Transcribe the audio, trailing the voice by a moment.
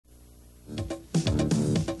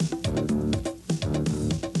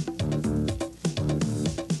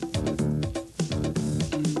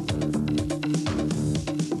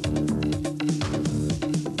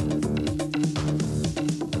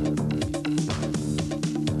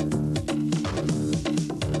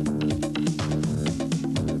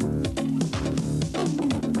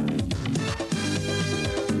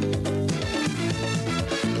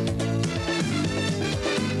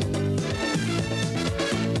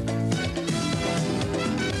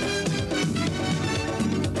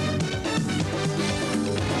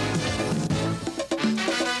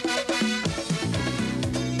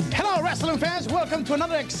welcome to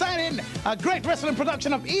another exciting, great wrestling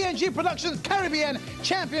production of ENG Productions Caribbean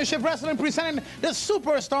Championship Wrestling, presenting the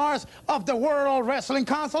superstars of the World Wrestling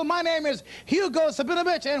Council. My name is Hugo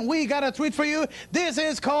Savinovich, and we got a treat for you. This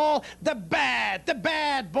is called the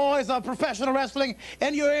bad boys of professional wrestling,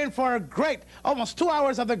 and you're in for a great, almost 2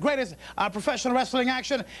 hours of the greatest professional wrestling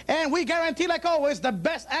action, and we guarantee, like always, the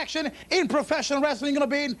best action in professional wrestling. You're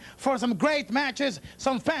gonna be in for some great matches,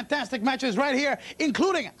 some fantastic matches right here,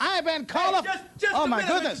 including Ivan Koloff. Hey, just oh a my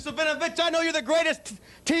minute, goodness. Mr. Savinovich, I know you're the greatest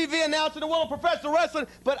TV announcer in the world of professional wrestling,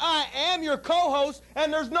 but I am your co-host,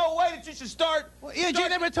 and there's no way that you should start. Well, ENG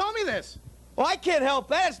never told me this. Well, I can't help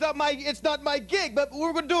that. It's not my gig, but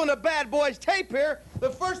we're doing a Bad Boys tape here. The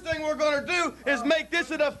first thing we're going to do is make this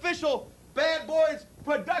an official Bad Boys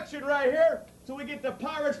production right here. So we get the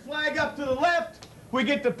Pirates flag up to the left, we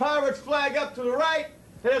get the Pirates flag up to the right,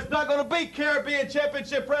 and it's not going to be Caribbean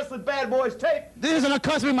Championship Wrestling Bad Boys tape. This is gonna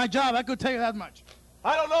cost me my job, I could tell you that much.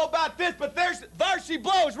 I don't know about this, but there she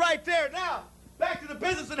blows right there. Now, back to the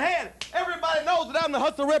business at hand. Everybody knows that I'm the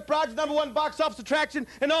Hustle Rip Rogers, #1 box office attraction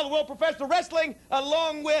in all the world of professional wrestling,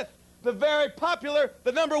 along with the very popular,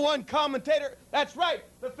 the #1 commentator. That's right,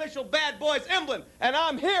 the official Bad Boys emblem. And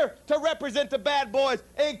I'm here to represent the Bad Boys,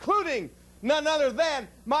 including none other than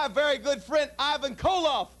my very good friend Ivan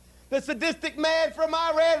Koloff, the sadistic man from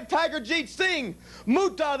Iran, Tiger Jeet Singh,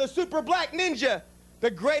 Muta, the super black ninja, the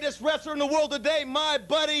greatest wrestler in the world today, my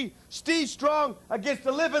buddy Steve Strong, against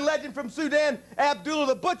the living legend from Sudan, Abdullah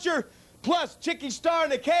the Butcher, plus Chicky Starr in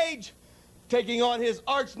the cage, taking on his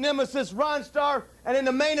arch nemesis, Starr, and in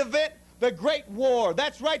the main event, the Great War.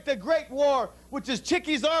 That's right, the Great War, which is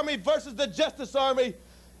Chicky's army versus the Justice Army.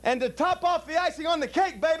 And to top off the icing on the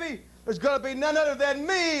cake, baby, there's gonna be none other than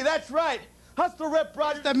me. That's right, Hustle Rip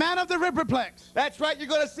Rogers, the man of the Riverplex. That's right, you're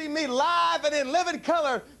gonna see me live and in living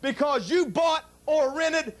color because you bought or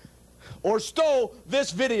rented or stole this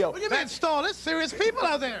video. What do you mean stole? There's serious people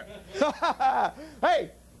out there.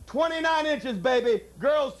 Hey, 29 inches, baby.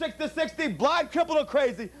 Girls 6 to 60, blind, crippled, or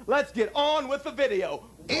crazy. Let's get on with the video.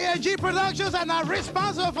 ENG Productions are not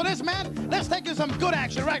responsible for this, man. Let's take you some good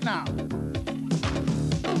action right now.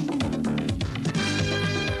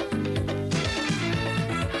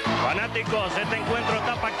 Fanáticos, este encuentro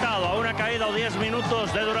está pactado a una caída o 10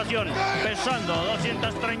 minutos de duración. Pesando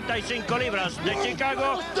 235 libras de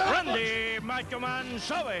Chicago, Randy Macho Man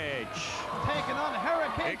Savage. Taking on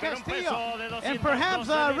Huracán Castillo. And perhaps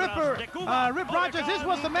Rip Rogers, this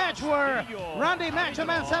was the match where Randy Macho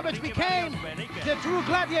Man Savage became the true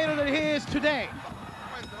gladiator that he is today.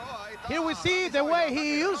 Here we see the way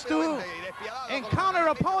he used to encounter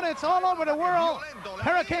opponents all over the world.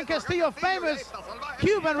 Huracán Castillo, famous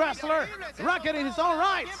Cuban wrestler, rugged in his own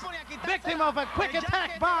rights, victim of a quick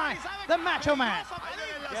attack by the Macho Man.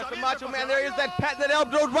 Yes, the Macho Man, there is that patented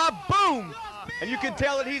elbow drop, boom! And you can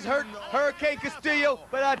tell that he's hurt Huracán Castillo,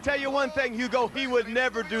 but I'll tell you one thing, Hugo, he would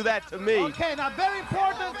never do that to me. Okay, now very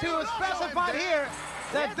important to specify here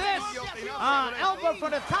that this elbow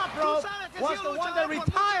from the top rope was the one that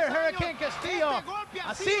retired Huracán Castillo,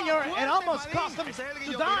 a senior, and almost cost him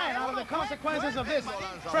to die out of the consequences of this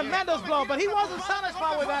tremendous blow. But he wasn't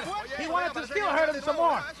satisfied with that. He wanted to still hurt him some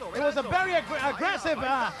more. It was a very aggressive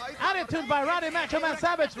attitude by Randy Macho Man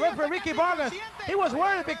Savage. Referee Ricky Vargas, he was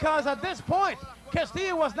worried because at this point,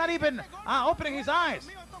 Castillo was not even opening his eyes.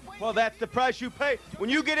 Well, that's the price you pay.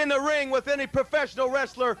 When you get in the ring with any professional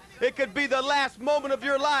wrestler, it could be the last moment of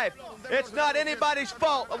your life. It's not anybody's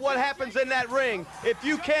fault of what happens in that ring. If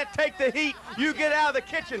you can't take the heat, you get out of the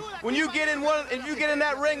kitchen. When you get in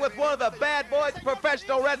that ring with one of the bad boys of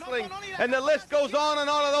professional wrestling, and the list goes on and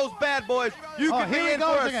on of those bad boys, you could be in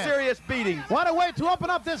for a serious beating. What a way to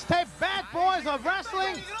open up this tape. Bad boys of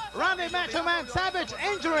wrestling. Randy Macho Man Savage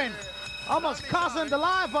injuring, almost costing the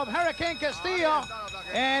life of Huracán Castillo.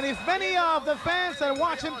 And if many of the fans that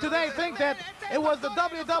watch him today think that it was the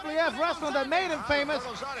WWF wrestler that made him famous,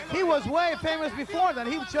 he was way famous before that.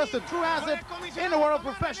 He was just a true asset in the world of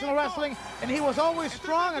professional wrestling, and he was always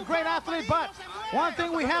strong, a great athlete. But one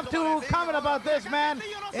thing we have to comment about this man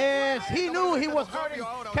is he knew he was hurting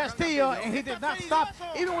Castillo, and he did not stop.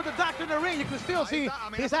 Even with the doctor in the ring, you could still see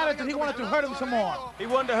his attitude. He wanted to hurt him some more. He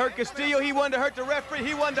wanted to hurt Castillo. He wanted to hurt the referee.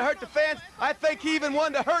 He wanted to hurt the fans. I think he even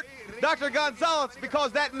wanted to hurt Dr. Gonzalez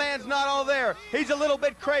because that man's not all there. He's a little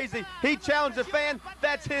bit crazy. He challenged the fan.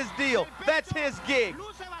 That's his deal. That's his gig.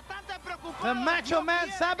 The Macho Man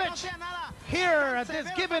Savage, here at this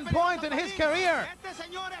given point in his career,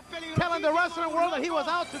 telling the wrestling world that he was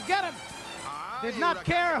out to get him. Did not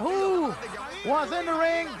care who was in the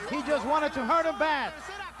ring. He just wanted to hurt him bad.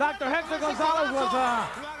 Dr. Hector Gonzalez was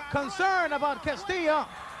concerned about Castillo.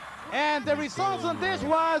 And the results on this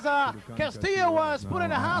was Castillo was put in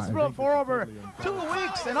the hospital for over 2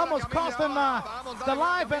 weeks and almost cost him the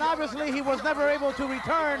life. And obviously he was never able to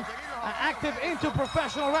return active into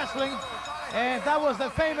professional wrestling. And that was the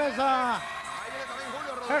famous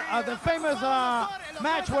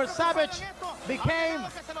match where Savage became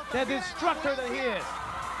the destructor that he is.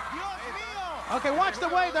 Okay, watch the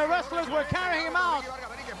way the wrestlers were carrying him out.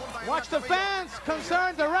 Watch the fans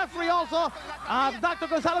concerned, the referee also. Dr.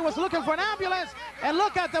 Gonzalez was looking for an ambulance. And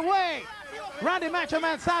look at the way Randy Macho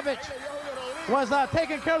Man Savage was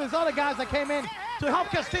taking care of these other guys that came in to help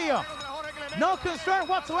Castillo. No concern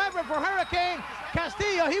whatsoever for Hurricane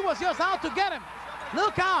Castillo. He was just out to get him.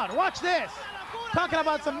 Look out, watch this. Talking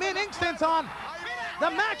about some mean instincts on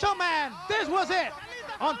the Macho Man. This was it.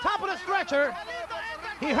 On top of the stretcher.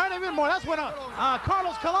 He hurt even more. That's when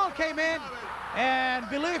Carlos Colón came in. And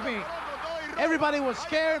believe me, everybody was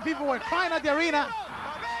scared. People were crying at the arena.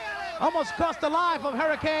 Almost cost the life of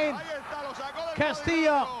Hurricane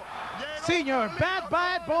Castillo Sr.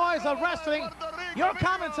 Bad boys of wrestling. Your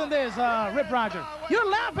comments on this, Rip Rogers. You're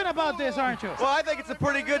laughing about this, aren't you? Well, I think it's a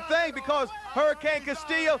pretty good thing because Hurricane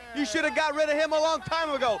Castillo, you should have got rid of him a long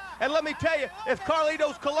time ago. And let me tell you, if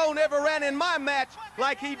Carlitos Colón ever ran in my match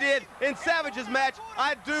like he did in Savage's match,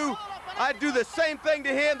 I'd do the same thing to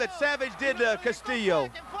him that Savage did to Castillo.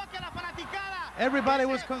 Everybody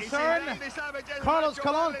was concerned. Carlos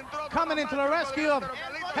Colón coming into the rescue of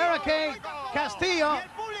Hurricane Castillo.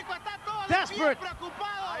 Desperate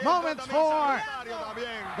moments for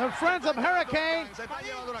the friends of Hurricane.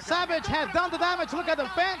 Savage had done the damage. Look at the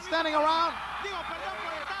fans standing around.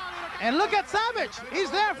 And look at Savage. He's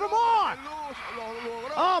there for more.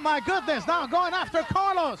 Oh my goodness, now going after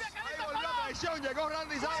Carlos.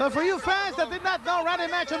 So for you fans that did not know Randy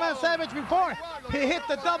Macho Man Savage before he hit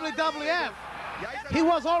the WWF, he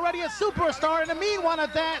was already a superstar and a mean one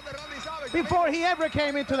at that before he ever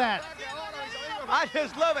came into that. I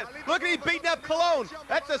just love it. Look at him beating up Colón.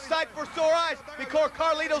 That's a sight for sore eyes because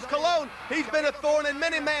Carlitos Colón, he's been a thorn in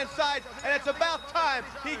many man's sides, and it's about time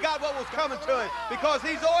he got what was coming to him because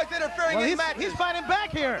he's always interfering in matches. He's fighting back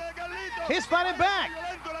here. He's fighting back.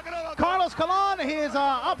 Carlos Colón, he is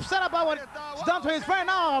upset about what's done to his friend.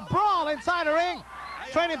 Now a brawl inside the ring.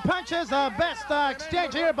 Trading punches, best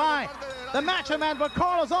exchange here by the Macho Man, but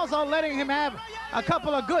Carlos also letting him have a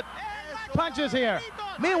couple of good punches here.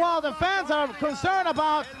 Meanwhile, the fans are concerned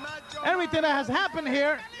about everything that has happened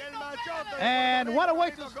here. And what a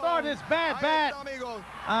way to start this bad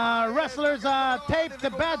wrestlers tape. The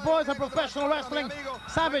bad boys of professional wrestling.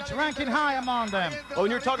 Savage ranking high among them. Oh,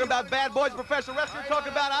 and you're talking about bad boys of professional wrestling. You're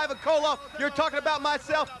talking about Ivan Koloff. You're talking about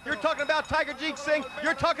myself. You're talking about Tiger Jeet Singh.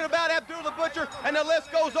 You're talking about Abdullah the Butcher. And the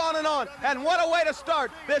list goes on and on. And what a way to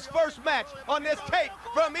start this first match on this tape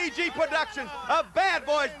from EG Productions of Bad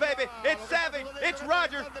Boys, baby. It's Savage, it's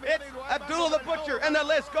Rogers, it's Abdullah the Butcher, and the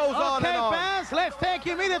list goes on and on. Okay, fans, let's take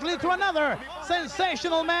you immediately to another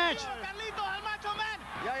sensational match.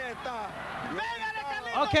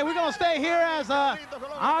 Okay, we're going to stay here as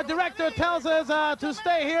our director tells us to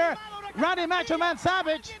stay here. Randy Macho Man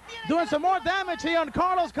Savage doing some more damage here on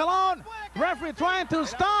Carlos Colón. Referee trying to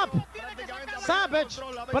stop Savage,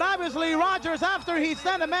 but obviously Rogers, after he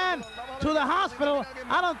sent a man to the hospital,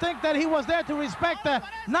 I don't think that he was there to respect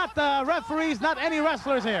not the referees, not any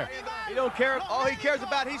wrestlers here. He don't care. All he cares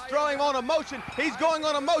about, he's throwing on emotion. He's going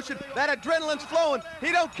on emotion. That adrenaline's flowing.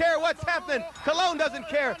 He don't care what's happening. Colón doesn't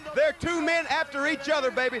care. They're two men after each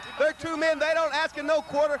other, baby. They're two men. They don't ask a no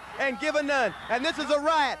quarter and give a none. And this is a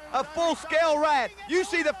riot, a full-scale riot. You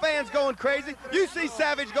see the fans going crazy. You see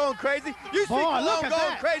Savage going crazy. You see Colón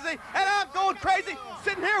going crazy. And I'm going crazy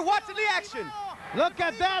sitting here watching the action. Look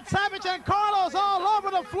at that, Savage and Carlos all over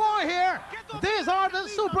the floor here. These are the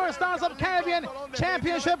superstars of Caribbean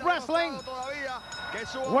Championship Wrestling,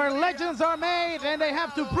 where legends are made and they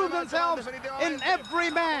have to prove themselves in every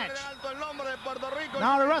match.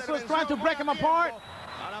 Now the wrestlers trying to break him apart.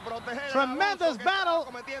 Tremendous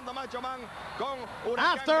battle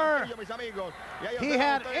after he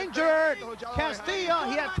had injured Castillo.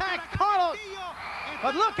 He attacked Carlos,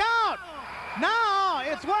 but look out! Now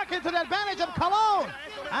it's working to the advantage of Colón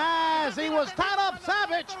as he was tied up.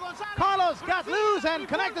 Savage, Carlos got loose and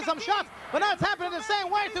connected some shots, but now it's happening the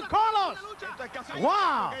same way to Carlos.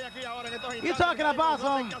 Wow, you're talking about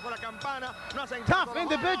some tough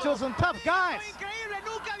individuals and tough guys.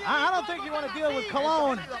 I don't think you want to deal with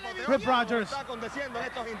Colón, Rip Rogers.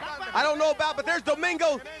 I don't know about, but there's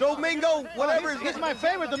Domingo, whatever. He's my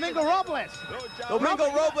favorite, Domingo Robles.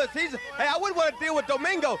 Domingo Robles, hey, I wouldn't want to deal with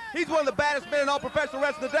Domingo. He's one of the baddest men in all professional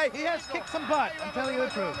wrestling today. He has kicked some butt, I'm telling you the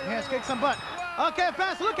truth. He has kicked some butt. Okay,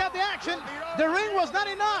 fans, look at the action. The ring was not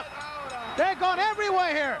enough. They're going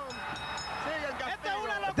everywhere here.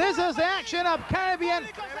 This is the action of Caribbean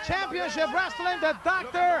Championship Wrestling. The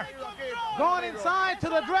doctor going inside to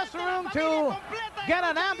the dressing room to get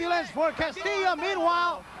an ambulance for Castillo.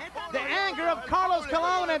 Meanwhile, the anger of Carlos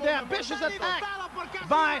Colón and the ambitious attack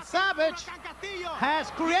by Savage has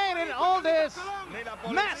created all this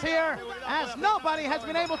mess here, as nobody has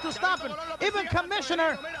been able to stop it. Even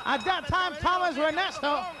Commissioner at that time, Thomas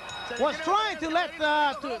Ernesto, was trying to let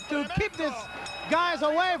to keep these guys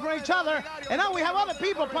away from each other, and now we have other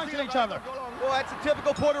people punching each other. Well, that's the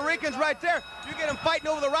typical Puerto Ricans right there. You get them fighting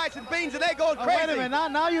over the rice and beans, and they going crazy. Wait a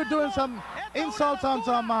minute, now you're doing some insults on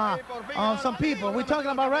some people. We're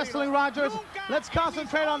talking about wrestling, Rogers. Let's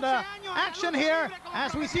concentrate on the action here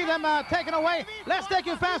as we see them taken away. Let's take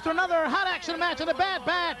you fast to another hot action match in the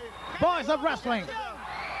bad boys of wrestling.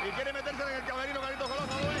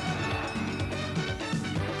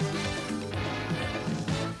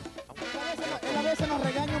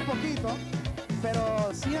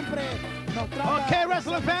 Okay,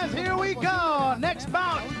 wrestling fans, here we go. Next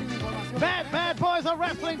bout, bad boys of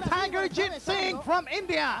wrestling. Tiger Jeet Singh from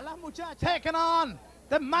India taking on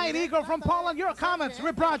the mighty Igor from Poland. Your comments,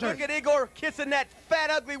 Rip Rogers. Look at Igor kissing that fat,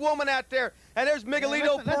 ugly woman out there. And there's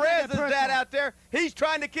Miguelito Perez's dad out there. He's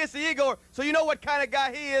trying to kiss the Igor, so you know what kind of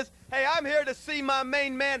guy he is. Hey, I'm here to see my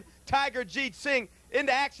main man, Tiger Jeet Singh,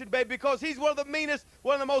 into action, baby, because he's one of the meanest,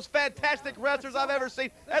 one of the most fantastic wrestlers I've ever seen.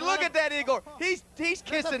 And look at that, Igor. He's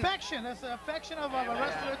kissing. Affection. That's the affection of a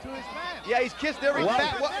wrestler to his fans. Yeah, he's kissed every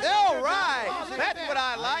fat one. All right. That's what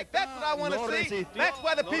I like. That's what I want to see. That's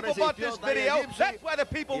why the people bought this video. That's why the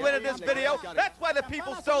people rented this video. That's why the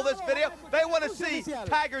people stole this video. They want to see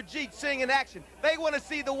Tiger Jeet Singh in action. They want to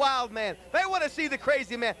see the wild man. They want to see the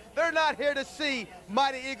crazy man. They're not here to see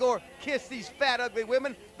mighty Igor kiss these fat, ugly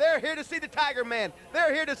women. They're here to see the Tiger Man.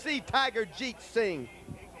 They're here to see Tiger Jeet Singh.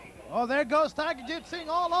 Oh, there goes Tiger Jeet Singh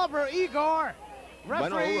all over Igor.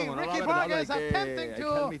 Referee Ricky Vargas attempting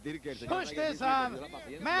to push this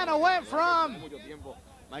man away from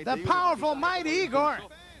the powerful mighty Igor.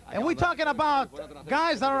 And we're talking about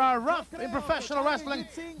guys that are rough in professional wrestling.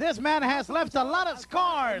 This man has left a lot of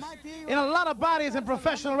scars in a lot of bodies in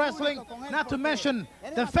professional wrestling, not to mention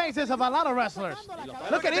the faces of a lot of wrestlers.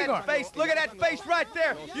 Look at Igor. Face. Look at that face right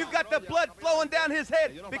there. You've got the blood flowing down his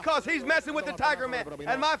head because he's messing with the Tiger Man.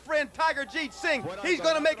 And my friend Tiger Jeet Singh, he's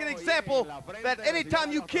going to make an example that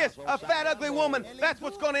anytime you kiss a fat, ugly woman, that's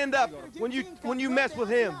what's going to end up when you mess with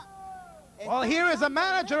him. Well, here is a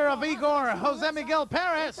manager of Igor, Jose Miguel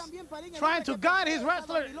Perez, trying to guide his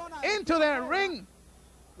wrestler into their ring.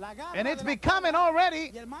 And it's becoming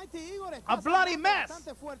already a bloody mess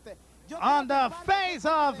on the face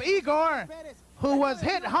of Igor, who was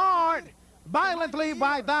hit hard, violently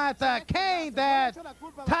by that cane that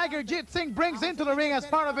Tiger Jeet Singh brings into the ring as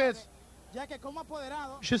part of his,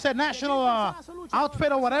 she said, national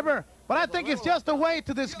outfit or whatever. But I think it's just a way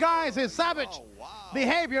to disguise his savage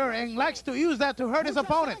behavior and likes to use that to hurt his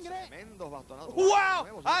opponents. Wow!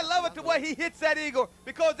 I love it the way he hits that Igor,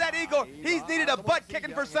 because that Igor, he's needed a butt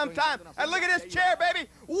kicking for some time. And look at this chair, baby.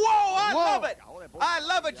 Whoa, I love it. I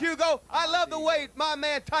love it, Hugo. I love the way my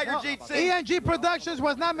man Tiger Jeet Singh. ENG Productions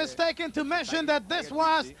was not mistaken to mention that this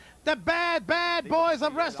was the bad boys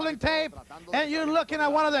of wrestling tape, and you're looking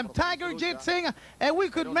at one of them, Tiger Jeet Singh, and we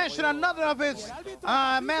could mention another of his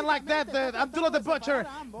men like that, Abdullah the Butcher.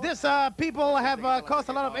 This people have caused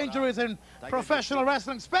a lot of injuries in professional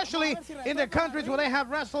wrestling, especially in the countries where they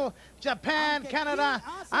have wrestled, Japan, Canada,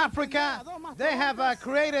 Africa. They have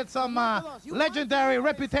created some legendary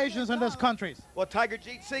reputations in those countries. Well, Tiger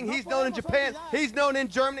Jeet Singh, he's known in Japan, he's known in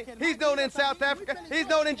Germany, he's known in South Africa, he's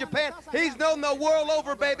known in Japan, he's known the world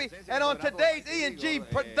over, baby. And on today's ENG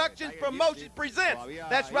Productions Promotions presents,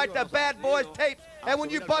 that's right, the Bad Boys tapes. And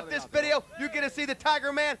when you bought this video, you're going to see the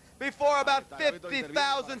Tiger Man before about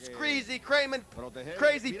 50,000 crazy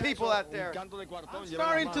people out there. I'm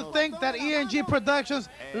starting to think that ENG Productions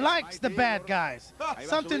likes the bad guys.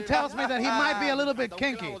 Something tells me that he might be a little bit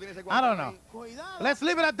kinky. I don't know. Let's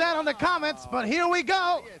leave it at that on the comments, but here we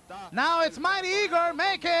go. Now it's mighty Igor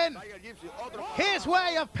making his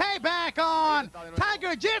way of payback on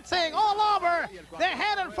Tiger Jeet Singh all over the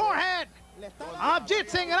head and forehead of Jeet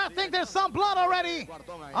Singh, and I think there's some blood already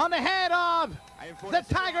on the head of the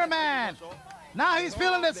Tiger Man. Now he's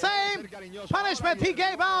feeling the same punishment he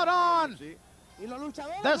gave out on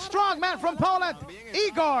the strong man from Poland,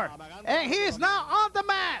 Igor, and he is now on the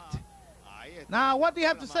mat. Now, what do you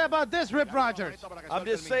have to say about this, Rip Rogers? I'm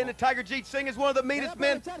just saying that Tiger Jeet Singh is one of the meanest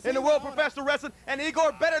men in the world of professional wrestling, and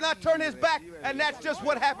Igor better not turn his back, and that's just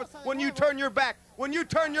what happens when you turn your back. When you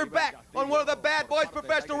turn your back on one of the bad boys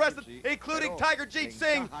professional wrestling, including Tiger Jeet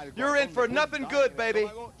Singh, you're in for nothing good, baby.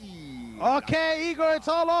 Okay, Igor, it's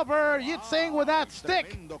all over. Jeet Singh with that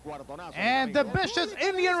stick. And the vicious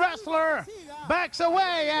Indian wrestler backs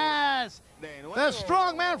away as the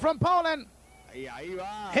strong man from Poland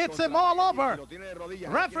hits him all over.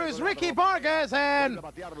 Referee is Ricky Vargas, and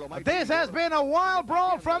this has been a wild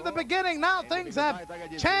brawl from the beginning. Now things have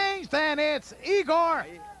changed, and it's Igor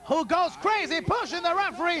who goes crazy, pushing the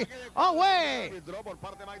referee away.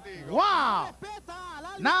 Wow.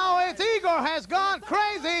 Now it's Igor has gone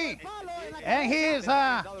crazy, and he is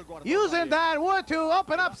using that wood to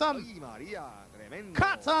open up some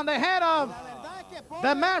cuts on the head of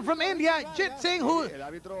the man from India, Jeet Singh, who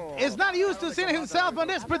is not used to seeing himself in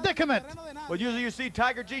this predicament. Well, usually you see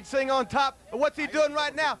Tiger Jeet Singh on top. What's he doing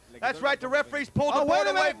right now? That's right, the referee's pulled the board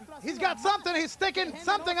away. He's got something. He's sticking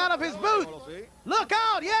something out of his boot. Look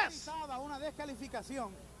out, yes.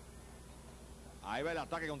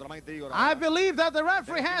 I believe that the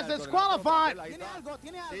referee has disqualified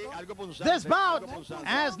this bout,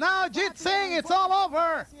 as now Jeet Singh, it's all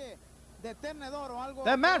over.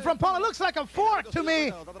 The man from Poland looks like a fork to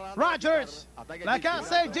me, Rogers. Like I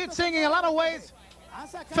say, Jeet Singh in a lot of ways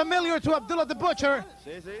familiar to Abdullah the Butcher.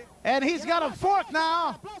 And he's got a fork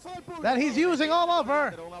now that he's using all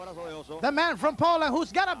over. The man from Poland,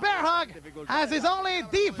 who's got a bear hug, has his only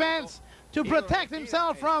defense to protect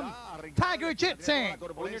himself from Tiger Jeet Singh.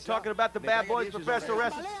 When you're talking about the bad boys professional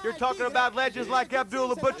wrestling, you're talking about legends like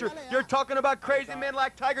Abdullah the Butcher. You're talking about crazy men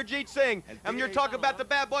like Tiger Jeet Singh. And you're talking about the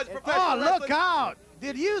bad boys professional wrestling. Oh, look out.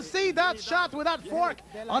 Did you see that shot with that fork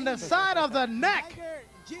on the side of the neck?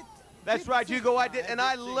 That's right, Hugo, I did, and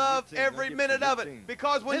I loved every minute of it.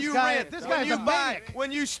 Because when you rent, when you buy,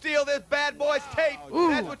 when you steal this bad boy's tape,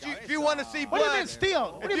 that's what you, if you want to see blood. What do you mean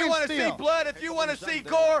steal? If you want to see blood, if you want to see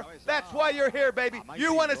gore, that's why you're here, baby.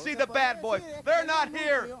 You want to see the bad boys. They're not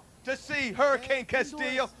here to see Hurricane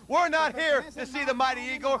Castillo. We're not here to see the mighty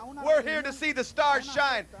Igor. We're here to see the stars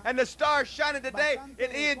shine. And the stars shining today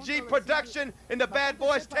in E&G production in the Bad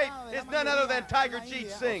Boys tape is none other than Tiger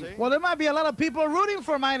Jeet Singh. Well, there might be a lot of people rooting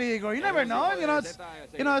for mighty Igor. You never know.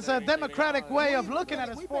 It's a democratic way of looking at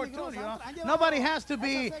a sport too. Nobody has to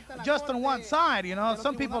be just on one side.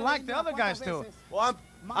 Some people like the other guys too. Well,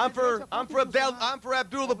 I'm for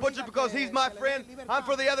Abdullah the Butcher because he's my friend. I'm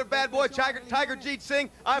for the other bad boy, Tiger Jeet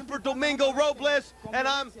Singh. I'm for Domingo Robles, and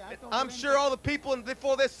I'm sure all the people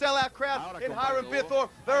before this sellout crowd in Hiram Bithor,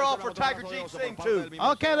 they're all for Tiger Jeet Singh too.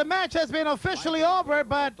 Okay, the match has been officially over,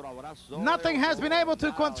 but nothing has been able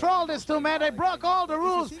to control these two men. They broke all the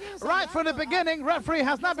rules right from the beginning. Referee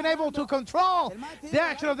has not been able to control the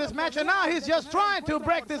action of this match, and now he's just trying to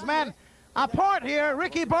break this man apart here.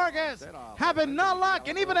 Ricky Vargas having no luck,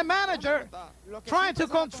 and even a manager trying to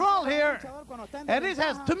control here. And this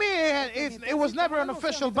has, to me, it was never an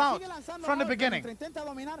official bout from the beginning.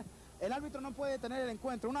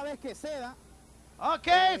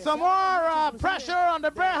 Okay, some more pressure on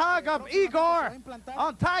the bear hug of Igor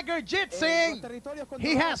on Tiger Jeet Singh.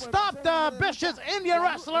 He has stopped the vicious Indian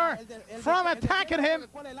wrestler from attacking him,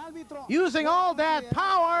 using all that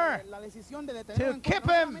power to keep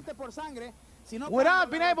him without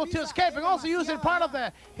being able to escape, and also using part of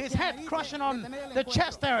his head crushing on the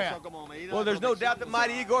chest area. Well, there's no doubt that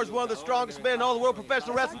mighty Igor is one of the strongest men in all the world of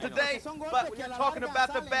professional wrestling today, but when you're talking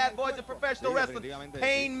about the bad boys of professional wrestling,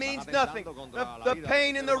 pain means nothing. The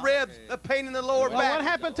pain in the ribs, the pain in the lower back. What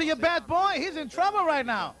happened to your bad boy? He's in trouble right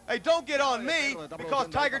now. Hey, don't get on me, because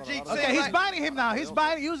Tiger Jeet Singh... Okay, he's biting him now. He's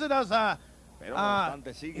biting, using those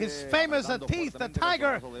his famous teeth, the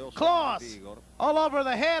tiger claws, all over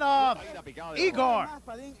the head of Igor.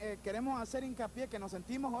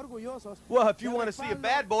 Well, if you want to see a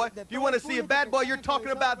bad boy, you're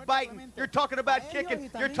talking about biting, you're talking about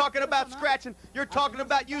kicking, you're talking about scratching, you're talking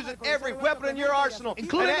about using every weapon in your arsenal.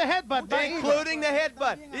 Including the headbutt. Including the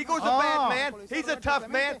headbutt. Igor's a bad man. He's a tough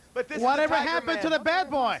man, but this whatever is a tiger happened man. to the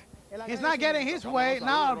bad boy? He's not getting his way.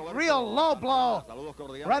 Now a real low blow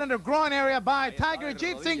right in the groin area by Tiger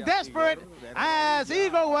Jeet Singh, desperate as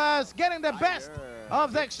Igor was getting the best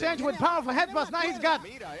of the exchange with powerful headbutts. Now he's got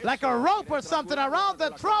like a rope or something around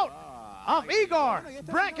the throat of Igor,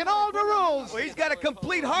 breaking all the rules. Well, he's got a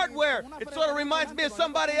complete hardware. It sort of reminds me of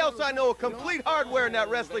somebody else I know, a complete hardware in that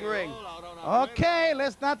wrestling ring. Okay,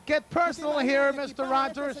 let's not get personal here, Mr.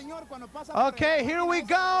 Rogers. Okay, here we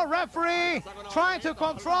go. Referee trying to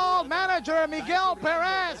control manager Miguel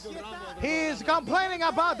Perez. He's complaining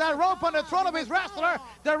about that rope on the throat of his wrestler.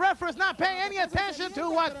 The referee's not paying any attention to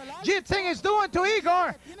what Jeet Singh is doing to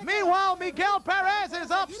Igor. Meanwhile, Miguel Perez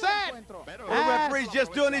is upset. The referee's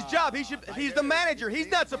just doing his job. He's the manager. He's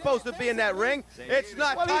not supposed to be in that ring. It's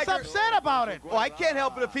not Well, he's upset about it. Well, I can't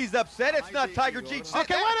help it if he's upset. It's not Tiger Jeet Singh.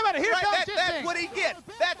 Okay, wait a minute. Here comes Jeet Singh. That's what he gets.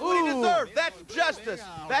 That's what he deserves. That's justice.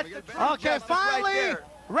 That's the true justice finally, right there.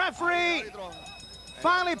 referee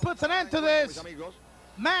finally puts an end to this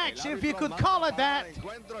match, if you could call it that.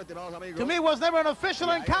 To me, it was never an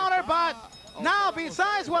official encounter, but now,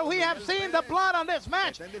 besides what we have seen, the blood on this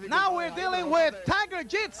match, now we're dealing with Tiger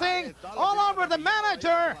Jeet Singh all over the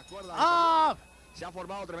manager of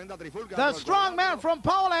the strong man from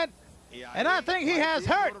Poland. And I think he has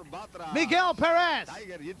hurt Miguel Perez.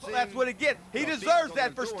 Well, that's what he gets. He deserves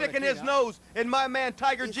that for sticking his nose in my man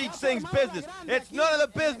Tiger Jeet Singh's business. It's none of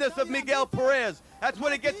the business of Miguel Perez. That's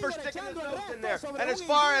what he gets for sticking his nose in there. And as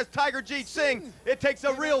far as Tiger Jeet Singh, it takes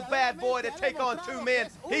a real bad boy to take on two men.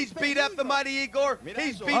 He's beat up the mighty Igor.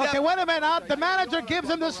 He's beat up. Okay, wait a minute. The manager gives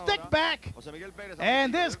him the stick back.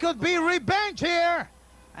 And this could be revenge here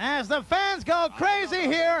as the fans go crazy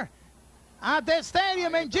here at this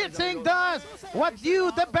stadium, and Jeet Singh does what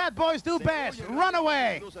you, the bad boys, do best: run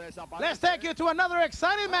away. Let's take you to another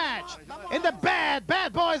exciting match in the bad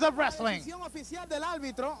boys of wrestling.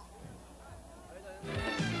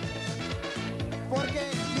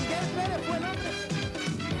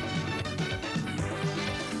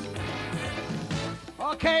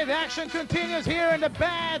 Okay, the action continues here in the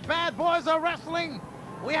bad boys of wrestling.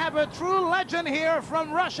 We have a true legend here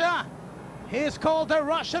from Russia. He's called the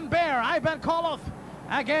Russian Bear, Ivan Koloff,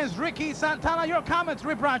 against Ricky Santana. Your comments,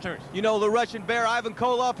 Rip Rogers. You know, the Russian Bear, Ivan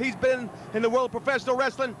Koloff, he's been in the world of professional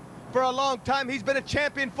wrestling for a long time. He's been a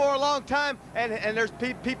champion for a long time, and there's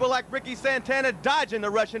people like Ricky Santana dodging the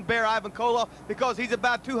Russian Bear, Ivan Koloff, because he's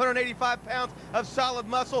about 285 pounds of solid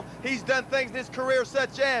muscle. He's done things in his career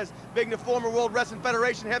such as being the former World Wrestling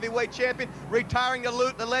Federation heavyweight champion, retiring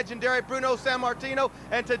the legendary Bruno Sammartino,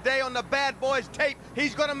 and today on the Bad Boys tape,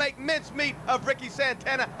 he's going to make mincemeat of Ricky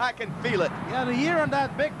Santana. I can feel it. Yeah, the year on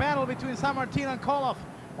that big battle between Sammartino and Koloff,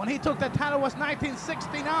 when he took the title, was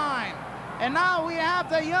 1969. And now we have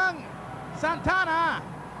the young Santana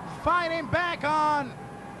fighting back on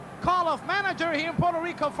Koloff. Manager here in Puerto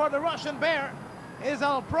Rico for the Russian Bear is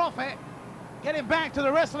El Profe, getting back to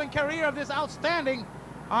the wrestling career of this outstanding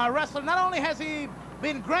wrestler. Not only has he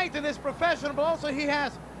been great in this profession, but also he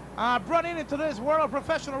has brought into this world of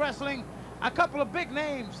professional wrestling a couple of big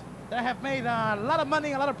names that have made a lot of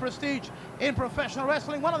money, a lot of prestige in professional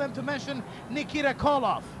wrestling. One of them to mention, Nikita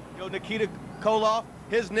Koloff. Yo, Nikita Koloff.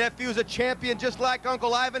 His nephew's a champion just like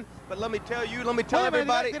Uncle Ivan, but let me tell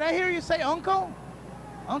everybody. Did I hear you say uncle?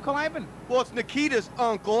 Uncle Ivan? Well, it's Nikita's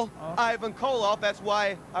uncle, Ivan Koloff. That's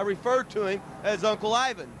why I referred to him as Uncle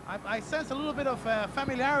Ivan. I sense a little bit of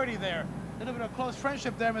familiarity there, a little bit of close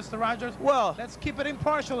friendship there, Mr. Rogers. Well, let's keep it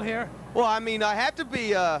impartial here. Well, I mean, I have to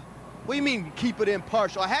be, what do you mean keep it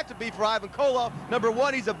impartial? I have to be for Ivan Koloff. Number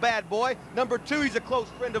one, he's a bad boy. Number two, he's a close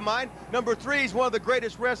friend of mine. Number three, he's one of the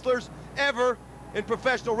greatest wrestlers ever in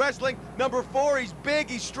professional wrestling. Number four, he's big,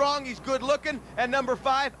 he's strong, he's good looking. And number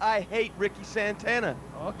five, I hate Ricky Santana.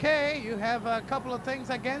 Okay, you have a couple of things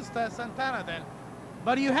against Santana then.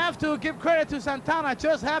 But you have to give credit to Santana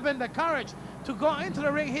just having the courage to go into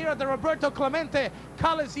the ring here at the Roberto Clemente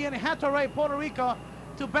Coliseum in Hatorrey, Puerto Rico,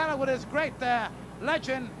 to battle with his great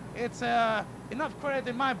legend. It's enough credit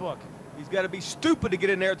in my book. He's got to be stupid to get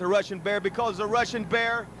in there at the Russian Bear, because the Russian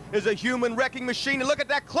Bear is a human wrecking machine. And look at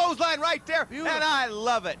that clothesline right there, beautiful. And I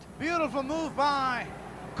love it. Beautiful move by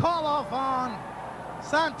Koloff on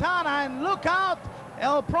Santana, and look out,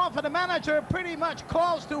 El Profe, the manager, pretty much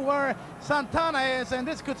close to where Santana is, and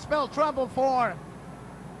this could spell trouble for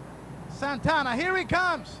Santana. Here he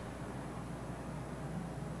comes.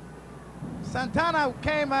 Santana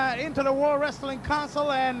came into the World Wrestling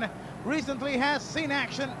Council and recently has seen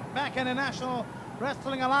action back in the National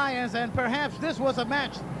Wrestling Alliance, and perhaps this was a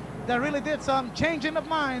match that really did some changing of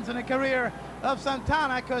minds in the career of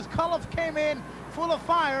Santana, because Koloff came in full of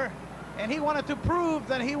fire and he wanted to prove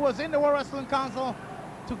that he was in the World Wrestling Council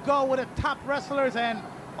to go with the top wrestlers, and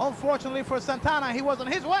unfortunately for Santana, he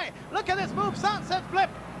wasn't his way. Look at this move, sunset flip.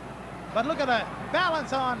 But look at the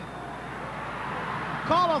balance on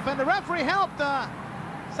Koloff, and the referee helped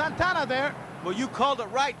Santana there. Well, you called it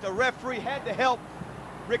right. The referee had to help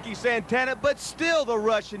Ricky Santana, but still the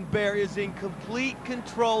Russian Bear is in complete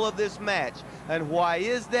control of this match. And why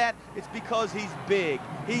is that? It's because he's big,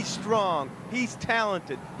 he's strong, he's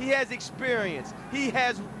talented, he has experience,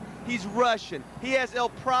 he's Russian, he has El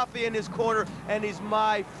Profi in his corner, and he's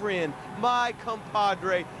my friend, my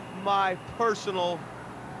compadre, my personal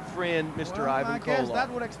friend, Mr. Ivan Koloff. I guess that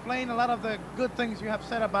would explain a lot of the good things you have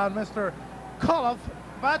said about Mr. Koloff,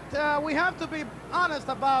 but we have to be honest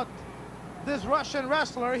about this Russian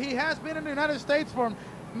wrestler. He has been in the United States for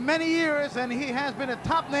many years, and he has been a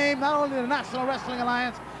top name, not only in the National Wrestling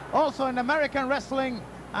Alliance, also in the American Wrestling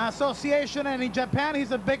Association, and in Japan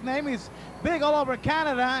he's a big name. He's big all over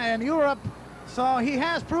Canada and Europe, so he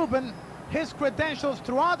has proven his credentials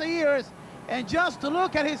throughout the years. And just to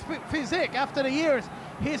look at his physique after the years,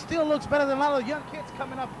 he still looks better than a lot of young kids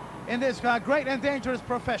coming up in this great and dangerous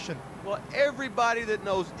profession. Well, everybody that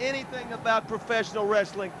knows anything about professional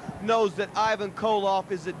wrestling knows that Ivan Koloff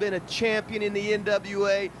has been a champion in the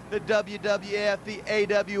NWA, the WWF, the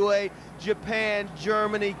AWA, Japan,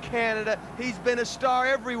 Germany, Canada. He's been a star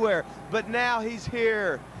everywhere, but now he's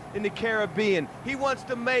here in the Caribbean. He wants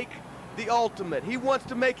to make the ultimate. He wants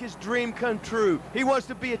to make his dream come true. He wants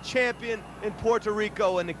to be a champion in Puerto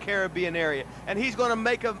Rico and the Caribbean area, and he's going to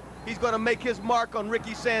make his mark on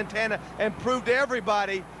Ricky Santana and prove to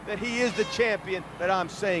everybody that he is the champion that I'm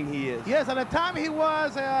saying he is. Yes, at the time he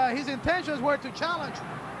was, his intentions were to challenge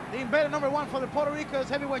the Invader #1 for the Puerto Rico's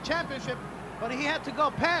Heavyweight Championship, but he had to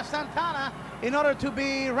go past Santana in order to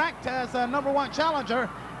be ranked as a #1 challenger,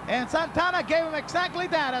 and Santana gave him exactly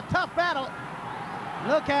that, a tough battle.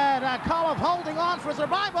 Look at Koloff holding on for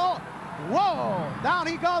survival. Whoa, down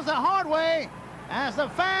he goes the hard way as the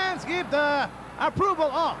fans give the approval.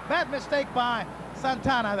 Oh, bad mistake by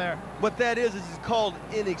Santana there. What that is called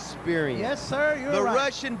inexperience. Yes, sir, you're the right.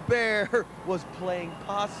 Russian Bear was playing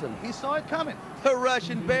possum. He saw it coming. The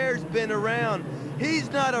Russian Bear's been around. He's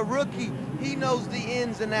not a rookie. He knows the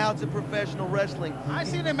ins and outs of professional wrestling. I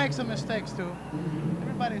see they make some mistakes too.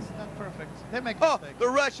 Everybody's not perfect. They make mistakes. mistakes. The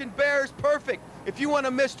Russian Bear is perfect. If you want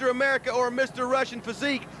a Mr. America or a Mr. Russian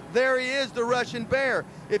physique, there he is, the Russian Bear.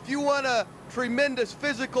 If you want a tremendous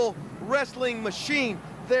physical wrestling machine,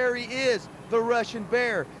 there he is, the Russian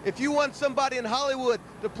Bear. If you want somebody in Hollywood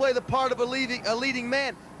to play the part of a leading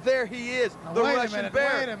man, there he is, the Russian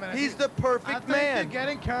Bear. Wait a minute. He's the perfect man. I think you're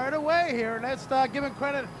getting carried away here. Let's give him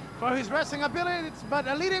credit for his wrestling abilities, but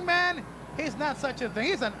a leading man, he's not such a thing.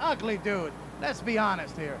 He's an ugly dude. Let's be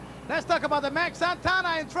honest here. Let's talk about the match.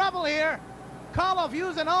 Santana in trouble here. Koloff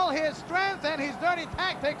using all his strength and his dirty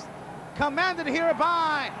tactics, commanded here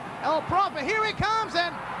by El Profi. Here he comes,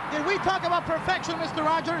 and did we talk about perfection, Mr.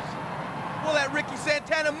 Rogers? Well, that Ricky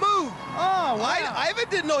Santana moved. Oh, wow. Ivan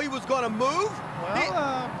didn't know he was going to move.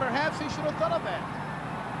 Well, perhaps he should have thought of that.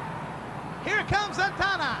 Here comes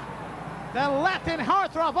Santana. The Latin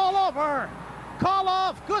heartthrob all over.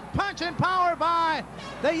 Koloff, good punching power by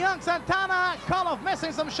the young Santana. Koloff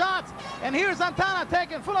missing some shots. And here's Santana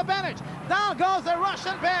taking full advantage. Down goes the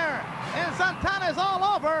Russian Bear. And Santana is all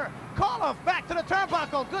over. Koloff back to the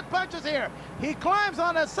turnbuckle. Good punches here. He climbs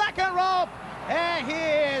on the second rope. And he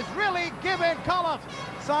is really giving Koloff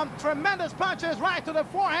some tremendous punches right to the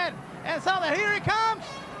forehead. And so that here he comes.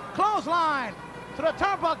 Clothesline to the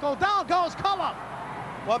turnbuckle. Down goes Koloff.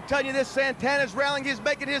 Well, I'm telling you this, Santana's rallying. He's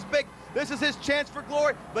making his big. This is his chance for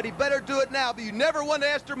glory, but he better do it now. But you never want to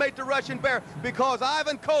estimate the Russian Bear, because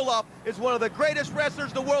Ivan Koloff is one of the greatest wrestlers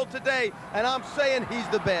in the world today, and I'm saying he's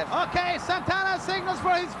the best. Okay, Santana signals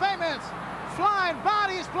for his famous flying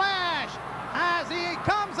body splash as he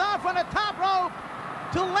comes out from the top rope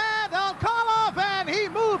to land on Koloff, and he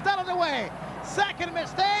moved out of the way. Second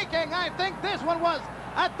mistake, and I think this one was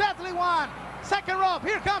a deadly one. Second rope,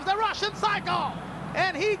 here comes the Russian Psycho,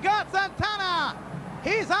 and he got Santana.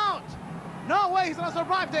 He's out. No way he's gonna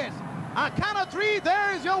survive this. A count of 3,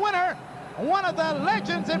 there is your winner. One of the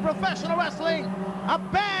legends in professional wrestling. A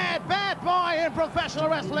bad, bad boy in professional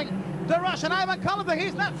wrestling. The Russian Ivan Koloff,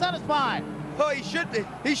 he's not satisfied. Oh, he should be.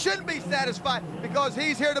 He shouldn't be satisfied, because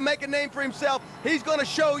he's here to make a name for himself. He's gonna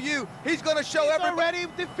show you. He's gonna show everybody. He's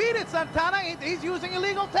already defeated Santana. He's using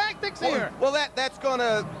illegal tactics here. Well, it's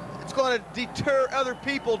going to deter other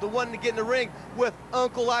people to wanting to get in the ring with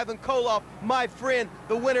Uncle Ivan Koloff, my friend,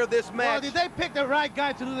 the winner of this match. Well, did they pick the right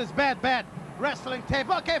guy to do this bad wrestling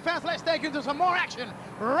tape? Okay, fans, let's take you to some more action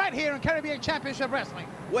right here in Caribbean Championship Wrestling.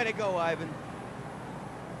 Way to go, Ivan.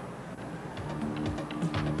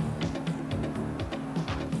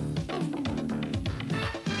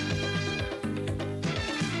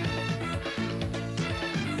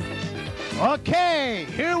 Okay,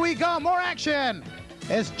 here we go, more action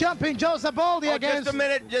It's Jumping Joe Savoldi against...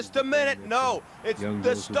 Just a minute. No, it's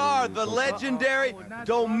the Starr, the legendary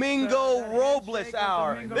Domingo Robles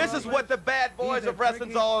hour. This is what the bad boys of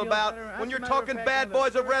wrestling's all about. When you're talking bad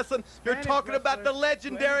boys of wrestling, you're talking about the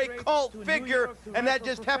legendary cult figure, and that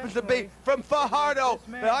just happens to be from Fajardo,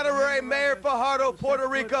 the honorary mayor of Fajardo, Puerto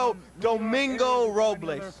Rico, Domingo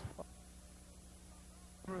Robles.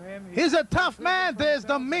 He's a tough man, this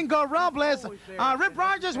Domingo Robles. Rip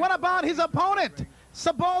Rogers, what about his opponent,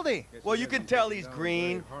 Savoldi? Well, you can tell he's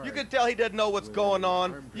green. You can tell he doesn't know what's going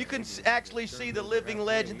on. You can actually see the living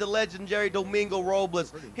legend, the legendary Domingo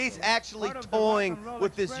Robles. He's actually toying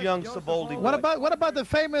with this young Savoldi. What about the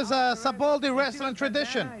famous Savoldi wrestling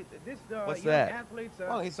tradition? What's that?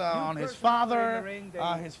 Well, he's on his father,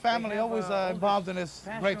 his family always involved in this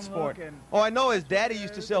great sport. Oh, I know his daddy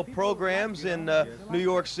used to sell programs in New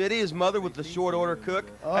York City. His mother was the short order cook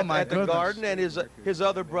at the Garden, and his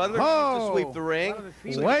other brother used to sweep the ring.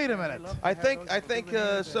 Wait a minute. I think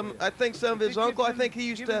some of his uncle. I think he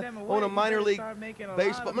used to own a minor league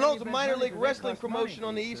baseball. No, it was a minor league wrestling promotion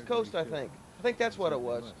on the East Coast. I think that's what it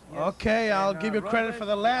was. Okay, I'll give you credit for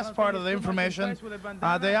the last part of the information.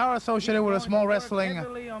 They are associated with a small wrestling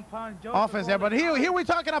office there, but here we're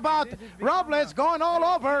talking about Robles going all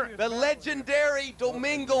over. The legendary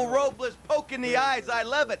Domingo Robles poking the eyes. I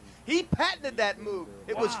love it. He patented that move.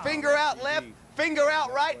 It was finger out left, finger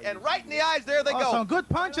out right, and right in the eyes, there they go. Some good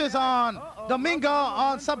punches on Domingo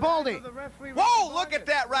on Savoldi. Whoa, look at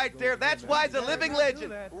that right there. That's why he's a living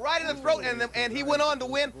legend. Right in the throat, and he went on to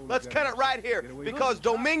win. Let's cut it right here, because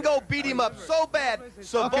Domingo beat him up so bad,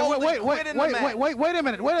 Savoldi quit in the match. Wait a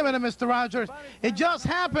minute, Mr. Rogers. It just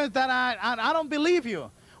happens that I don't believe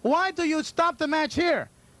you. Why do you stop the match here?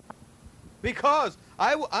 Because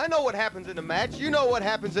I know what happens in the match. You know what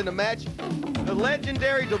happens in the match. The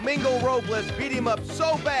legendary Domingo Robles beat him up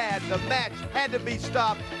so bad, the match had to be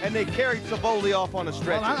stopped, and they carried Savoldi off on a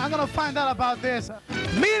stretcher. Well, I'm going to find out about this.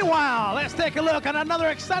 Meanwhile, let's take a look at another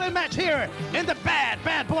exciting match here in the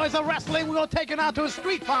Bad Boys of Wrestling. We're going to take it out to a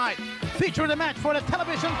street fight, featuring the match for the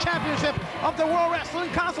television championship of the World Wrestling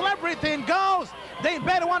Council. Everything goes. The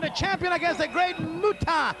Invader won the champion against the great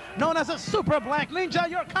Muta, known as a Super Black Ninja.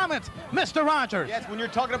 Your comments, Mr. Rogers. Yes, when you're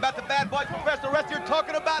talking about the Bad Boys Professional Wrestling, you're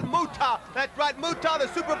talking about Muta. That's right, Muta, the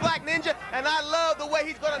Super Black Ninja, and I love the way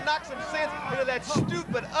he's going to knock some sense into that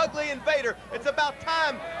stupid, ugly Invader. It's about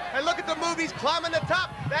time. And look at the move. He's climbing the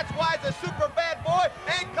top. That's why he's a super bad boy.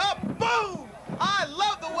 And kaboom! I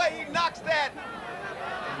love the way he knocks that.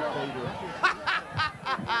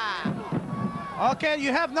 Okay,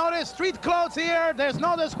 you have noticed street clothes here. There's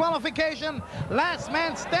no disqualification. Last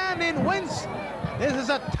man standing wins. This is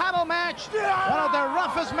a title match, one of the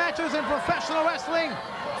roughest matches in professional wrestling,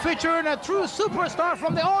 featuring a true superstar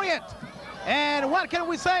from the Orient. And what can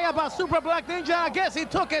we say about Super Black Ninja? I guess he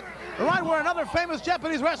took it right where another famous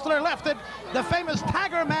Japanese wrestler left it, the famous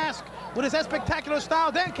tiger mask with his spectacular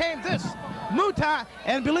style. Then came this Muta,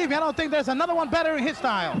 and believe me, I don't think there's another one better in his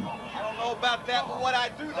style. I don't know about that, but what I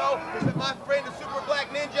do know is that my friend, the Super Black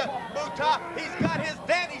Ninja, Muta, he's got his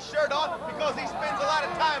Danny shirt on because he spends a lot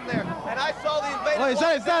of time there. And I saw the Invader. Well,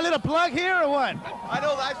 is that a little plug here or what? I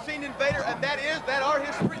know, I've seen Invader, and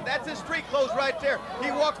that's his street clothes right there.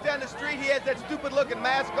 He walks down the street, he has that stupid looking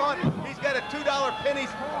mask on. He's got a $2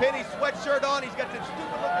 penny sweatshirt on. He's got the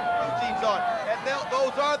stupid looking blue jeans on. And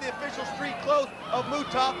those are the official street clothes of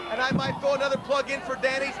Muta. And I might throw another plug in for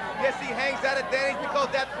Danny's. Yes, he hangs out at Danny's because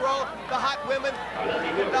that's where all the hot women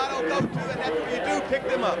go to, and that's where you do pick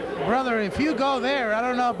them up. Brother, if you go there, I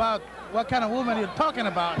don't know about what kind of woman you're talking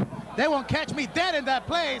about. They won't catch me dead in that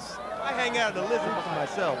place. I hang out at Elizabeth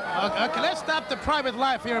myself. Okay, let's stop the private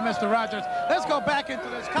life here, Mr. Rogers. Let's go back into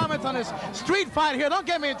this comments on this street fight here. Don't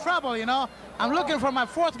get me in trouble, you know. I'm looking for my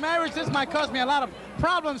fourth marriage. This might cause me a lot of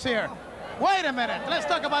problems here. Wait a minute. Let's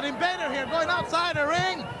talk about Invader here, going outside the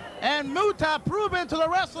ring. And Muta proving to the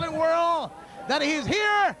wrestling world that he's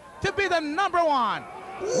here to be the #1.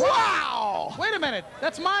 Wow! Wait a minute.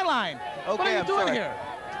 That's my line. Okay, what are you doing here?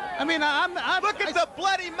 I mean, look at the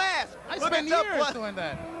bloody mask. I spent years doing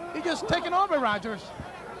that. You're just taking over, Rogers.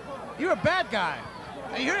 You're a bad guy.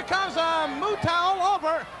 And here comes Muta all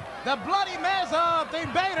over. The bloody mess of the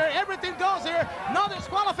Invader. Everything goes here. No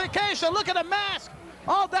disqualification. Look at the mask.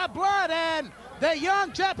 All that blood and the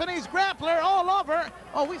young Japanese grappler all over.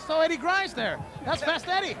 Oh, we saw Eddie Grimes there. That's Fast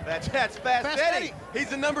Eddie. That's Fast Eddie. He's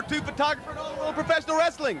the #2 photographer in all the world of professional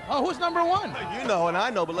wrestling. Oh, who's #1? You know and I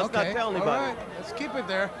know, but let's not tell anybody. All right, let's keep it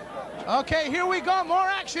there. Okay, here we go. More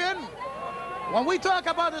action. When we talk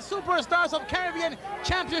about the superstars of Caribbean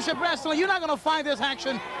Championship Wrestling, you're not going to find this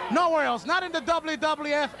action nowhere else. Not in the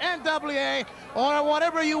WWF, NWA, or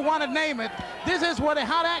whatever you want to name it. This is where the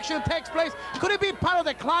hot action takes place. Could it be part of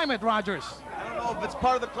the climate, Rogers? I don't know if it's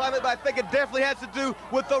part of the climate, but I think it definitely has to do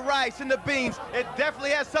with the rice and the beans. It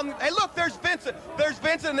definitely has something. Hey, look, there's Vincent. There's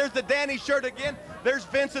Vincent, and there's the Danny shirt again. There's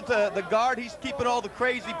Vincent, the guard. He's keeping all the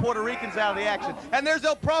crazy Puerto Ricans out of the action. And there's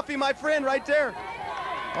El Profi, my friend, right there.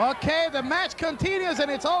 Okay, the match continues,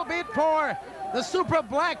 and it's all beat for the Super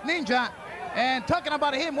Black Ninja. And talking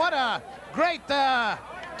about him, what a great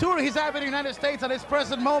tour he's having in the United States at this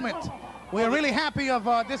present moment. We're really happy of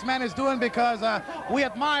this man is doing because we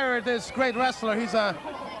admire this great wrestler. He's a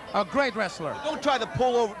great wrestler. Don't try to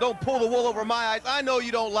don't pull the wool over my eyes. I know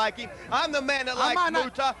you don't like him. I'm the man that likes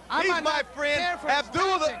Muta. He's my friend.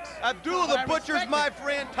 Abdullah the Butcher's my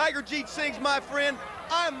friend. Tiger Jeet Singh's my friend.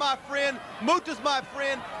 I'm my friend. Muta's my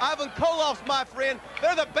friend. Ivan Koloff's my friend.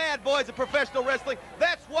 They're the bad boys of professional wrestling.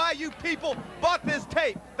 That's why you people bought this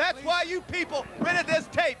tape. That's why you people rented this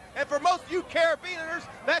tape. And for most of you Caribbeaners,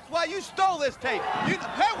 that's why you stole this tape. Who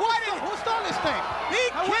stole this tape? He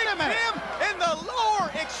kicked him in the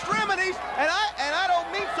lower extremities, and I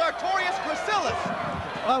don't mean sartorius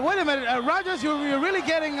gracilis. Wait a minute, Rogers, you're really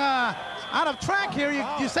getting out of track here.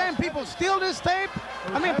 You're saying people steal this tape?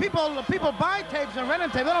 I mean, people buy tapes and rent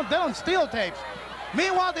tapes. They don't steal tapes.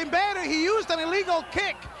 Meanwhile, the Invader, he used an illegal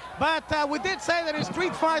kick. But we did say that in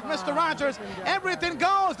Street Fight, Mr. Rogers, everything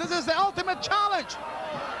goes. This is the ultimate challenge.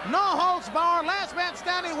 No holds barred. Last man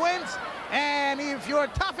standing wins. And if you're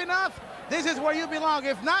tough enough, this is where you belong.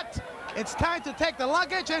 If not, it's time to take the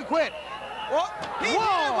luggage and quit. Well, he hit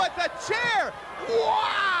him with the chair.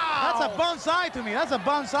 Wow! That's a bonsai to me. That's a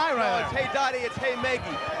bonsai right there. It's Hey Dottie, it's Hey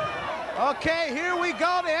Maggie. Okay, here we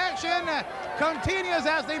go. The action continues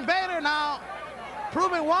as the Invader now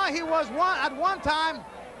proving why he was at one time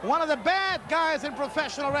one of the bad guys in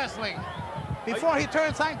professional wrestling before he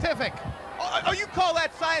turned scientific. Oh, you call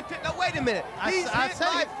that scientific? Now, wait a minute. He's hit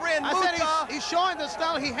my friend Muta. He's showing the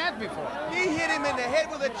style he had before. He hit him in the head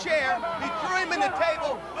with a chair. He threw him in the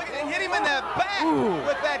table. Look at him, hit him in the back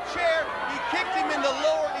with that chair. He kicked him in the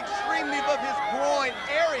lower extremity of his groin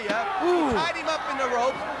area. Tied him up in the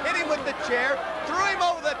ropes, hit him with the chair, threw him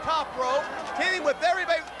over the top rope, hit him with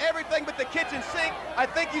everything but the kitchen sink. I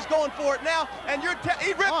think he's going for it now. And he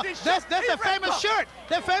ripped his shirt. That's the famous shirt,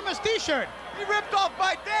 the famous T-shirt. He ripped off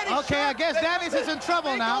by Danny's Okay, shirt. I guess Danny's is in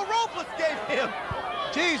trouble now. Robles gave him.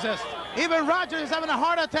 Jesus, even Rogers is having a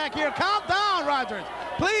heart attack here. Calm down, Rogers.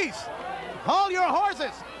 Please, hold your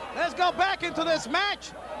horses. Let's go back into this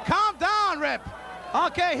match. Calm down, Rip.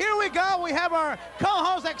 Okay, here we go. We have our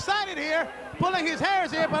co-host excited here, pulling his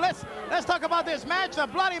hairs here, but let's talk about this match. A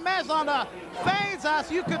bloody mess on the fades,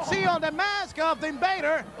 as you could see on the mask of the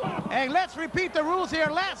Invader. And let's repeat the rules here.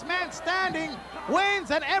 Last man standing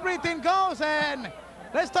wins and everything goes. And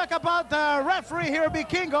let's talk about the referee here,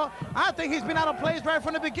 Vikingo. I think he's been out of place right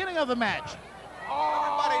from the beginning of the match.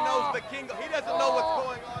 Everybody knows Vikingo. He doesn't know what's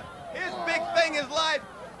going on. His big thing is life.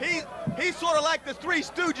 He's sort of like the Three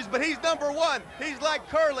Stooges, but he's number one. He's like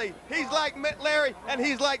Curly, he's like Larry, and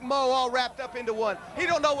he's like Mo, all wrapped up into one. He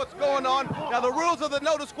don't know what's going on. Now, the rules of the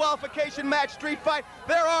no disqualification match Street Fight,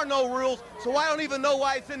 there are no rules, so I don't even know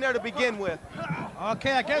why it's in there to begin with.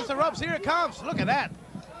 Okay, against the ropes, here it comes. Look at that.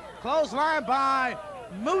 Clothesline by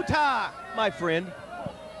Muta. My friend.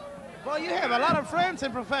 Well, you have a lot of friends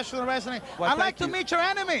in professional wrestling. Well, I like to meet your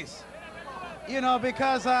enemies. You know,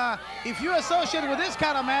 because if you associate with this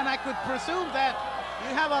kind of man, I could presume that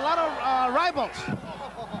you have a lot of rivals.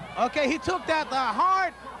 Okay, he took that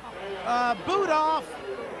hard boot off.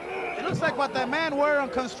 It looks like what the man wore on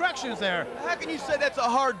constructions there. How can you say that's a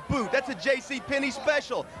hard boot? That's a J.C. Penney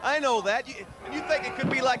special. I know that. You think it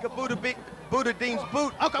could be like a Buddha Dean's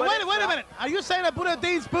boot? Okay, wait a minute. Are you saying that Buddha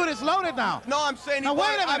Dean's boot is loaded now? No, I'm saying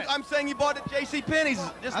I'm saying he bought it at J.C. Penney's,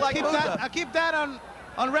 just like Muta. I'll keep that on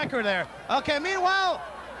record there. Okay, meanwhile,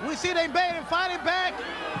 we see the Invader fighting back.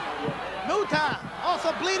 Muta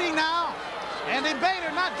also bleeding now. And the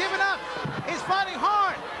Invader not giving up. He's fighting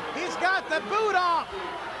hard. He's got the boot off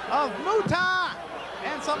of Muta.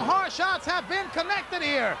 And some hard shots have been connected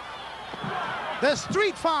here. The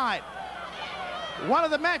Street Fight. One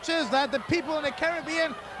of the matches that the people in the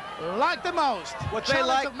Caribbean like the most. What they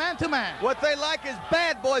like, of man-to-man. What they like is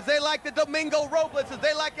bad boys. They like the Domingo Robleses.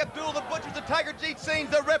 They like Abdullah the Butchers, the Tiger Jeet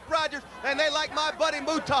Singhs, the Rip Rogers, and they like my buddy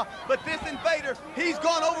Muta. But this Invader, he's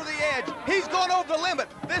gone over the edge. He's gone over the limit.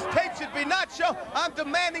 This tape should be not shown. I'm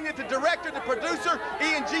demanding that the director, the producer,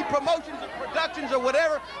 E&G Promotions or Productions or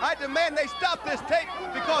whatever, I demand they stop this tape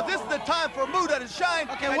because this is the time for Muta to shine.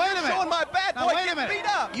 Okay, wait a minute. Showing my bad boy getting beat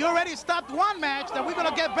up. You already stopped one match that we're going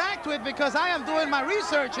to get back to it because I am doing my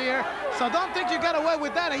research here. here, so don't think you got away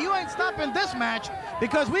with that. And you ain't stopping this match,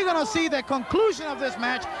 because we're going to see the conclusion of this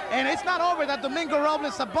match, and it's not over. That Domingo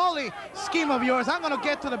Robles Savoldi scheme of yours, I'm going to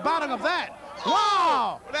get to the bottom of that.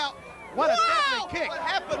 Wow! Now, what a deadly kick. What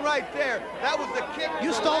happened right there? That was the kick.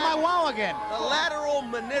 You stole my wow again. The lateral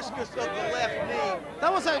meniscus of the left knee.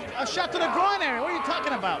 That was a shot to the groin area. What are you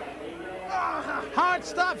talking about? Hard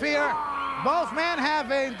stuff here. Both men have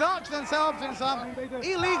indulged themselves in some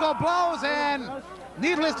illegal blows, and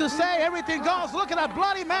needless to say, everything goes. Look at that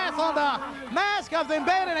bloody mess on the mask of the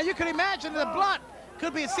Invader. Now you can imagine the blood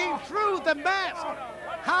could be seen through the mask.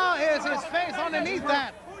 How is his face underneath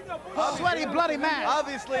that sweaty, bloody mask?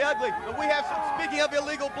 Obviously ugly. But we have some, speaking of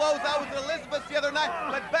illegal blows, I was in Elizabeth the other night,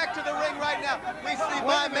 but back to the ring right now. We see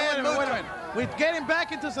my man Muta. We're getting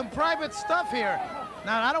back into some private stuff here.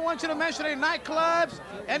 Now, I don't want you to mention any nightclubs,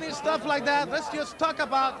 any stuff like that. Let's just talk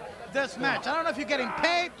about this match. I don't know if you're getting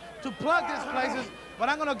paid to plug these places, but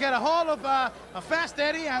I'm going to get a hold of a Fast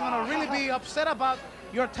Eddie. I'm going to really be upset about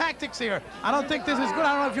your tactics here. I don't think this is good.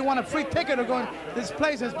 I don't know if you want a free ticket to go in these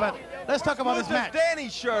places, but let's talk about this match. Where's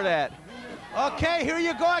Danny's shirt at? Okay, here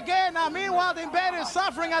you go again. Now, meanwhile, the Invader is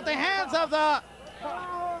suffering at the hands of the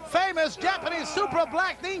famous Japanese Super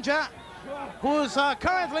Black Ninja, who's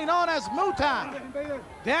currently known as Muta,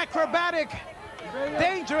 the acrobatic,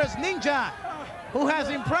 dangerous ninja who has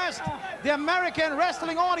impressed the American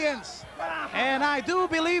wrestling audience. And I do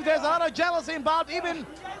believe there's a lot of jealousy involved. Even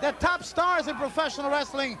the top stars in professional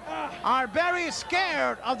wrestling are very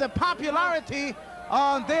scared of the popularity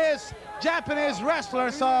on this Japanese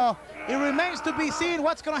wrestler. So it remains to be seen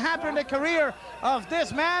what's going to happen in the career of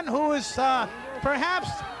this man, who is perhaps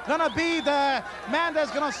gonna be the man that's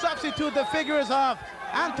gonna substitute the figures of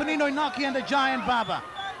Antonino Inoki and the Giant Baba.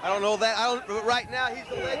 I don't know that. Right now, he's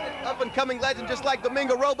a legend, up-and-coming legend, just like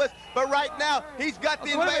Domingo Robles. But right now, he's got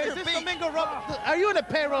the Invader beat. Domingo Robles? Are you in the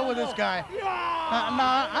payroll with this guy? No,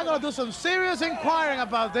 I'm gonna do some serious inquiring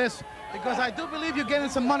about this, because I do believe you're getting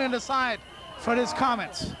some money on the side for these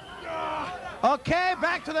comments. Okay,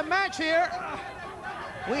 back to the match here.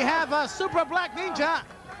 We have a Super Black Ninja.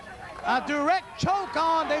 A direct choke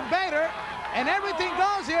on the Invader, and everything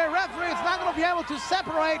goes here. Referee is not going to be able to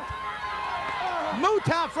separate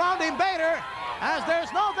Muta from the Invader, as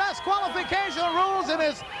there's no disqualification rules in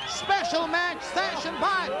this special match sanctioned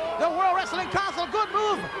by the World Wrestling Council. Good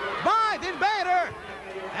move by the Invader,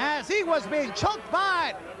 as he was being choked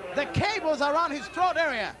by the cables around his throat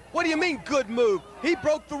area. What do you mean, good move? He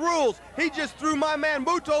broke the rules. He just threw my man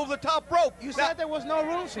Muta over the top rope. You said there was no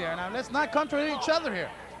rules here. Now, let's not contradict each other here.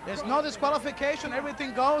 There's no disqualification,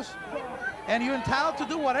 everything goes, and you're entitled to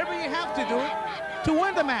do whatever you have to do to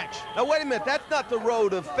win the match. Now, wait a minute, that's not the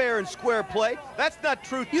road of fair and square play. That's not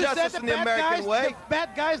truth, justice, in the American way. The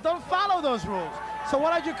bad guys don't follow those rules. So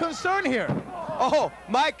what are your concern here? Oh,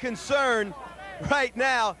 my concern right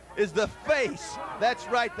now is the face. That's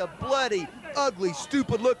right, the bloody, ugly,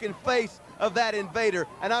 stupid-looking face of that Invader.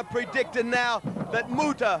 And I'm predicting now that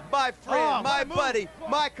Muta, my friend, my buddy,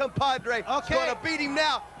 my compadre, is going to beat him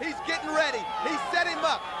now. He's getting ready. He's set him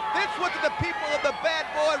up. This was the people of the Bad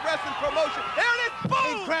Boy Wrestling Promotion. There it is,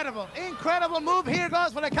 boom! Incredible, incredible move. Here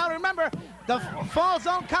goes for the count. Remember, the fall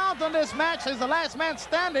zone count on this match is the last man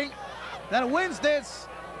standing that wins this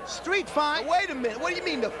street fight. Now, wait a minute, what do you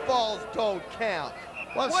mean the falls don't count?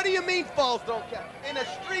 Well, what do you mean falls don't count? In the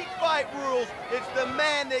street fight rules, it's the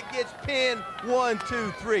man that gets pinned 1,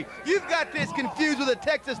 2, 3. You've got this confused with a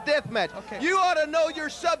Texas death match. Okay. You ought to know your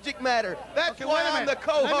subject matter. That's why I'm the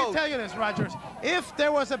co-host. Let me tell you this, Rogers. If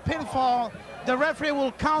there was a pinfall, the referee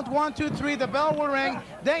will count 1, 2, 3, the bell will ring,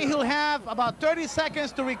 then he'll have about 30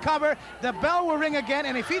 seconds to recover, the bell will ring again,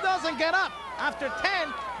 and if he doesn't get up after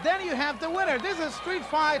 10, then you have the winner. This is a street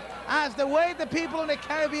fight as the way the people in the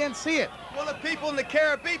Caribbean see it. Well, the people in the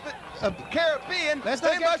Caribbean,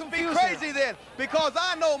 they must be crazy then, because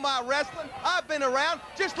I know my wrestling. I've been around.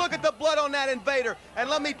 Just look at the blood on that Invader. And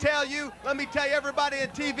let me tell everybody in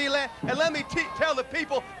TV land, and let me tell the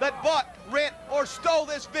people that bought, rent, or stole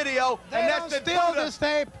this video. They don't steal this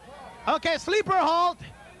tape. Okay, sleeper hold.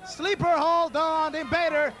 Sleeper hold on the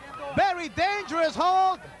Invader. Very dangerous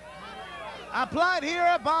hold. Applied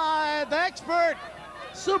here by the expert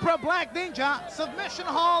Super Black Ninja. Submission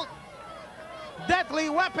hold. Deadly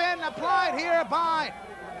weapon applied here by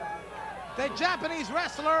the Japanese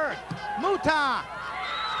wrestler Muta.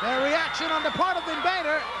 The reaction on the part of the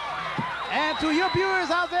Invader. And to your viewers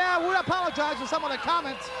out there, I would apologize for some of the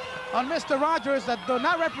comments on Mr. Rogers that do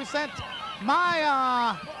not represent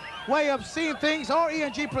my way of seeing things or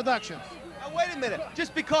ENG Productions. Now, wait a minute.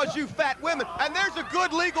 Just because you fat women, and there's a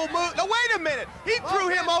good legal move. Now, wait a minute. He threw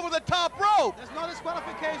him over the top rope. There's no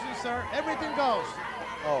disqualification, sir. Everything goes.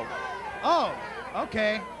 Oh. Oh,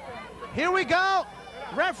 okay. Here we go.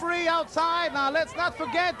 Referee outside. Now, let's not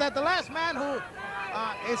forget that the last man who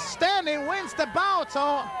is standing wins the bout.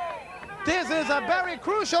 So this is a very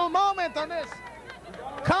crucial moment on this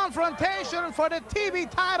confrontation for the TV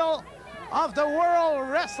title of the World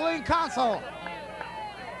Wrestling Council.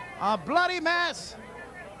 A bloody mess.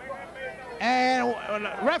 And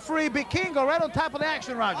referee Vikingo right on top of the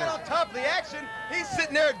action, Roger. Right on top of the action, he's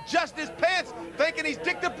sitting there adjusting his pants, thinking he's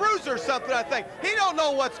Dick the Bruiser or something, I think. He don't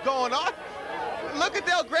know what's going on. Look at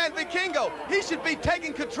El Gran Vikingo. He should be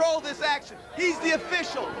taking control of this action. He's the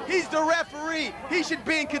official. He's the referee. He should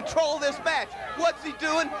be in control of this match. What's he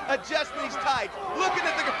doing? Adjusting his tights. Looking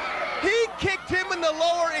at the... He kicked him in the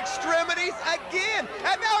lower extremities again,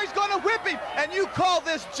 and now he's going to whip him. And you call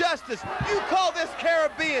this justice? You call this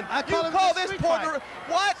Caribbean? You call this Puerto Rico?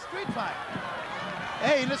 What? Street fight.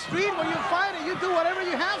 Hey, in the street where you fight it, you do whatever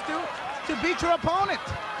you have to beat your opponent.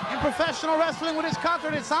 In professional wrestling, with his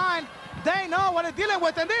contract signed, they know what they're dealing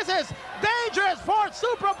with, and this is dangerous for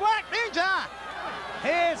Super Black Ninja.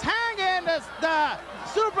 He's hanging the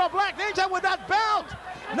Super Black Ninja with that belt.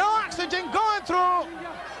 No oxygen going through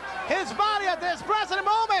his body at this present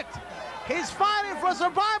moment. He's fighting for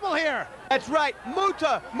survival here. That's right,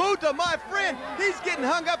 Muta, my friend, he's getting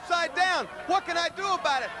hung upside down. What can I do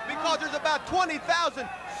about it? Because there's about 20,000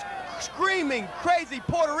 screaming, crazy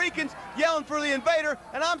Puerto Ricans yelling for the Invader,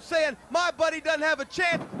 and I'm saying my buddy doesn't have a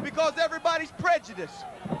chance because everybody's prejudiced.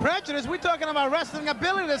 Prejudice? We're talking about wrestling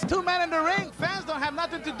ability. There's two men in the ring. Fans don't have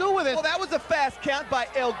nothing to do with it. Well, that was a fast count by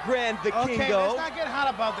El Gran Vikingo. Okay, let's not get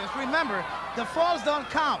hot about this. Remember, the falls don't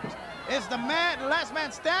count. It's the last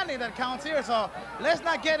man standing that counts here, so let's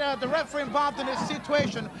not get the referee involved in this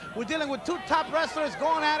situation. We're dealing with two top wrestlers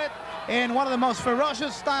going at it in one of the most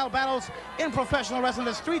ferocious style battles in professional wrestling,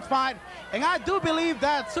 the street fight. And I do believe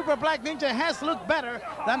that Super Black Ninja has looked better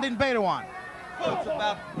than the Invader one. What's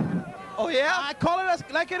about? Oh, yeah? I call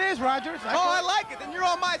it like it is, Rogers. I like it. Then you're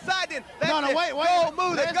on my side then. That's no, wait. Go,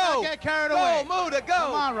 Muta, Let's not get carried away. Go, Muta, go.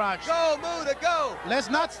 Come on, Rogers. Go, Muta, go. Let's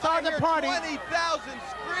not start the party. 20,000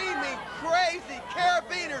 screaming, crazy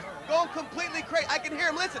carabiners going completely crazy. I can hear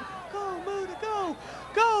him. Listen. Go, Muta, go.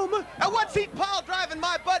 Go, Muta. And what's he pile driving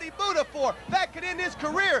my buddy Muta for? That could end his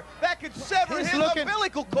career. That could sever his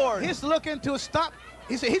umbilical cord. He's looking to stop.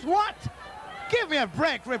 He's what? Give me a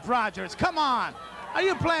break, Rip Rogers. Come on. Are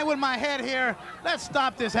you playing with my head here? Let's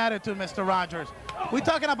stop this attitude, Mr. Rogers. We're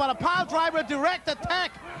talking about a pile driver direct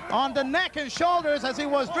attack on the neck and shoulders as he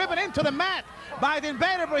was driven into the mat by the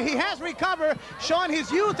Invader, but he has recovered, showing his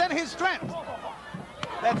youth and his strength.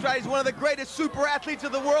 That's right, he's one of the greatest super athletes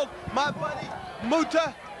of the world. My buddy,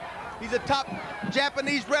 Muta, he's a top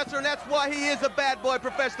Japanese wrestler, and that's why he is a bad boy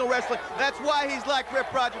professional wrestling. That's why he's like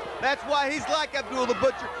Rip Rogers. That's why he's like Abdullah the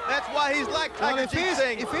Butcher. That's why he's like Tiger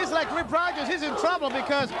Singh. If he's like Rip Rogers, he's in trouble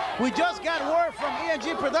because we just got word from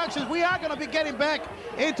ENG Productions. We are going to be getting back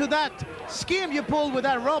into that scheme you pulled with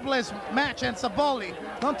that Robles match and Savoldi.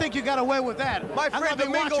 Don't think you got away with that. My friend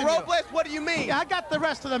Domingo Robles, what do you mean? Yeah, I got the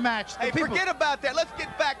rest of the match. Hey, forget about that. Let's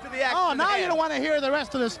get back to the action. Oh, now you don't want to hear the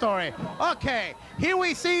rest of the story. Okay, here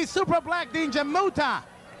we see Super Black Ninja Muta.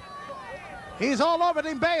 He's all over the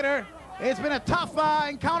Invader. It's been a tough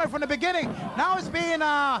encounter from the beginning. Now it's been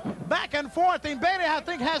back and forth. The Invader, I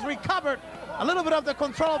think, has recovered a little bit of the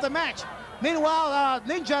control of the match. Meanwhile,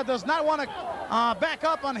 Ninja does not want to back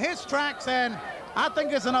up on his tracks, and I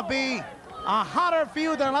think it's going to be a hotter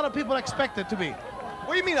feud than a lot of people expect it to be.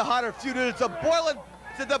 What do you mean a hotter feud? It's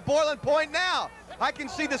at the boiling point now. I can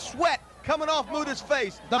see the sweat coming off Muta's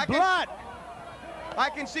face. The blood. I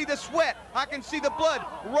can see the sweat. I can see the blood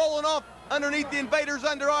rolling off underneath the Invader's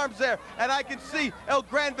underarms there. And I can see El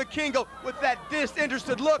Gran Vikingo with that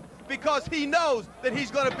disinterested look because he knows that he's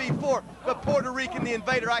going to be for the Puerto Rican, the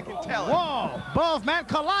Invader. I can tell it. Whoa, both men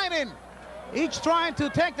colliding. Each trying to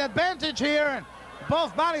take advantage here. And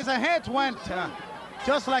both bodies' heads went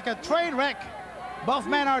just like a train wreck. Both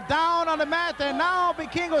men are down on the mat, and now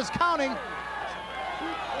Vikingo is counting.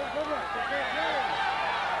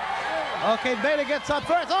 Okay, Vega gets up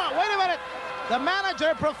first. Oh, wait a minute. The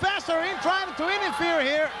manager, Professor, in trying to interfere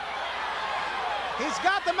here. He's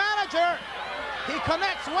got the manager. He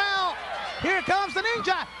connects well. Here comes the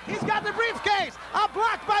Ninja. He's got the briefcase.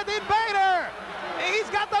 Blocked by the Invader. He's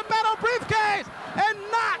got the metal briefcase and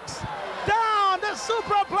knocks down the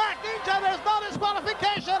Super Black Ninja. There's no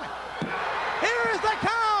disqualification. Here is the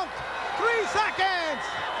count. 3 seconds.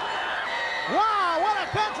 Wow, what a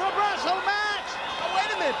controversial match. Oh,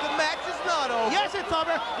 wait a minute. minute. The match is not over. Yes, it's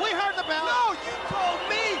over. We heard the bell. No, you told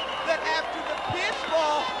me that after the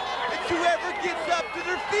pinfall, it's whoever gets up to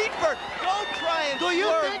their feet first. Don't try and Do you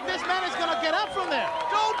swerve think this man is going to get up from there?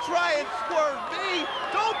 Don't try and swerve me.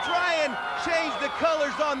 Don't try and change the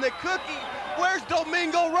colors on the cookie. Where's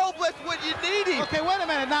Domingo Robles when you need him? Okay, wait a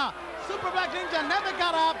minute now. Super Black Ninja never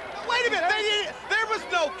got up. Wait a minute. There was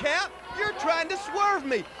no count. You're trying to swerve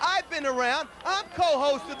me. I've been around. I'm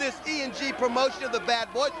co-host of this E&G promotion of the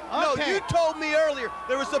Bad Boys. No, Okay. you told me earlier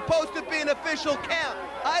there was supposed to be an official count.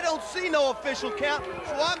 I don't see no official count,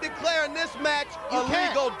 so I'm declaring this match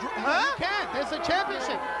illegal. Huh? You can't. It's a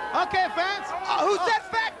championship. Okay, fans. Who's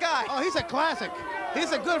that fat guy? Oh, he's a classic.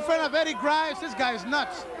 He's a good friend of Eddie Grimes. This guy is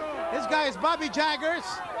nuts. This guy is Bobby Jaggers.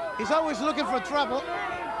 He's always looking for trouble.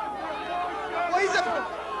 Well,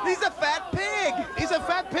 he's a fat pig. He's a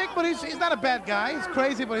fat pig, but he's not a bad guy. He's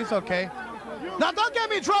crazy, but he's okay. Now, don't get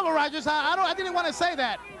me in trouble, Rogers. I didn't want to say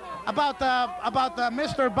that about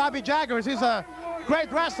Mr. Bobby Jaggers. He's a great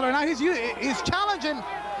wrestler. Now he's challenging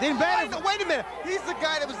the Invader. Wait a minute. He's the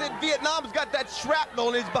guy that was in Vietnam who's got that shrapnel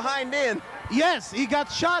in his behind end. Yes, he got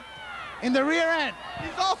shot in the rear end.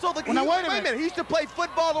 He's also the guy. Now, Wait a minute. He used to play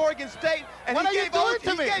football at Oregon State, and What he are you doing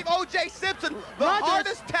to me? gave O.J. Simpson the Rogers.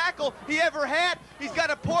 hardest tackle he ever had. He's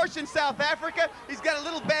got a Porsche in South Africa. He's got a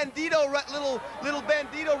little bandito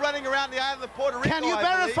running around the island of Puerto Rico. Can you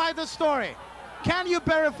verify the story? Can you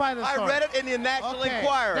verify the story? I read it in the National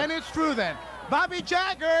Enquirer. Then it's true then. Bobby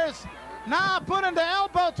Jaggers now putting the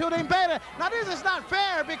elbow to the Invader. Now this is not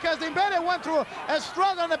fair because the Invader went through a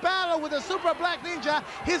struggle and a battle with the Super Black Ninja.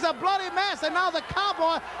 He's a bloody mess, and now the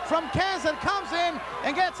Cowboy from Kansas comes in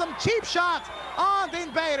and gets some cheap shots on the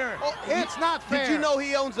Invader. It's not fair. Did you know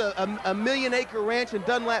he owns a million-acre ranch in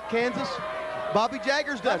Dunlap, Kansas? Bobby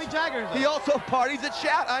Jaggers does. Bobby Jaggers does. He also parties at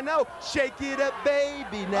Shout. I know. Shake it up,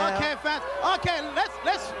 baby, now. Okay, fans. Okay,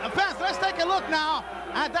 let's take a look now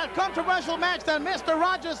at that controversial match that Mr.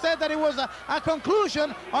 Rogers said that it was a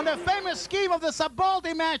conclusion on the famous scheme of the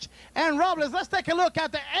Savoldi match and Robles. Let's take a look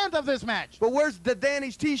at the end of this match. But where's the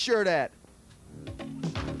Danny's T-shirt at?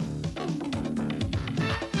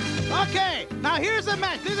 Okay, now here's the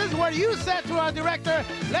match. This is where you said to our director,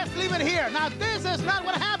 let's leave it here. Now this is not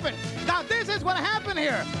what happened. Now this is what happened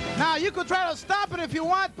here. Now you could try to stop it if you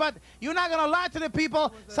want, but you're not going to lie to the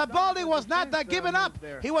people. Savoldi was not giving up.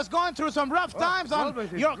 He was going through some rough times on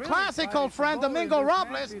your classical friend Domingo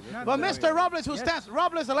Robles. But Mr. Robles,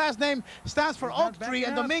 Robles, the last name stands for Oak Tree,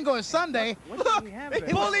 and Domingo is Sunday. Look, he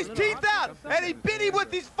pulled his teeth out, and he bit him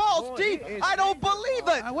with his false teeth. I don't believe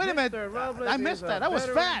it. Wait a minute. I missed that. That was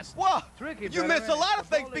fast. Well, you miss a lot of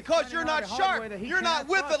things because you're not sharp. You're not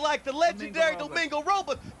with it like the legendary Domingo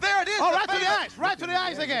Robles. There it is. Oh, right to the eyes. Right to the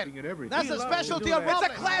eyes again. That's the specialty of Robles.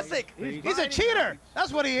 It's a classic. He's a cheater.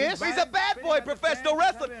 That's what he is. He's a bad boy professional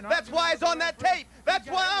wrestler. That's why he's on that tape. That's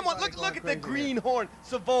why I'm on. Look at the greenhorn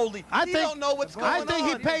Savoldi. He don't know what's going on. I think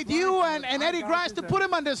he paid you and Eddie Grimes to put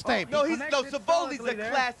him on this tape. No, Savoldi's a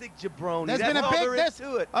classic jabroni. There's been a big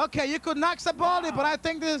to it. Okay, you could knock Savoldi, but I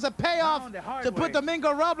think this is a payoff to put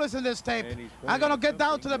Domingo Robles in this tape. I'm gonna get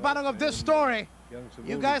down to the bottom of this story.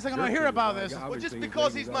 You guys are gonna hear about this. Well, just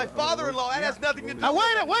because he's my father-in-law, that has nothing to do. Now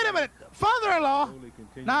wait a minute, father-in-law.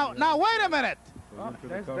 Now wait a minute.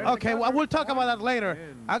 Okay, well, we'll talk about that later.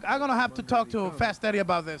 I'm going to have to talk to Fast Eddie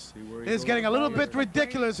about this. It's getting a little bit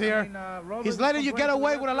ridiculous here. He's letting you get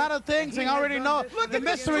away with a lot of things, and I already know the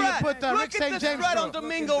mystery you put Rick St. James Look at the strut on through.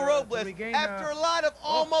 Domingo Robles. After a lot of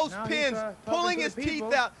almost pins, pulling his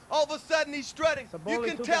teeth out, all of a sudden he's strutting. You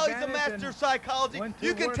can tell he's a master of psychology.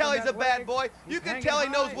 You can tell he's a bad boy. You can tell he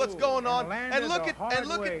knows what's going on. And look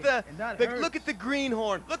at the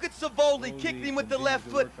greenhorn. Look at Savoldi kicking him with the left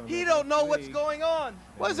foot. He don't know what's going on.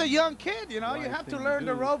 Well, as a young kid, you know, you have to learn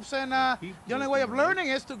the ropes, and the only way of learning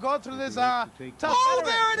is to go through this tough Oh,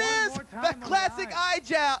 there it is! The classic eye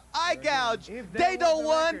gouge. Dado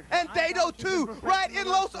 1 and Dado 2, right in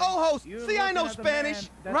Los Ojos. See, I know Spanish.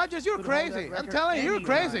 Rogers, you're crazy. I'm telling you, you're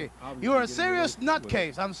crazy. You're a serious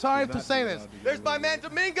nutcase. I'm sorry to say this. There's my man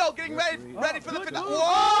Domingo getting ready for the finale.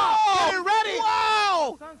 Whoa! Getting ready!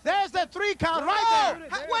 Wow! There's the 3 count right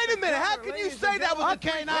there. Wait a minute. How can you say that was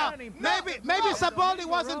okay, now maybe Savoldi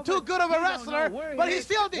wasn't too good of a wrestler, but he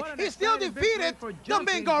still defeated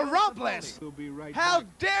Domingo Robles. How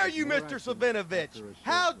dare you, Mr. Savinovich?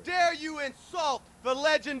 How dare you insult the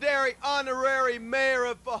legendary honorary mayor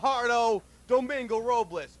of Fajardo, Domingo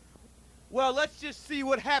Robles? Well, let's just see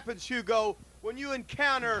what happens, Hugo, when you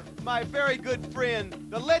encounter my very good friend,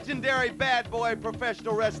 the legendary bad boy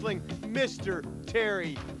professional wrestling, Mr.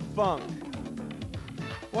 Terry Funk.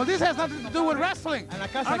 Well, this has nothing to do with wrestling.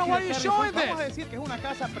 I don't know why you're showing this. Vamos a decir que es una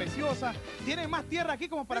casa preciosa. Tienen más tierra aquí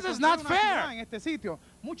como para This is not fair. En este sitio.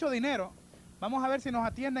 Mucho dinero. Vamos a ver si nos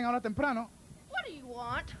atienden ahora temprano. What do you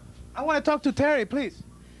want? I want to talk to Terry, please.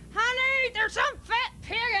 Honey, there's some fat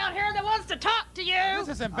pig out here that wants to talk to you. This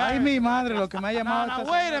is Ay, embarrassing. mi madre, lo que me ha llamado. No,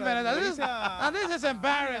 esta wait a señora. minute. Le This dice is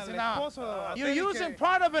embarrassing now. You're Terry using que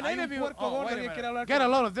part of an hay un interview. puerco Oh, gordo wait a que quiere minute. hablar Get a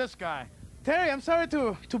con- load of this guy. Terry, I'm sorry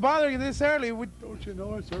to bother you this early. Don't you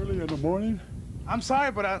know it's early in the morning? I'm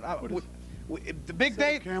sorry, but the big Is that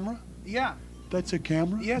a date. camera? Yeah. That's a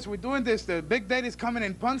camera? Yes, we're doing this. The big date is coming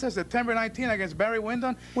in Ponce, September 19 against Barry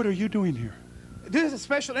Windham. What are you doing here? This is a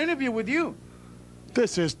special interview with you.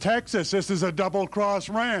 This is Texas. This is a double-cross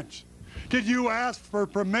ranch. Did you ask for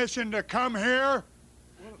permission to come here?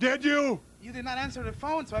 Did you? You did not answer the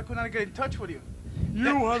phone, so I could not get in touch with you.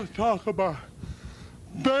 You want to talk about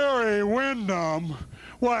Barry Windham?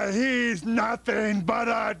 Why, he's nothing but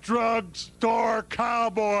a drugstore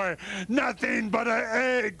cowboy, nothing but an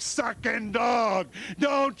egg-sucking dog.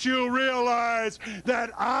 Don't you realize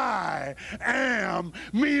that I am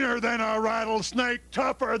meaner than a rattlesnake,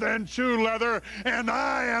 tougher than shoe leather, and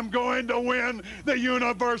I am going to win the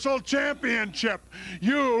Universal Championship?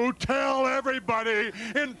 You tell everybody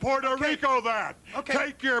in Puerto Rico that. Okay.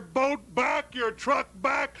 Take your boat back, your truck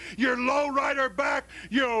back, your lowrider back,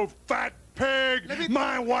 you fat pig.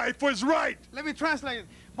 My wife was right. Let me translate.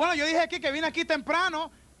 Bueno, yo dije aquí que vine aquí temprano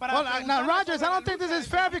para Well, now, preguntarle Rogers, sobre I la don't think lucha this is de-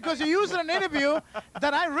 fair because you used an interview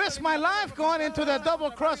that I risked my life going into the Double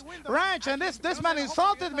Cross Ranch, and this man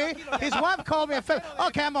insulted me. His wife called me a fat.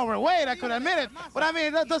 Okay, I'm overweight. I could admit it, but I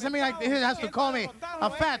mean that doesn't mean he has to call me a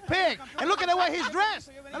fat pig. And look at the way he's dressed.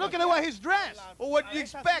 And look at the way he's dressed. Well, what do you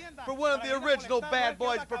expect for one of the original bad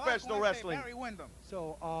boys of professional wrestling? Barry Windham.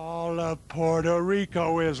 So all of Puerto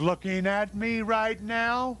Rico is looking at me right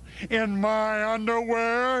now in my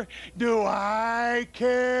underwear. Do I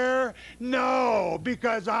care? No,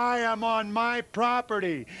 because I am on my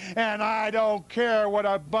property and I don't care what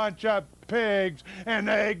a bunch of pigs and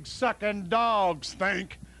egg-sucking dogs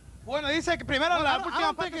think. Bueno, dice que primero la I última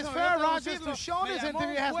don't parte think it's sobre fair, no Rogers, traducirlo, to show me this llamó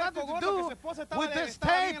interview. It has un nothing puerco to gordo do que su esposa estaba with de- this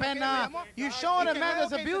estaba bien tape, en and lo que le llamó. you showing Y a que man luego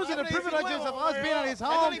that's que abusing the le dice privileges luego, of us being at his no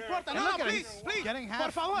home. le importa, And no, look at please, him, please, getting por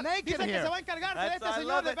half favor, naked dice que here. se va a encargar de este I señor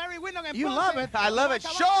love de it. Barry Windham en You Ponce. love it. I love it.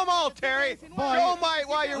 Show them all, Terry. Show them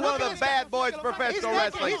why you're one of the bad boys of professional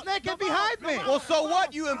wrestling. He's naked behind me. Well, so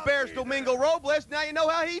what? You embarrassed Domingo Robles. Now you know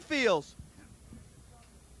how he feels.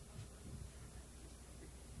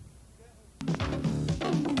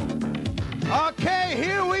 Okay,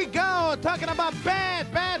 here we go. Talking about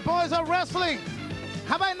bad boys of wrestling.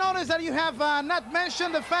 Have I noticed that you have not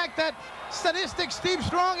mentioned the fact that Sadistic Steve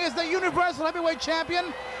Strong is the Universal Heavyweight Champion?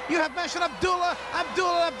 You have mentioned Abdullah,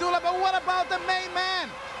 but what about the main man?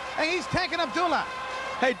 And he's taking Abdullah.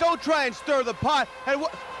 Hey, don't try and stir the pot. And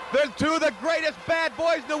they're two of the greatest bad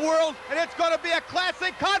boys in the world, and it's going to be a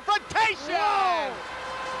classic confrontation. Whoa!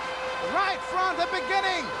 Right from the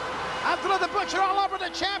beginning, Abdullah the Butcher all over the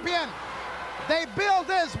champion. They build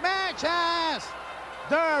this match as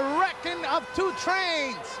the wrecking of two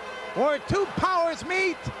trains, where two powers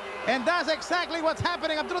meet, and that's exactly what's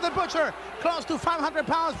happening. Abdullah the Butcher, close to 500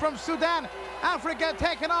 pounds from Sudan, Africa,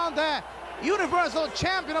 taking on the Universal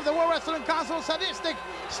Champion of the World Wrestling Council, Sadistic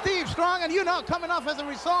Steve Strong, and you know, coming off as a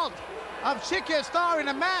result of Chicky Starr in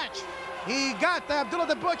a match, he got Abdullah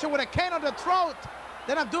the Butcher with a cane on the throat.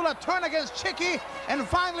 Then Abdullah turned against Chicky, and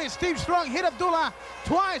finally Steve Strong hit Abdullah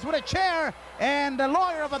twice with a chair, and the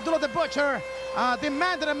lawyer of Abdullah the Butcher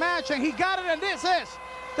demanded a match, and he got it, and this is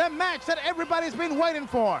the match that everybody's been waiting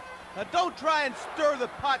for. Now, don't try and stir the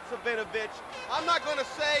pot, Savinovich. I'm not going to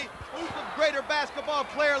say who's the greater basketball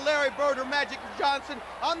player, Larry Bird or Magic Johnson.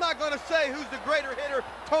 I'm not going to say who's the greater hitter,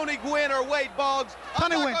 Tony Gwynn or Wade Boggs.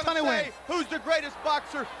 Tony I'm Gwynn, not going Tony to say Gwynn. who's the greatest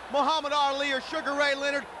boxer, Muhammad Ali or Sugar Ray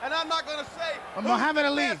Leonard. And I'm not going to say who's Muhammad the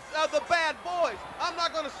Ali. best of the bad boys. I'm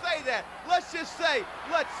not going to say that. Let's just say,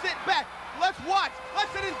 let's sit back. Let's watch.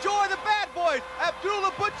 Let's enjoy the bad boys.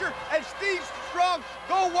 Abdullah Butcher and Steve Strong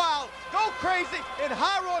go wild, go crazy in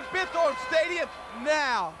Hiron Bithorn Stadium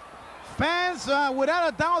now. Fans, without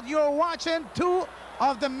a doubt, you're watching two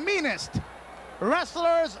of the meanest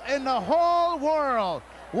wrestlers in the whole world.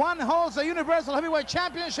 One holds the Universal Heavyweight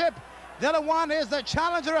Championship. The other one is the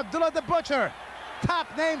challenger, Abdullah the Butcher. Top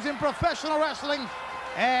names in professional wrestling,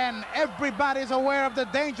 and everybody's aware of the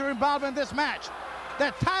danger involved in this match.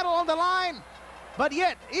 The title on the line, but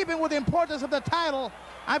yet, even with the importance of the title,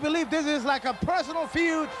 I believe this is like a personal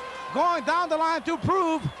feud going down the line to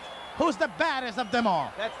prove who's the baddest of them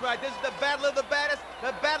all. That's right. This is the battle of the baddest,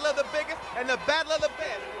 the battle of the biggest, and the battle of the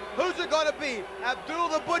best. Who's it going to be?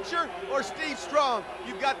 Abdullah the Butcher or Steve Strong?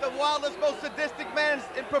 You've got the wildest, most sadistic man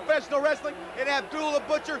in professional wrestling in Abdullah the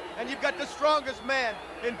Butcher, and you've got the strongest man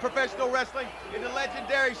in professional wrestling in the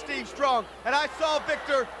legendary Steve Strong. And I saw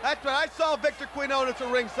Victor, that's right, I saw Victor Quinones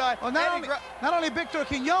at ringside. Well, not only Victor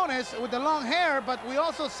Quinones with the long hair, but we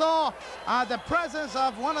also saw the presence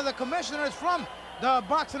of one of the commissioners from the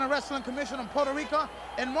Boxing and Wrestling Commission in Puerto Rico,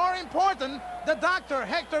 and more important, the doctor,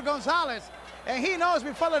 Hector Gonzalez. And he knows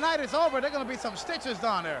before the night is over, there are going to be some stitches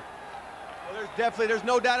down there. Well, there's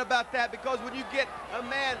no doubt about that, because when you get a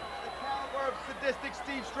man the caliber of sadistic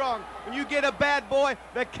Steve Strong, when you get a bad boy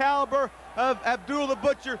the caliber of Abdullah the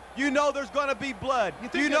Butcher, you know there's going to be blood. You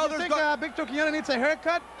think Victor Quinones needs a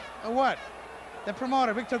haircut, or what? The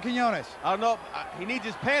promoter, Victor Quinones. I don't know. He needs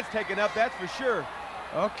his pants taken up, that's for sure.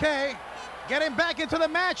 Okay, getting back into the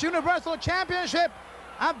match, Universal Championship.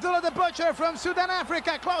 Abdullah the Butcher from Sudan,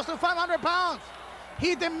 Africa, close to 500 pounds.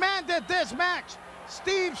 He demanded this match.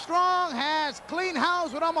 Steve Strong has clean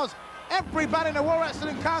house with almost everybody in the World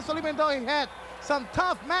Wrestling Council, even though he had some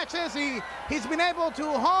tough matches. He's been able to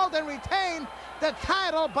hold and retain the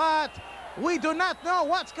title, but we do not know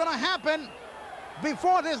what's going to happen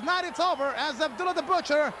before this night is over, as Abdullah the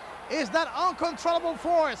Butcher is that uncontrollable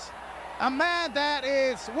force, a man that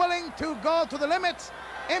is willing to go to the limits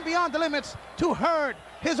and beyond the limits to hurt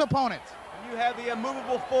his opponent. When you have the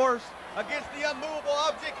immovable force against the unmovable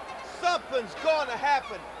object, something's going to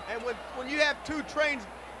happen. And when you have two trains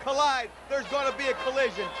collide, there's going to be a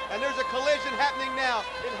collision. And there's a collision happening now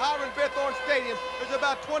in Hiram Bithorn Stadium. There's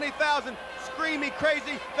about 20,000 screaming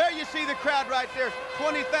crazy. There you see the crowd right there.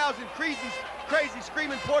 20,000 crazy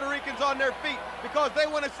screaming Puerto Ricans on their feet, because they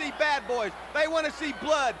want to see bad boys. They want to see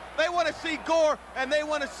blood. They want to see gore, and they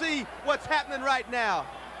want to see what's happening right now.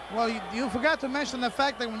 Well, you forgot to mention the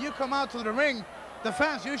fact that when you come out to the ring, the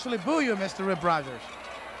fans usually boo you, Mr. Rip Rogers.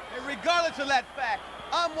 And regardless of that fact,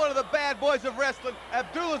 I'm one of the bad boys of wrestling.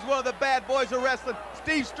 Abdullah's one of the bad boys of wrestling.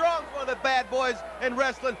 Steve Strong's one of the bad boys in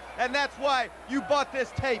wrestling. And that's why you bought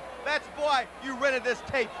this tape. That's why you rented this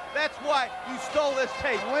tape. That's why you stole this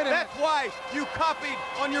tape. That's why you copied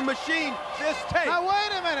on your machine this tape. Now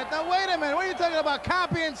wait a minute. What are you talking about,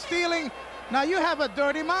 copying, stealing? Now you have a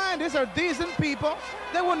dirty mind. These are decent people.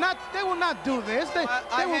 They will not do this. They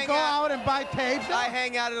will go out and buy tapes. I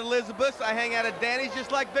hang out at Elizabeth's. I hang out at Danny's,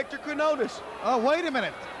 just like Victor Quinones. Oh, wait a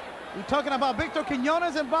minute. We're talking about Victor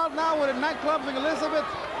Quinones involved now with the nightclubs in Elizabeth.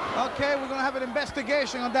 Okay, we're gonna have an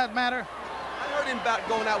investigation on that matter. I heard him about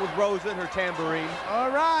going out with Rosa and her tambourine. All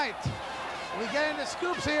right. We're getting the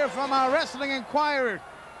scoops here from our Wrestling Inquirer.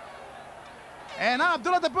 And now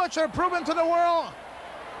Abdullah the Butcher proving to the world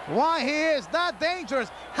why he is that dangerous.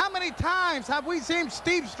 How many times have we seen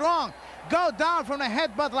Steve Strong go down from a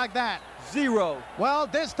headbutt like that? 0. Well,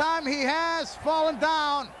 this time he has fallen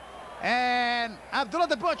down, and Abdullah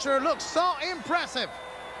the Butcher looks so impressive.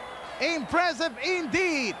 Impressive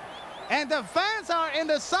indeed. And the fans are in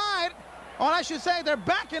the side, or I should say they're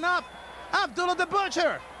backing up Abdullah the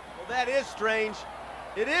Butcher. Well, that is strange.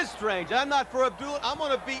 It is strange. I'm not for Abdullah. I'm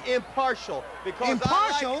going to be impartial, because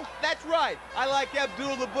impartial? That's right. I like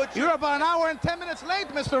Abdullah the Butcher. You're about an hour and 10 minutes late,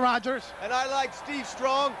 Mr. Rogers. And I like Steve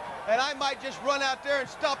Strong, and I might just run out there and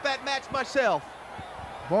stop that match myself.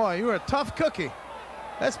 Boy, you're a tough cookie.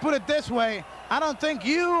 Let's put it this way. I don't think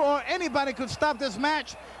you or anybody could stop this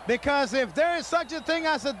match, because if there is such a thing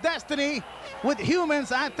as a destiny with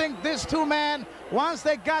humans, I think these two men, once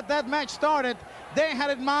they got that match started, they had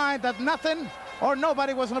in mind that nothing or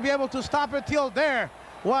nobody was going to be able to stop it till there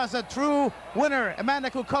was a true winner, a man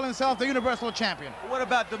that could call himself the Universal Champion. What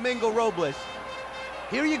about Domingo Robles?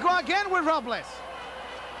 Here you go again with Robles.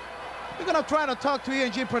 We're going to try to talk to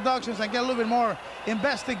E&G Productions and get a little bit more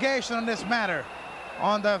investigation on this matter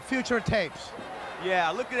on the future tapes. Yeah,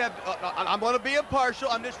 look at that. I'm going to be impartial.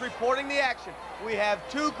 I'm just reporting the action. We have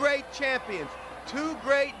two great champions, two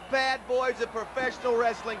great bad boys of professional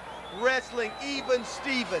wrestling, even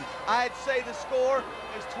Steven. I'd say the score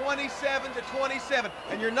is 27-27.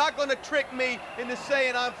 And you're not going to trick me into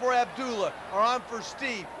saying I'm for Abdullah or I'm for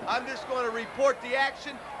Steve. I'm just going to report the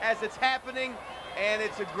action as it's happening, and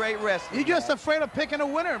it's a great wrestling. You're just afraid of picking a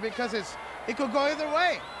winner, because it could go either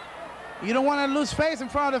way. You don't want to lose face in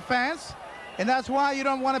front of the fans, and that's why you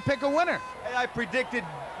don't want to pick a winner. And I predicted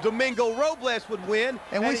Domingo Robles would win,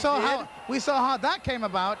 and we saw how that came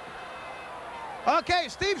about. Okay,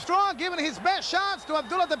 Steve Strong giving his best shots to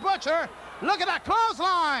Abdullah the Butcher. Look at that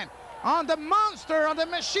clothesline on the monster, on the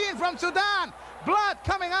machine from Sudan. Blood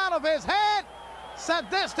coming out of his head.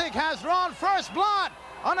 Sadistic has drawn first blood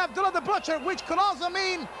on Abdullah the Butcher, which could also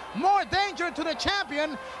mean more danger to the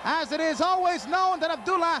champion, as it is always known that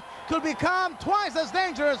Abdullah could become twice as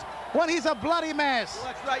dangerous when he's a bloody mess.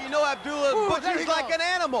 Well, that's right. You know, Abdullah Butcher's like an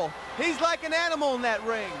animal. He's like an animal in that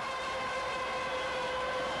ring.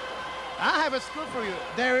 I have a scoop for you.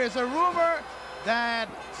 There is a rumor that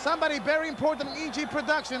somebody very important in EG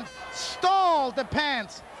Production stole the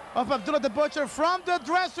pants of Abdullah the Butcher from the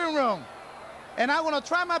dressing room. And I want to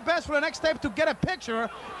try my best for the next tape to get a picture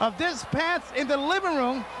of this pants in the living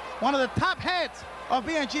room, one of the top heads of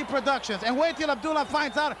BNG Productions. And wait till Abdullah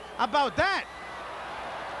finds out about that.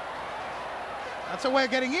 That's a way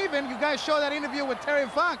of getting even. You guys show that interview with Terry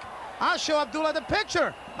Funk. I'll show Abdullah the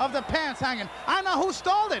picture of the pants hanging. I know who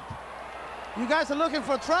stole it. You guys are looking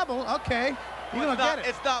for trouble. Okay, you're gonna get it.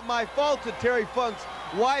 It's not my fault that Terry Funk's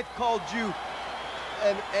wife called you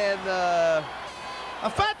a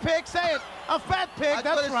fat pig. Say it. A fat pig. That's right.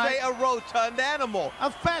 I was gonna say a rotund animal.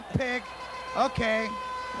 A fat pig. Okay.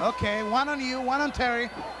 Okay. One on you, one on Terry.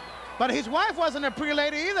 But his wife wasn't a pretty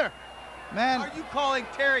lady either. Man. Are you calling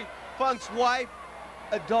Terry Funk's wife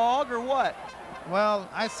a dog or what? Well,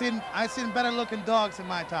 I seen better looking dogs in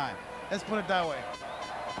my time. Let's put it that way.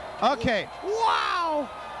 Okay. Wow!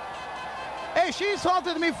 Hey, she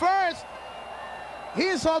insulted me first. He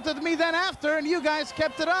insulted me then after, and you guys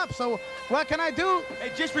kept it up. So what can I do?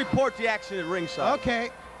 Hey, just report the action at ringside.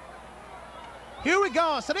 Okay. Here we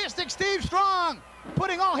go. Sadistic Steve Strong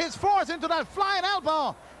putting all his force into that flying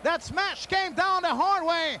elbow. That smash came down the hard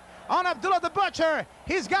way on Abdullah the Butcher.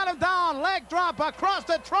 He's got him down. Leg drop across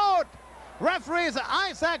the throat. Referee is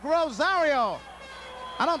Isaac Rosario.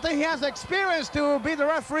 I don't think he has experience to be the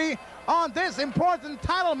referee on this important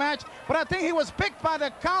title match, but I think he was picked by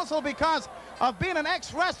the council because of being an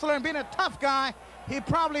ex-wrestler and being a tough guy. He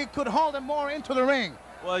probably could hold him more into the ring.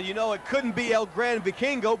 Well, you know, it couldn't be El Gran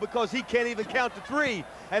Vikingo because he can't even count to 3.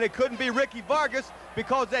 And it couldn't be Ricky Vargas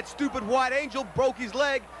because that stupid White Angel broke his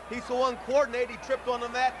leg. He's so uncoordinated, he tripped on the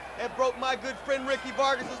mat and broke my good friend Ricky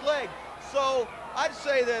Vargas's leg. So I'd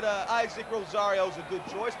say that Isaac Rosario is a good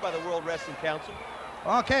choice by the World Wrestling Council.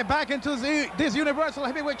 Okay, back into this Universal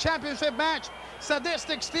Heavyweight Championship match.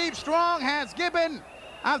 Sadistic Steve Strong has given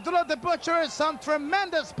Abdullah the Butcher some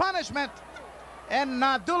tremendous punishment. And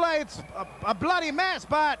Abdullah, it's a bloody mess,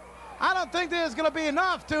 but I don't think there's going to be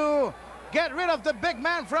enough to get rid of the big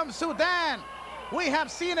man from Sudan. We have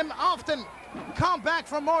seen him often come back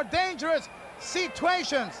from more dangerous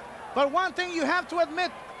situations. But one thing you have to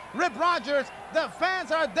admit, Rip Rogers, the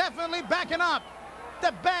fans are definitely backing up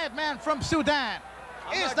the bad man from Sudan.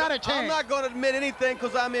 Is that a change? I'm not going to admit anything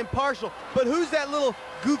because I'm impartial. But who's that little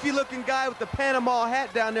goofy-looking guy with the Panama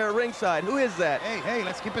hat down there at ringside? Who is that? Hey,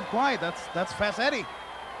 let's keep it quiet. That's Fast Eddie.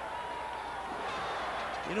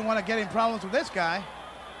 You don't want to get in problems with this guy.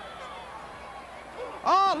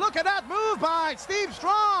 Oh, look at that move by Steve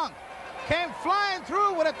Strong. Came flying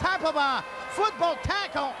through with a type of a football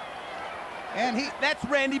tackle. And that's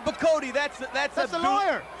Randy Bacote. That's a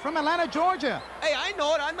lawyer from Atlanta, Georgia. Hey, I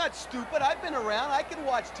know it. I'm not stupid. I've been around. I can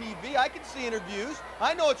watch TV. I can see interviews.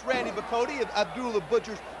 I know it's Randy Bacote, Abdullah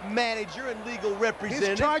Butcher's manager and legal representative.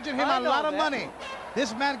 He's charging him a lot of money.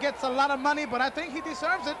 This man gets a lot of money, but I think he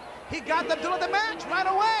deserves it. He got Abdullah the match right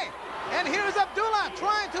away. And here's Abdullah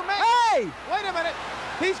trying to make... Hey! Wait a minute.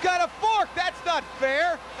 He's got a fork. That's not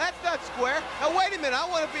fair. That's not square. Now, wait a minute. I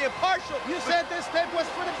want to be impartial. You said this tape was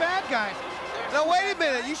for the bad guys. Now, wait a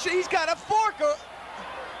minute. He's got a fork.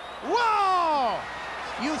 Whoa!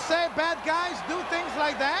 You say bad guys do things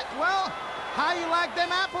like that? Well, how you like them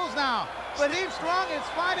apples now? Steve Strong is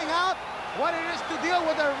finding out what it is to deal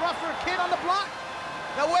with a rougher kid on the block.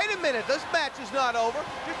 Now, wait a minute. This match is not over.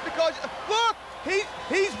 Just because... Look!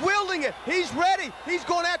 He's wielding it. He's ready. He's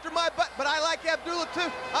going after my butt. But I like Abdullah, too.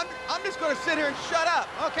 I'm just going to sit here and shut up.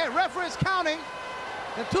 Okay, referee is counting.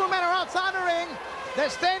 The two men are outside the ring. The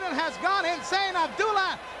stadium has gone insane.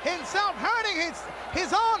 Abdullah himself hurting his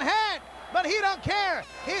own head, but he don't care.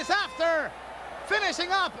 He's after finishing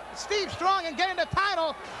up Steve Strong and getting the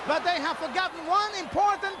title, but they have forgotten one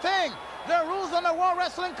important thing. The rules on the World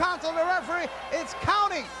Wrestling Council, the referee, it's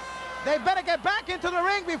counting. They better get back into the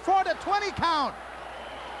ring before the 20 count.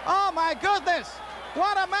 Oh, my goodness.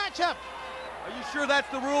 What a matchup. Are you sure that's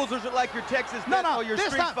the rules, or is it like your Texas or your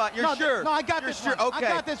street fight? You're sure? No, I got this one. Okay. I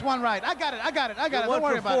got this one right. I got it. Don't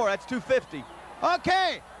worry about it. 1 for 4. That's 250.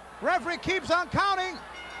 Okay. Referee keeps on counting.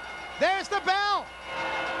 There's the bell.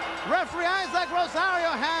 Referee Isaac Rosario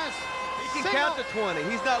has... He can count to 20.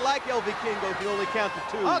 He's not like El Vikingo. He can only count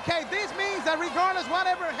to 2. Okay, this means that regardless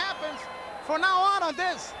whatever happens from now on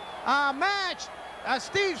this match,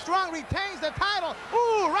 Steve Strong retains the title.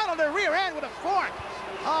 Ooh, right on the rear end with a fork.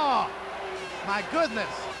 Oh, My goodness.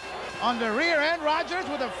 On the rear end, Rogers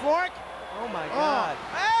with a fork. Oh my God.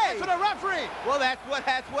 Hey! To the referee. Well, that's what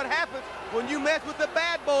happens when you mess with the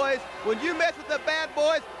bad boys. When you mess with the bad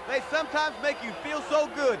boys, they sometimes make you feel so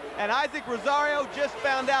good. And Isaac Rosario just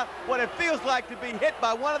found out what it feels like to be hit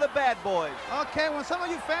by one of the bad boys. Okay, when some of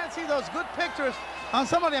you fans see those good pictures on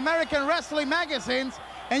some of the American wrestling magazines,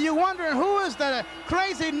 and you're wondering who is the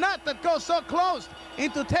crazy nut that goes so close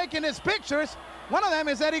into taking his pictures, one of them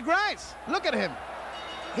is Eddie Grice. Look at him.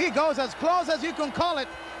 He goes as close as you can call it,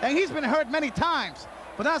 and he's been hurt many times.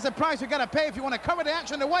 But that's the price you gotta pay if you want to cover the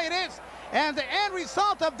action the way it is. And the end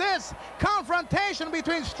result of this confrontation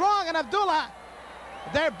between Strong and Abdullah,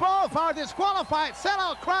 they both are disqualified.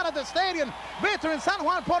 Sellout crowd at the stadium, bitter in San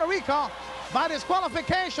Juan, Puerto Rico. By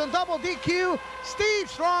disqualification, double DQ, Steve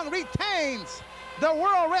Strong retains the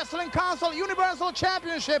World Wrestling Council Universal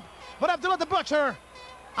Championship. But Abdullah the Butcher,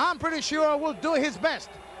 I'm pretty sure, will do his best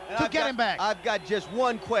to get him back. I've got just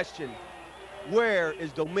one question. Where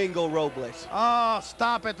is Domingo Robles? Oh,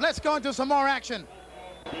 stop it. Let's go into some more action.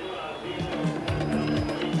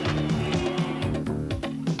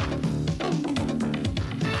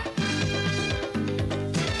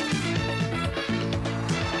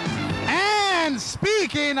 And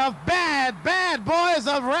speaking of bad boys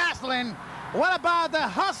of wrestling, what about the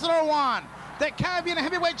Hustler one? The Caribbean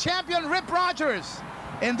heavyweight champion, Rip Rogers,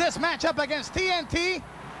 in this matchup against TNT.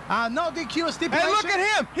 No DQ stipulation. Hey, look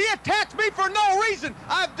at him. He attacked me for no reason.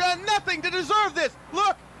 I've done nothing to deserve this.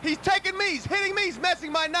 Look, he's taking me. He's hitting me. He's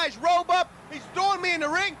messing my nice robe up. He's throwing me in the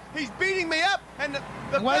ring. He's beating me up. And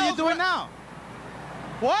what are you doing now?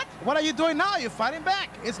 What? What are you doing now? You're fighting back.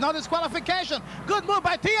 It's no disqualification. Good move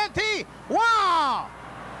by TNT. Wow.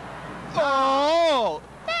 Oh.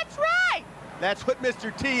 That's right. That's what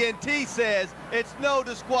Mr. TNT says. It's no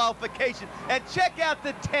disqualification. And check out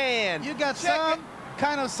the tan. You got some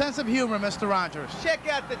kind of sense of humor, Mr. Rogers. Check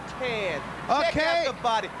out the tan. Okay. Check out the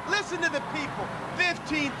body. Listen to the people.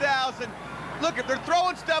 15,000. Look, if they're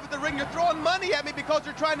throwing stuff at the ring, they're throwing money at me because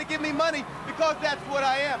they're trying to give me money because that's what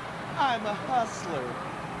I am. I'm a hustler.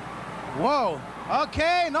 Whoa.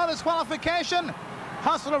 Okay, no disqualification.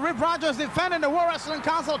 Hustler Rip Rogers defending the World Wrestling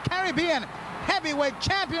Council Caribbean Heavyweight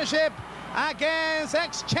Championship against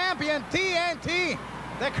ex-champion TNT,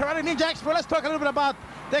 the Karate Ninja expert. Let's talk a little bit about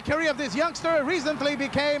the career of this youngster. Recently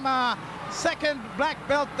became second black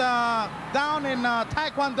belt down in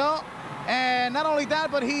Taekwondo. And not only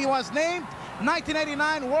that, but he was named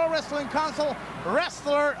 1989 World Wrestling Council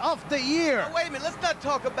Wrestler of the Year. Now, wait a minute, let's not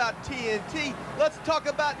talk about TNT. Let's talk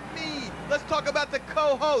about me. Let's talk about the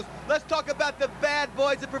co-host. Let's talk about the bad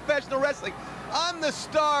boys of professional wrestling. I'm the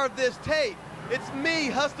star of this tape. It's me,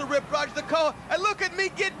 Hustler Rip Rogers, the co-host. And look at me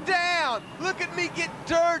get down. Look at me get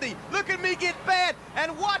dirty. Look at me get bad.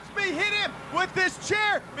 And watch me hit him with this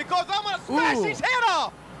chair because I'm going to smash his head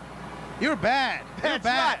off. You're bad. You're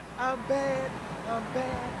bad. Right. I'm bad. I'm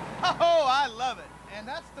bad. Oh, I love it. And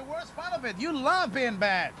that's the worst part of it. You love being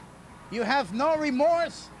bad. You have no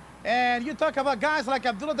remorse. And you talk about guys like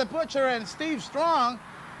Abdullah the Butcher and Steve Strong.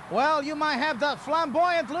 Well, you might have that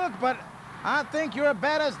flamboyant look, but I think you're as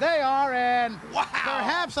bad as they are, and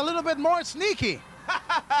perhaps a little bit more sneaky.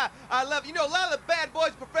 I love, you know, a lot of the bad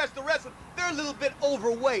boys professional wrestling, they're a little bit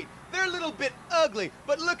overweight. They're a little bit ugly,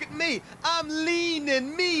 but look at me. I'm lean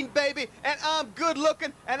and mean, baby, and I'm good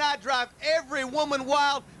looking, and I drive every woman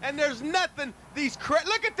wild, and there's nothing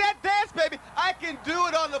look at that dance, baby. I can do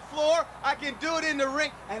it on the floor, I can do it in the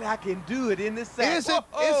ring, and I can do it in the sack. Is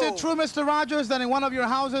it true, Mr. Rogers, that in one of your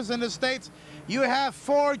houses in the States, you have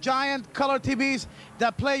 4 giant color TVs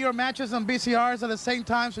that play your matches on VCRs at the same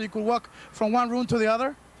time so you could walk from one room to the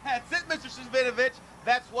other? That's it, Mr. Savinovich.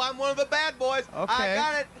 That's why I'm one of the bad boys. Okay. I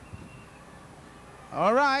got it.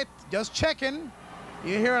 All right, just checking.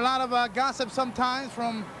 You hear a lot of gossip sometimes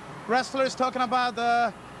from wrestlers talking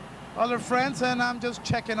about other friends, and I'm just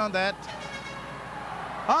checking on that.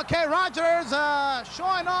 Okay, Rogers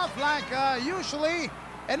showing off like usually.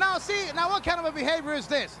 And now see, what kind of a behavior is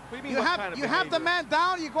this? What do you mean, what kind of you have the man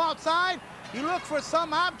down, you go outside, you look for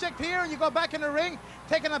some object here, and you go back in the ring,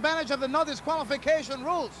 taking advantage of the no disqualification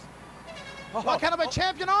rules. What kind of a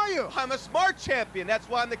champion are you? I'm a smart champion. That's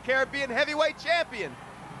why I'm the Caribbean heavyweight champion.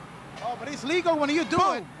 Oh, but it's legal when you do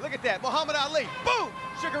it. Look at that. Muhammad Ali. Boom.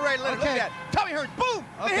 Sugar Ray Leonard. Okay. Look at that. Tommy Hearns. Boom.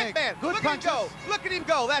 Okay. The Hitman. Good Look punches. at him go. Look at him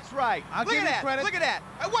go. That's right. I'll Look give at you that. credit. Look at that.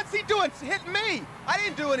 And what's he doing? He's hitting me. I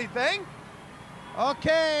didn't do anything.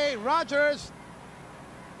 Okay, Rogers.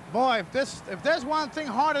 Boy, if there's one thing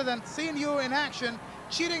harder than seeing you in action,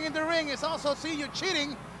 cheating in the ring, is also seeing you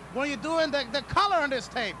cheating when you're doing the color on this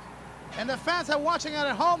tape. And the fans are watching it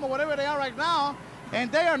at home or whatever they are right now,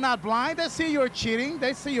 and they are not blind. They see you're cheating.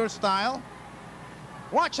 They see your style.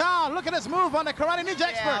 Watch out. Look at this move on the karate ninja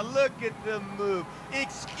expert. Yeah, look at the move.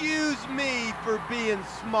 Excuse me for being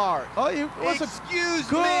smart. Oh,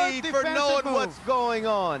 Excuse me for knowing what's going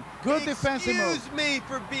on. Good defensive move. Excuse me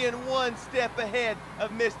for being one step ahead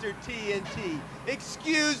of Mr. TNT.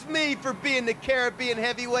 Excuse me for being the Caribbean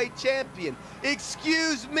heavyweight champion.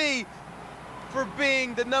 Excuse me for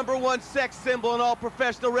being the #1 sex symbol in all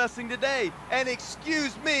professional wrestling today. And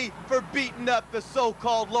excuse me for beating up the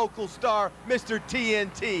so-called local star, Mr.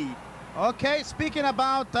 TNT. Okay, speaking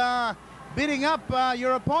about beating up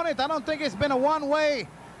your opponent, I don't think it's been a one-way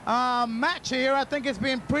match here. I think it's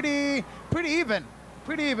been pretty even.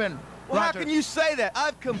 Pretty even. Well, Roger. how can you say that?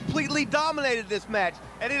 I've completely dominated this match.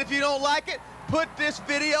 And if you don't like it, put this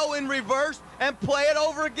video in reverse and play it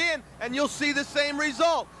over again, and you'll see the same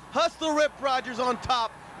result. Hustler Rip Rogers on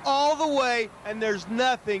top all the way, and there's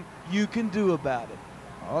nothing you can do about it.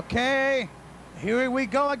 Okay, here we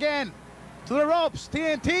go again. To the ropes,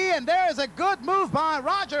 TNT, and there is a good move by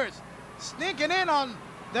Rogers. Sneaking in on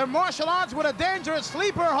their martial arts with a dangerous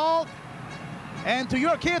sleeper hold. And to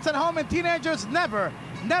your kids at home and teenagers, never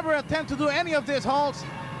attempt to do any of these holds.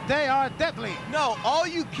 They are deadly. No, all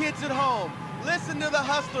you kids at home, listen to the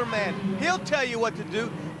Hustler Man. He'll tell you what to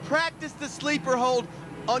do. Practice the sleeper hold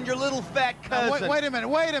on your little fat cousin. Wait a minute.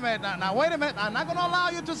 Now, wait a minute. I'm not going to allow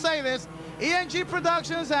you to say this. ENG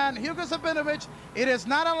Productions and Hugo Savinovich, it is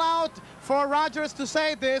not allowed for Rogers to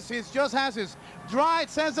say this. He just has his dry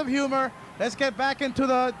sense of humor. Let's get back into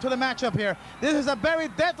the matchup here. This is a very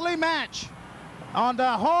deadly match. On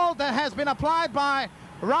the hold that has been applied by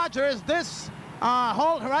Rogers, this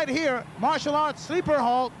hold right here, martial arts sleeper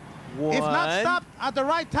hold, if not stopped at the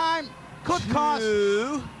right time, could cause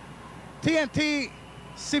TNT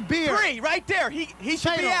severe. 3 right there. He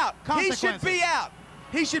should be out. He should be out.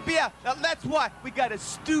 He should be out. Now, that's why we got a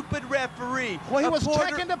stupid referee. Well, he was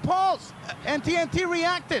checking the pulse, and TNT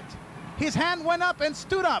reacted. His hand went up and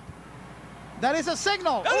stood up. That is a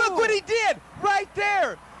signal. Now, look what he did right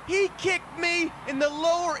there. He kicked me in the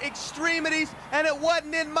lower extremities, and it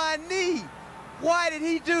wasn't in my knee. Why did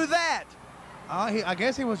he do that? I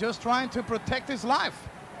guess he was just trying to protect his life.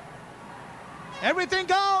 Everything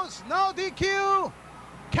goes. No DQ.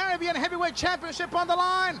 Caribbean Heavyweight Championship on the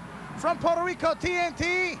line. From Puerto Rico,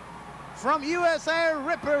 TNT. From USA,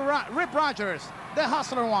 Rip Rogers, the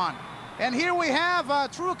Hustler one. And here we have a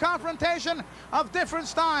true confrontation of different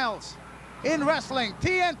styles in wrestling.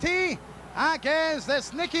 TNT against the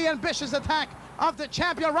sneaky and vicious attack of the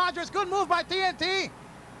champion Rogers. Good move by TNT.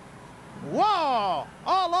 Whoa,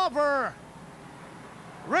 all over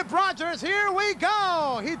Rip Rogers. Here we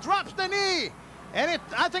go. He drops the knee. And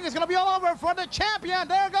I think it's going to be all over for the champion.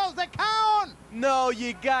 There goes the count. No,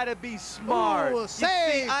 you got to be smart. Ooh, you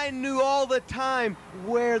see, I knew all the time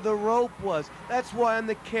where the rope was. That's why I'm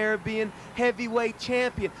the Caribbean heavyweight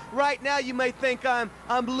champion. Right now, you may think I'm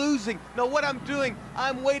losing. No, what I'm doing,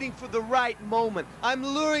 I'm waiting for the right moment. I'm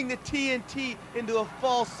luring the TNT into a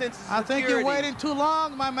false sense of security. I think you're waiting too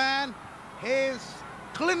long, my man. He's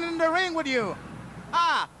cleaning the ring with you.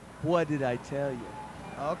 What did I tell you?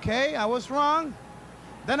 Okay, I was wrong.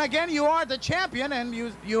 Then again, you are the champion, and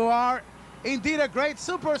you are indeed a great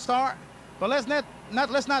superstar. But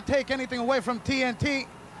let's not take anything away from TNT.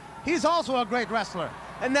 He's also a great wrestler.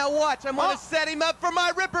 And now watch, I'm going to set him up for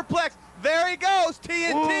my Ripperplex. There he goes,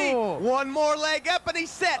 TNT. Ooh. One more leg up, and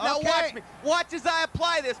he's set. Now watch me. Watch as I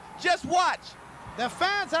apply this. Just watch. The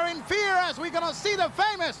fans are in fear as we're going to see the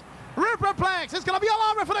famous Ripperplex. It's going to be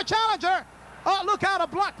all over for the challenger. Oh, look out, a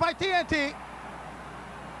block by TNT.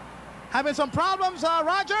 Having some problems,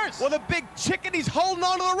 Rogers? Well, the big chicken, he's holding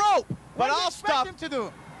on to the rope. But I'll stop him to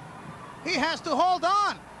do. He has to hold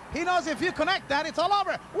on. He knows if you connect that, it's all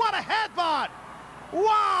over. What a headbutt.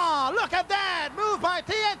 Wow, look at that. Move by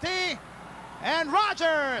TNT. And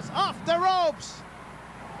Rogers off the ropes.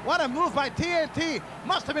 What a move by TNT.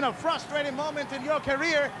 Must have been a frustrating moment in your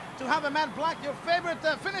career to have a man block your favorite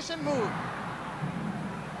finishing move.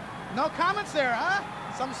 No comments there, huh?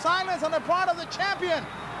 Some silence on the part of the champion.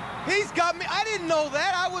 He's got me. I didn't know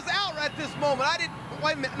that. I was out at this moment. I didn't.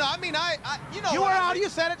 Wait a minute. No, I mean, you know. You were out. You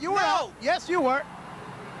said it. You were out. Yes, you were.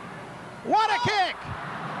 What a kick.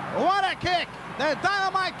 What a kick. The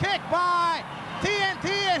dynamite kick by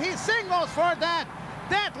TNT, and he signals for that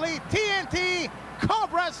deadly TNT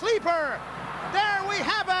Cobra Sleeper. There we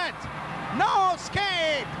have it. No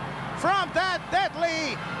escape from that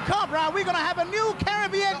deadly Cobra. We're going to have a new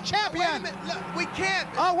Caribbean champion. Wait a minute. Look, we can't.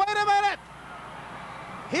 Oh, wait a minute.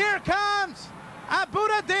 Here comes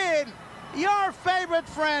Abdullah, your favorite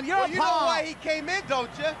friend, your you know why he came in, don't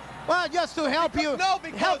you? Well, just to help you,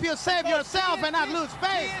 save yourself TNT, and not lose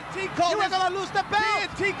face. TNT You were gonna lose the belt.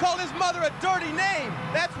 TNT called his mother a dirty name.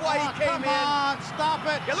 That's why he came in. Come on, stop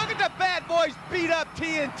it. Yeah, look at the bad boys beat up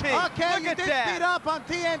TNT. Okay, look you at did that. beat up on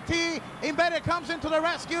TNT. Invader comes into the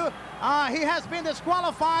rescue. He has been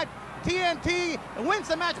disqualified. TNT wins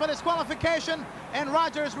the match by disqualification, and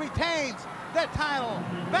Rogers retains the title.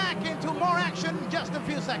 Back into more action in just a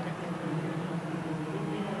few seconds.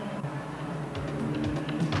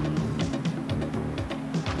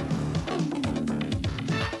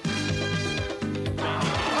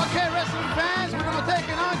 Okay, wrestling fans, we're going to take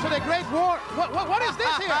it on to the Great War. What is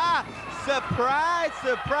this here? Surprise,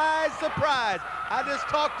 surprise, surprise. I just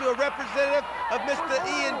talked to a representative of Mr.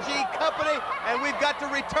 E&G Company, and we've got the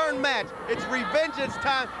return match. It's revengeance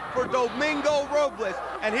time for Domingo Robles,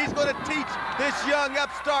 and he's going to teach this young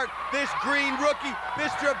upstart, this green rookie,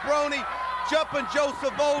 this jabroni, Jumpin' Joe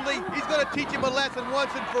Savoldi. He's going to teach him a lesson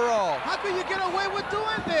once and for all. How can you get away with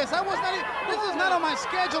doing this? This is not on my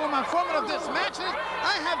schedule, on my format of this match.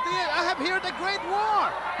 I have here the Great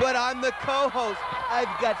War. But I'm the co-host.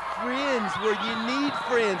 I've got friends where you need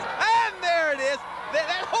friends. And there it is.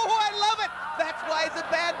 Oh, I love it. That's why he's a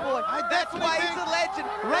bad boy. That's why he's a legend.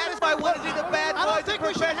 That's why one of the bad boys. I don't think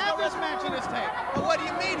we should have this match in this tape. Well, what do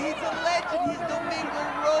you mean? He's a legend. He's Domingo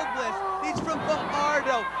Robles. He's from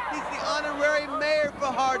Fajardo. He's the honorary mayor of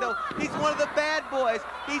Fajardo. He's one of the bad boys.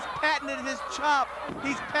 He's patented his chop.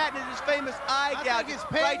 He's patented his famous eye gouge. He's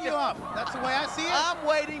paying you up. That's the way I see it. I'm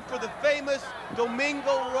waiting for the famous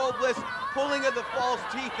Domingo Robles pulling of the false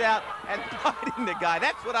teeth out and fighting the guy.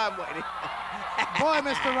 That's what I'm waiting. Boy,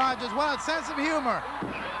 Mr. Rogers, what a sense of humor.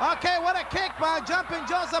 Okay, what a kick by Jumpin'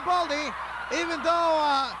 Joe Savoldi. Even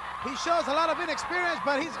though he shows a lot of inexperience,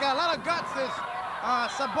 but he's got a lot of guts, this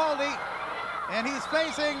Savoldi. And he's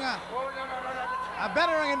facing a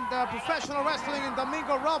veteran in professional wrestling in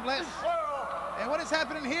Domingo Robles. And what is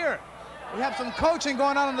happening here? We have some coaching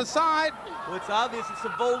going on the side. Well, it's obvious that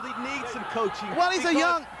Savoldi needs some coaching. Well, he's a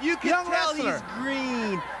young tell wrestler. He's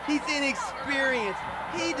green. He's inexperienced.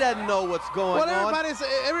 He doesn't know what's going on.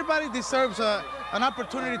 Everybody deserves an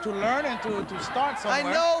opportunity to learn and to start somewhere.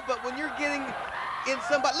 I know, but when you're getting in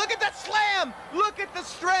somebody, look at that slam! Look at the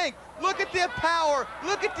strength! Look at the power!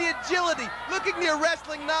 Look at the agility! Look at the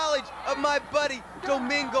wrestling knowledge of my buddy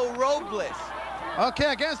Domingo Robles.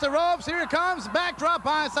 Okay, against the ropes, here it comes, backdrop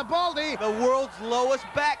by Savoldi. The world's lowest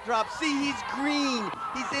backdrop. See, he's green.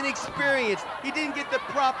 He's inexperienced. He didn't get the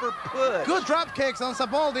proper push. Good drop kicks on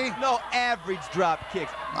Savoldi. No, average drop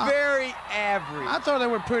kicks. Very average. I thought they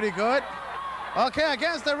were pretty good. Okay,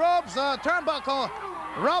 against the ropes, turnbuckle,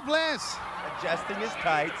 Robles. Adjusting his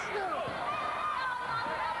tights.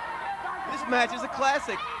 This match is a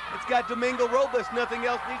classic. It's got Domingo Robles. Nothing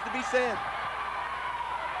else needs to be said.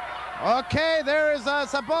 Okay, there is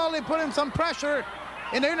Savoldi putting some pressure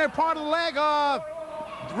in the inner part of the leg of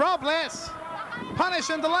Robles,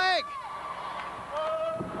 punishing the leg.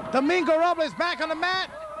 Domingo Robles back on the mat,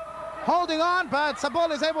 holding on, but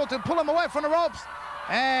Savoldi is able to pull him away from the ropes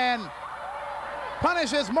and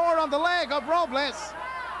punishes more on the leg of Robles.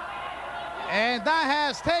 And that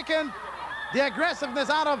has taken the aggressiveness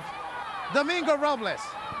out of Domingo Robles.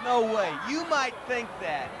 No way. You might think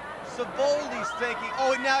that. Savoldi's thinking,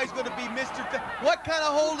 oh, now he's going to be Mr. What kind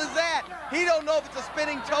of hold is that? He don't know if it's a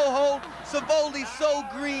spinning toe hold. Savoldi's so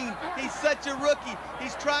green. He's such a rookie.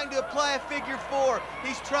 He's trying to apply a figure four.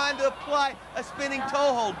 He's trying to apply a spinning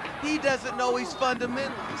toe hold. He doesn't know his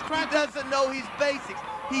fundamentals. He doesn't know his basics.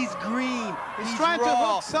 He's green. He's trying raw. to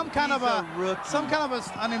hook some kind of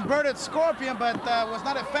an inverted scorpion, but was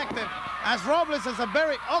not effective. As Robles is a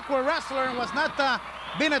very awkward wrestler and was not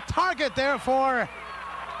being a target there for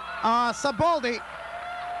Savoldi.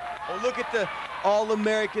 Oh, look at the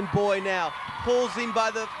All-American boy now. Pulls him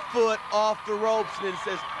by the foot off the ropes and then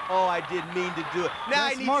says, oh, I didn't mean to do it. Now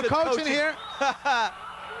There's I need more some coaching here.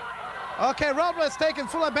 Okay, Robles taking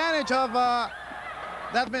full advantage of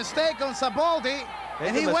that mistake on Savoldi.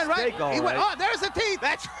 And he went right. Oh, there's the teeth.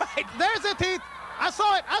 That's right. There's the teeth. I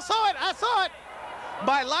saw it. I saw it.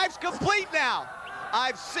 My life's complete now.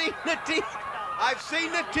 I've seen the teeth. I've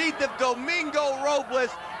seen the teeth of Domingo Robles,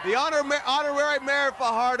 the honorary mayor of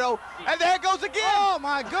Fajardo. And there it goes again. Oh,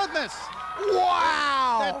 my goodness.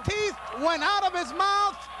 Wow. The teeth went out of his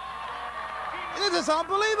mouth. This is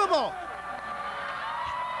unbelievable.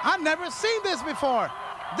 I've never seen this before.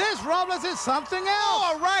 This Robles is something else.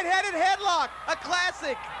 Oh, a right-handed headlock, a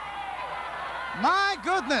classic. My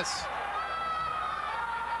goodness.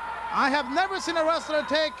 I have never seen a wrestler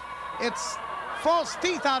take its false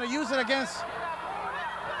teeth out and use it against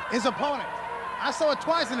his opponent. I saw it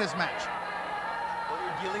twice in this match. What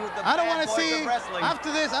you're Dealing with the I don't bad want to boys see, of wrestling.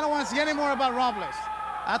 after this, I don't want to see any more about Robles.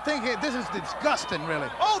 I think this is disgusting, really.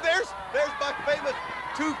 Oh, there's my famous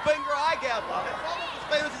two-finger eye gap. It's almost as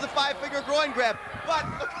famous as a five-finger groin grab. But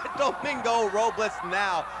look at Domingo Robles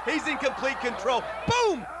now. He's in complete control.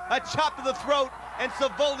 Boom! A chop to the throat, and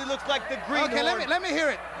Savoldi looks like the greenhorn. Okay, let me hear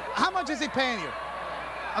it. How much is he paying you?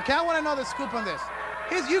 Okay, I want to know the scoop on this.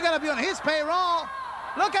 You got to be on his payroll.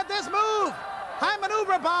 Look at this move. High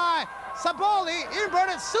maneuver by Savoldi.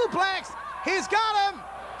 Inverted suplex. He's got him.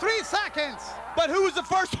 3 seconds. But who was the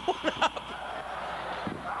first one up?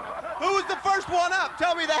 Who was the first one up?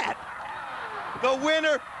 Tell me that. The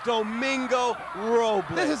winner, Domingo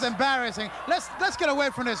Robles. This is embarrassing. Let's get away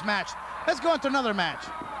from this match. Let's go into another match.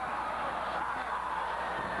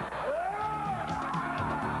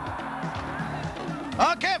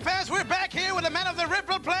 Okay, fans, we're back here with the man of the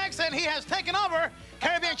Rippleplex, and he has taken over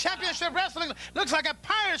Caribbean Championship Wrestling. Looks like a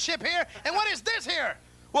pirate ship here. And what is this here?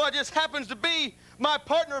 Well, it just happens to be my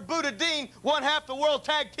partner, Buddha Dean, one half the World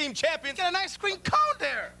Tag Team Champions. Got a nice green cone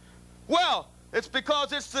there. Well, it's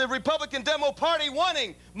because it's the Republican Demo Party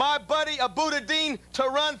wanting my buddy, Buddha Dean, to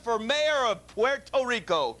run for mayor of Puerto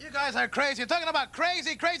Rico. You guys are crazy. You're talking about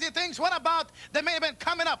crazy, crazy things. What about the main event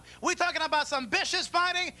coming up? We're talking about some vicious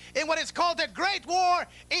fighting in what is called the Great War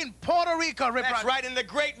in Puerto Rico. That's right, in the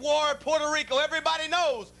Great War of Puerto Rico. Everybody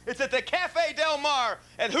knows it's at the Cafe Del Mar.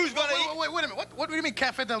 And who's going to eat? Wait a minute. What do you mean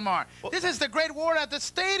Cafe Del Mar? Well, this is the Great War at the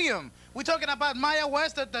stadium. We're talking about Maya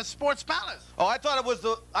West at the Sports Palace. Oh, I thought it was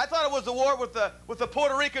the war with the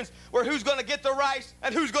Puerto Ricans, where who's going to get the rice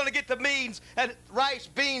and who's going to get the beans and rice,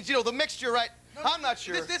 beans, you know, the mixture, right? No, I'm not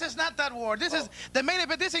sure. This is not that war. This is the main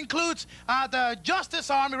event. This includes the Justice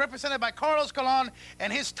Army, represented by Colón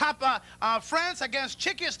and his top friends, against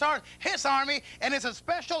Chicky Starr, his army, and it's a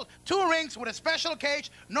special 2 rings with a special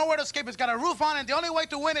cage, nowhere to escape. It's got a roof on, and the only way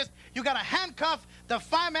to win is you got to handcuff the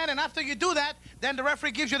 5-man, and after you do that, then the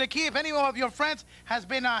referee gives you the key. If any of your friends has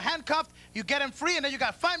been handcuffed, you get him free, and then you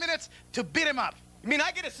got 5 minutes to beat him up. You mean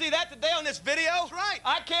I get to see that today on this video? That's right.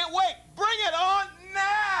 I can't wait. Bring it on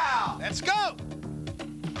now. Let's go.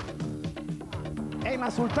 En la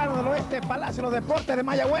Sultana del Oeste, Palacio de los Deportes de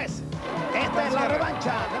Mayagüez. Esta es la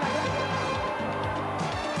revancha de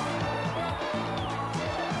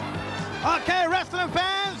la Okay, wrestling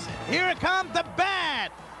fans, here come the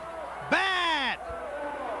bad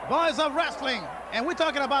boys of wrestling. And we're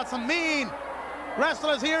talking about some mean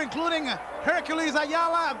wrestlers here, including Hércules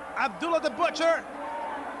Ayala, Abdullah the Butcher.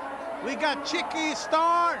 We got Chicky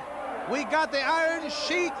Starr. We got the Iron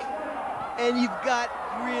Sheik. And you've got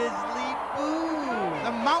Grizzley Boone,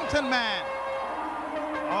 the Mountain Man.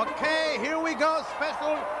 Okay, here we go.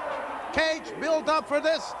 Special cage built up for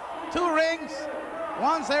this. 2 rings.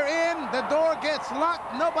 Once they're in, the door gets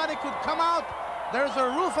locked. Nobody could come out. There's a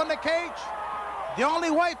roof on the cage. The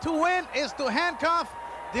only way to win is to handcuff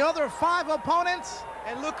the other 5 opponents.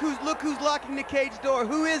 And look who's locking the cage door.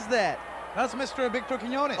 Who is that? That's Mr. Victor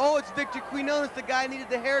Quiñones. Oh, it's Victor Quiñones, the guy who needed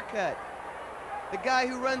the haircut. The guy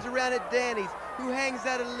who runs around at Danny's, who hangs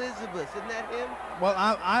out at Elizabeth's. Isn't that him? Well,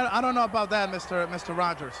 I don't know about that, Mr.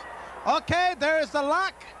 Rogers. Okay, there is the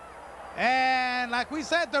lock. And like we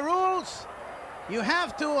said, the rules, you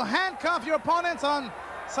have to handcuff your opponents on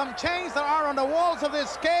some chains that are on the walls of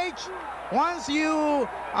this cage. Once you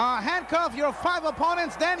handcuff your 5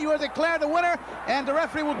 opponents, then you are declared the winner, and the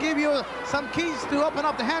referee will give you some keys to open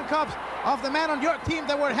up the handcuffs of the man on your team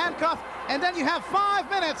that were handcuffed, and then you have 5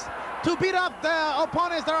 minutes to beat up the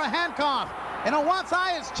opponents that are handcuffed. And on one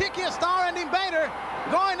side is Chicky Starr and Invader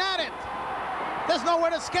going at it. There's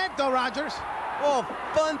nowhere to escape though, Rogers. Oh,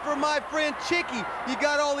 fun for my friend Chicky. You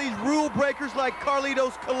got all these rule breakers like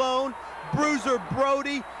Carlitos Colón, Bruiser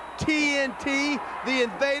Brody, TNT, the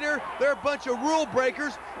Invader. They're a bunch of rule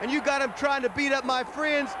breakers, and you got them trying to beat up my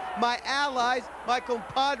friends, my allies, my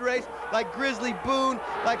compadres, like Grizzley Boone,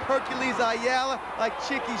 like Hércules Ayala, like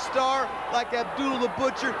Chicky Starr, like Abdullah the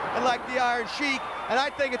Butcher, and like the Iron Sheik. And I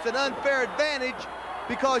think it's an unfair advantage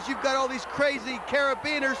because you've got all these crazy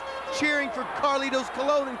Caribbeaners cheering for Carlitos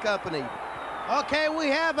Colón and company. Okay, we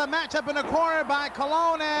have a matchup in the corner by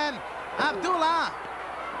Colón and Abdullah.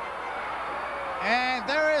 And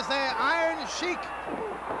there is the Iron Sheik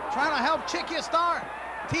trying to help Chicky Starr.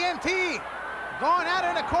 TNT going at it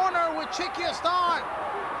in the corner with Chicky Starr.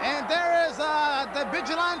 And there is the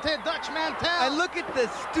vigilante Dutch Mantel. And look at the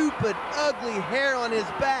stupid, ugly hair on his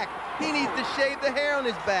back. He needs to shave the hair on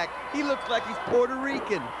his back. He looks like he's Puerto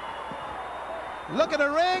Rican. Look at the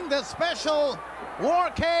ring, the special war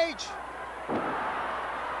cage.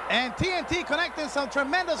 And TNT connecting some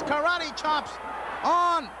tremendous karate chops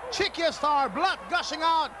on Chicky Starr. Blood gushing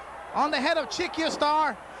out on the head of Chicky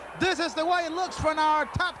Starr. This is the way it looks from our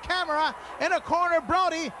top camera. In a corner,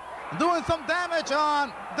 Brody doing some damage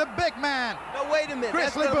on the big man. No, wait a minute.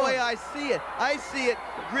 Grizzly That's the Boone. way I see it. I see it.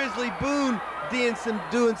 Grizzly Boone doing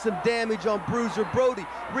some damage on Bruiser Brody.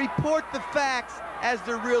 Report the facts as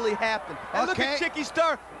they really happen. And look at Chicky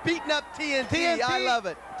Starr beating up TNT. I love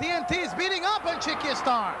it. TNT is beating up on Chicky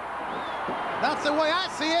Starr. That's the way I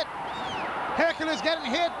see it. Hércules getting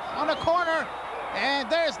hit on the corner, and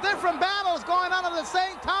there's different battles going on at the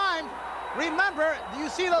same time. Remember, you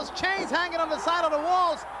see those chains hanging on the side of the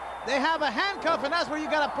walls. They have a handcuff, and that's where you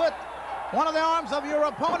got to put one of the arms of your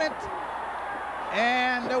opponent.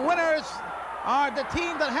 And the winners are the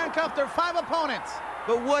team that handcuffed their 5 opponents.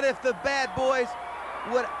 But what if the bad boys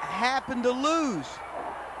would happen to lose?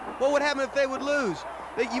 What would happen if they would lose?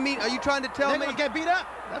 You mean, are you trying to tell me? They're gonna get beat up.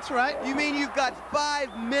 That's right. You mean you've got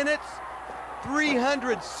 5 minutes,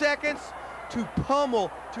 300 seconds to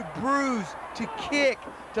pummel, to bruise, to kick,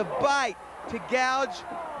 to bite, to gouge?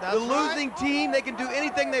 That's the losing team, they can do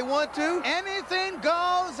anything they want to? Anything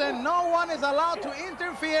goes, and no one is allowed to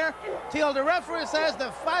interfere till the referee says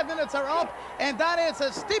the 5 minutes are up, and that is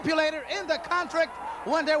a stipulator in the contract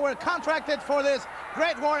when they were contracted for this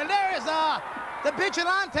great war. And there is the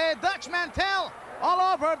vigilante, Dutch Mantel,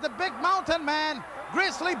 all over the big mountain man,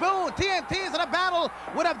 Grizzly Boone. TNT is in a battle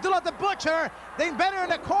with Abdullah the Butcher. The Invader in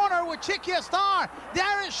the corner with Chicky Starr. The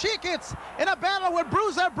Iron Sheik is in a battle with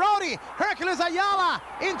Bruiser Brody. Hércules Ayala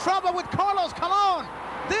in trouble with Colón.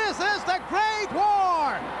 This is the Great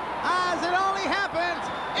War, as it only happens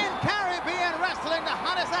in Caribbean wrestling, the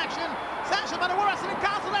hottest action sanctioned by the World Wrestling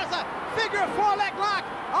Council. There's a figure 4 leg lock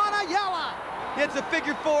on Ayala. It's a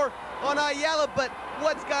figure 4 on Ayala, but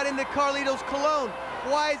what's got into Carlito's Colón?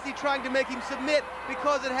 Why is he trying to make him submit?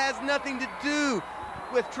 Because it has nothing to do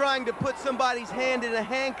with trying to put somebody's hand in a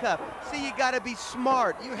handcuff. See, you gotta be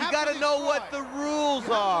smart. You gotta know what the rules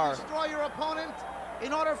are. You have to destroy your opponent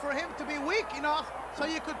in order for him to be weak enough so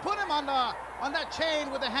you could put him on that chain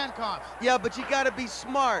with the handcuffs. Yeah, but you gotta be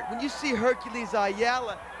smart. When you see Hércules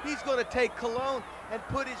Ayala, he's gonna take Colón and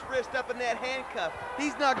put his wrist up in that handcuff.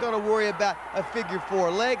 He's not gonna worry about a figure 4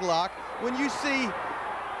 leg lock. When you see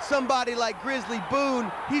somebody like Grizzly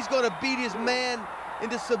Boone, he's going to beat his man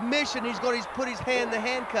into submission. He's going to put his hand in the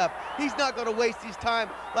handcuff. He's not going to waste his time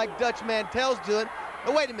like Dutch Mantel's doing.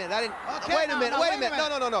 Oh, wait a minute. Wait a minute.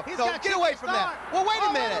 No. Get away from that. Well, wait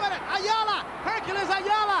a minute. Ayala, Hércules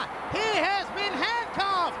Ayala, he has been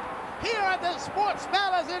handcuffed here at the Sports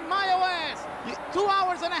Palace in Maya West. 2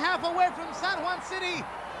 hours and a half away from San Juan City,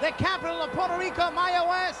 the capital of Puerto Rico, Maya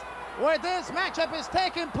West, where this matchup is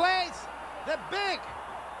taking place. The big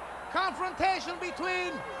confrontation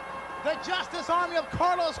between the Justice Army of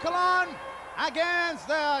Carlos Colón against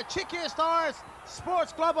the Chicky Starr's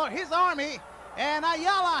Sports Club, or his army. And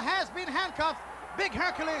Ayala has been handcuffed. Big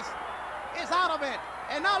Hércules is out of it.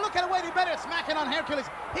 And now look at the way the Invader is smacking on Hércules.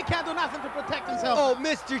 He can't do nothing to protect himself. Oh,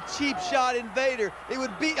 Mr. Cheap Shot Invader. It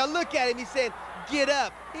would be, look at him, he's saying, get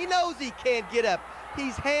up. He knows he can't get up.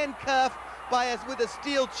 He's handcuffed by us with a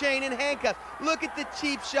steel chain and handcuffs. Look at the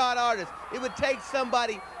cheap shot artist. It would take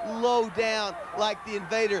somebody low down like the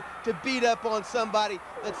Invader to beat up on somebody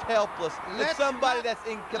that's helpless, that's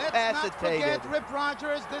incapacitated. Let's not forget Rip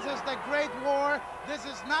Rogers. This is the Great War. This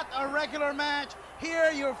is not a regular match.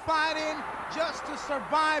 Here you're fighting just to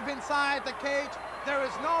survive inside the cage. There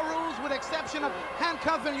is no rules with exception of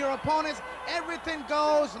handcuffing your opponents. Everything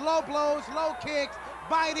goes, low blows, low kicks,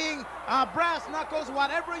 biting, brass knuckles,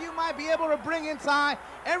 whatever you might be able to bring inside.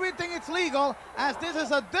 Everything is legal, as this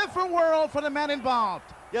is a different world for the men involved.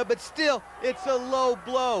 Yeah, but still, it's a low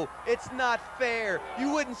blow. It's not fair.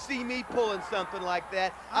 You wouldn't see me pulling something like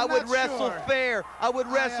that. I would wrestle fair. I would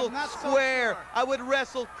wrestle square. I would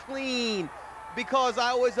wrestle clean, because I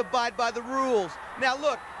always abide by the rules. Now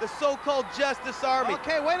look, the so-called Justice Army.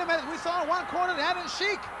 Okay, wait a minute. We saw in one corner the Iron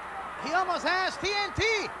Sheik. He almost has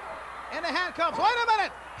TNT in the handcuffs. Wait a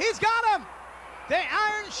minute. He's got him. The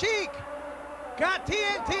Iron Sheik got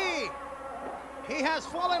TNT. He has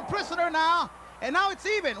fallen prisoner now, and now it's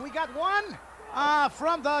even. We got one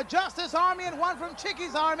from the Justice Army and one from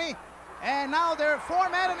Chicky's army, and now there are 4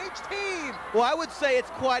 men in each team. Well, I would say it's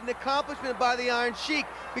quite an accomplishment by the Iron Sheik,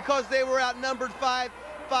 because they were outnumbered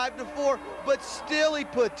 5-4, but still he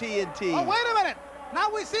put TNT. Oh, wait a minute. Now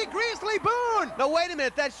we see Grizzly Boone. No, wait a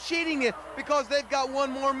minute. That's cheating it, because they've got one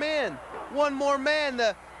more man. One more man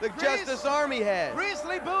the Justice Army has.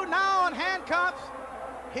 Grizzly Boone now on handcuffs.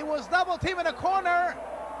 He was double teamed in the corner,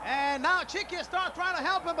 and now Chicky starts trying to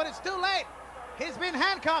help him, but it's too late. He's been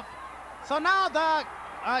handcuffed. So now the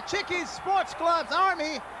Chicky's Sports Club's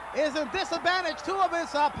army is in disadvantage. 2 of his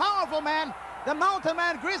powerful men, the mountain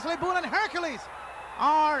man Grizzly Boone and Hércules.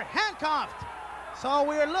 are handcuffed. So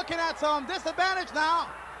we're looking at some disadvantage now.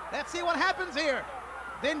 Let's see what happens here.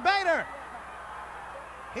 The Invader.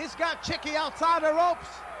 He's got Chicky outside the ropes.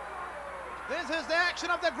 This is the action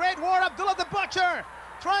of the Great War. Abdullah the Butcher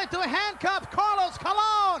trying to handcuff Carlos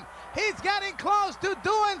Colón. He's getting close to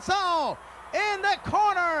doing so in the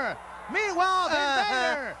corner. Meanwhile, the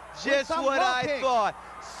Invader. Just what I thought.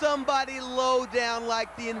 Somebody low down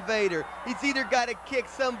like the Invader. He's either got to kick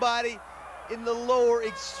somebody in the lower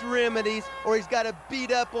extremities, or he's got to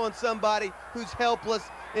beat up on somebody who's helpless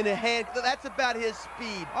in a hand. That's about his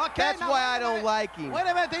speed. Okay, that's why I don't like him. Wait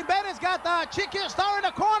a minute, the Invader's got Chicky Starr in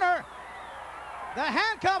the corner. The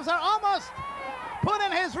handcuffs are almost put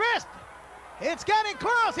in his wrist. It's getting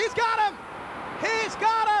close. He's got him. He's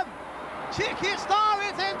got him. Chicky Starr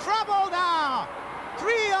is in trouble now.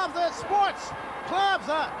 3 of the sports clubs,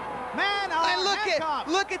 man, are handcuffed.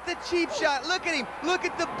 Look at the cheap shot. Look at him. Look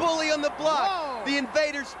at the bully on the block. Whoa. The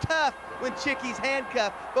Invader's tough when Chicky's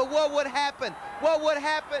handcuffed. But what would happen? What would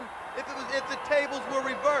happen if the tables were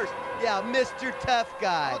reversed? Yeah, Mr. Tough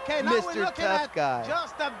Guy. Okay, now Mr. we're looking Tough at Guy.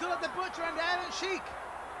 just Abdullah the Butcher and the Iron Sheik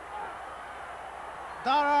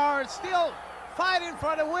that are still fighting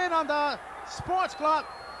for the win on the sports club.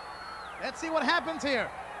 Let's see what happens here.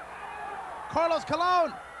 Carlos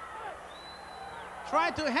Colón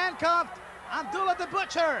trying to handcuff Abdullah the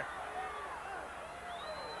Butcher.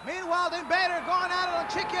 Meanwhile, the Invader going at it on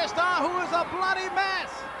Chicky Starr, who is a bloody mess.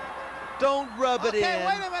 Don't rub it in. Okay,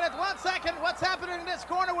 wait a minute, 1 second. What's happening in this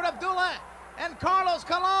corner with Abdullah and Carlos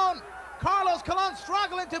Colón? Carlos Colón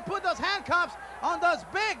struggling to put those handcuffs on those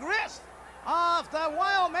big wrists of the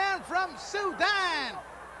wild man from Sudan.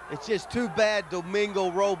 It's just too bad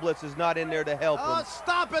Domingo Robles is not in there to help him.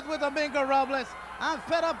 Stop it with Domingo Robles. I'm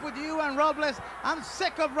fed up with you and Robles. I'm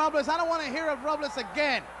sick of Robles. I don't want to hear of Robles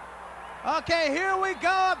again. Okay, here we go.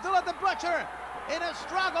 Abdullah the Butcher in a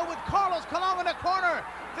struggle with Carlos Colón in the corner.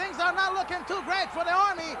 Things are not looking too great for the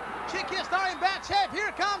Army. Chicky Starr in bad shape.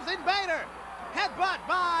 Here comes Invader. Headbutt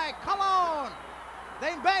by Colón.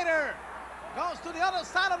 The Invader goes to the other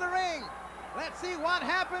side of the ring. Let's see what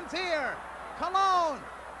happens here. Colón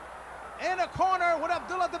in a corner with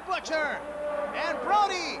Abdullah the Butcher. And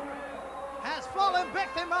Brody has fallen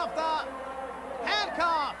victim of the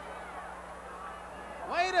handcuff.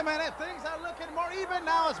 Wait a minute, things are looking more even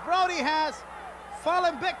now as Brody has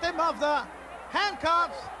fallen victim of the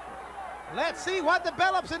handcuffs. Let's see what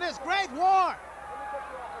develops in this great war.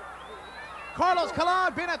 Carlos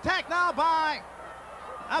Colón being attacked now by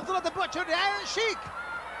Abdullah the Butcher. The Iron Sheik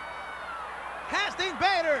has the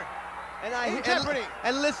Invader in jeopardy.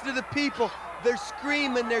 And listen to the people. They're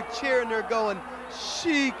screaming, they're cheering, they're going,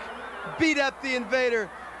 Sheik, beat up the Invader.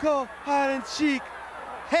 Go, Iron Sheik.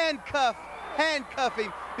 Handcuff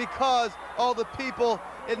him, because all the people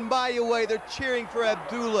in my way, they're cheering for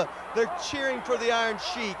Abdullah. They're cheering for the Iron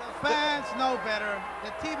Sheik. The fans know better.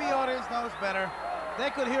 The TV audience knows better.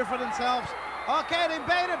 They could hear for themselves. Okay, the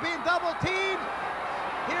Invader being double teamed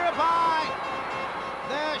here by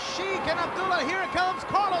the Sheik and Abdullah. Here comes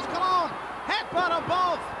Carlos Colón. Headbutt of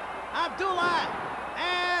both Abdullah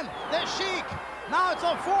and the Sheik. Now it's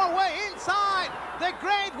a 4-way inside the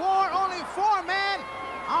Great War. Only 4 men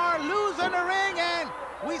are losing the ring, and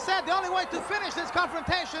we said the only way to finish this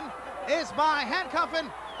confrontation is by handcuffing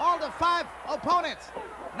all the 5 opponents.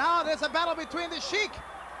 Now there's a battle between the Sheik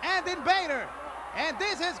and the Invader, and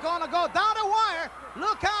this is gonna go down the wire.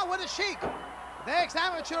 Look out with the Sheik, the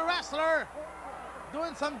ex-amateur wrestler,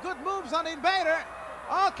 doing some good moves on the Invader.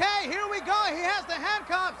 Okay, here we go. He has the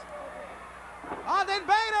handcuffs on the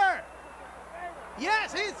Invader.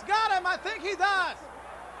 Yes, he's got him. I think he does.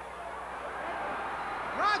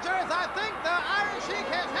 Rogers, I think the Iron Sheik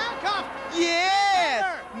has handcuffed.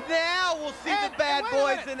 Yes! Now we'll see the bad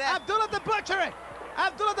boys in that. Abdullah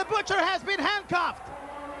the Butcher has been handcuffed.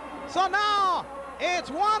 So now it's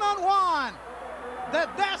 1-on-1. The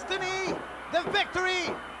destiny, the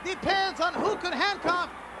victory depends on who can handcuff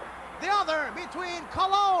the other between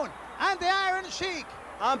Colón and the Iron Sheik.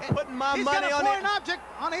 I'm putting my money on it. He's got a foreign object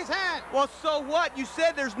on his hand. Well, so what? You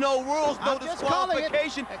said there's no rules, no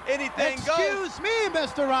disqualification, anything goes. Excuse me,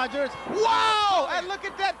 Mr. Rogers. Wow! And look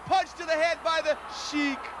at that punch to the head by the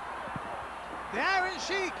Sheik. The Iron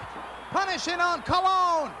Sheik punishing on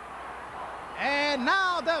Colón. And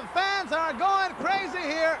now the fans are going crazy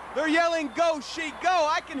here. They're yelling, go, Sheik, go.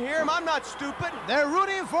 I can hear them. I'm not stupid. They're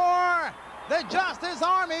rooting for the Justice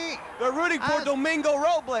Army. They're rooting for Domingo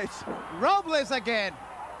Robles. Robles again.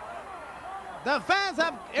 The fans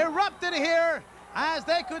have erupted here as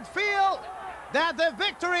they could feel that the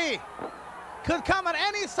victory could come at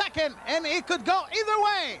any second and it could go either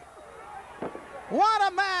way.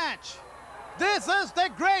 What a match. This is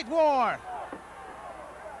the Great War,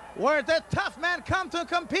 where the tough men come to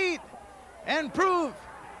compete and prove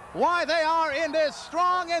why they are in this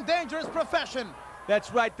strong and dangerous profession.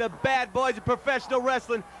 That's right, the bad boys of professional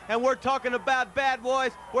wrestling. And we're talking about bad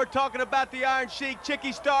boys. We're talking about the Iron Sheik,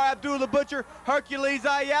 Chicky, Starr, Abdullah the Butcher, Hércules,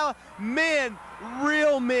 Ayala. Men,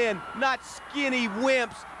 real men, not skinny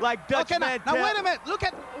wimps like Dutch Mantel. Now wait a minute. Look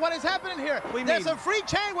at what is happening here. There's a free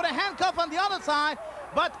chain with a handcuff on the other side,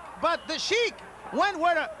 but the Sheik went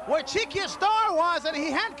where Chicky Starr was, and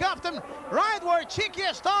he handcuffed him right where Chicky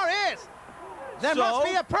Starr is. There must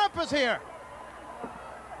be a purpose here.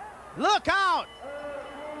 Look out.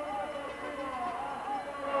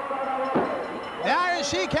 The Iron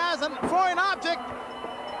Sheik has a foreign object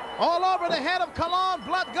all over the head of Colón,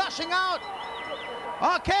 blood gushing out.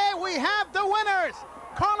 Okay, we have the winners.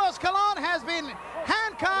 Carlos Colón has been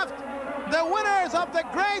handcuffed. The winners of the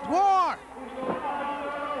Great War.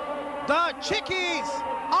 The Chickies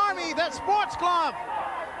Army, the sports club.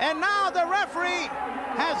 And now the referee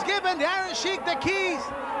has given the Iron Sheik the keys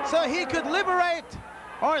so he could liberate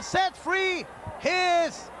or set free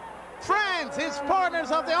his friends, his partners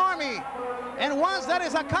of the army. And once that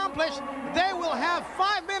is accomplished, they will have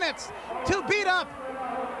 5 minutes to beat up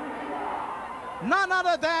none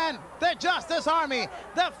other than the Justice Army.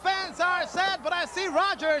 The fans are sad, but I see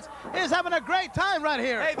Rogers is having a great time right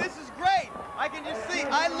here. Hey, this is great. I can just see,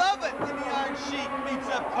 I love it when the Iron Sheik beats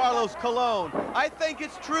up Carlos Colón. I think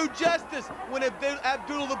it's true justice when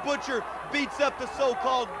Abdullah the Butcher beats up the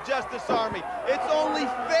so-called Justice Army. It's only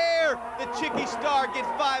fair that Chicky Starr gets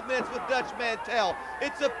 5 minutes with Dutch Mantel.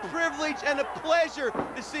 It's a privilege and a pleasure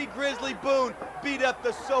to see Grizzley Boone beat up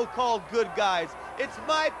the so-called good guys. It's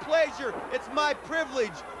my pleasure, it's my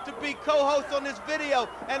privilege to be co-host on this video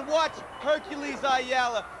and watch Hércules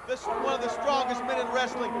Ayala, one of the strongest men in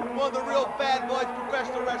wrestling, one of the real bad boys of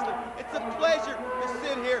professional wrestling. It's a pleasure to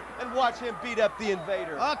sit here and watch him beat up the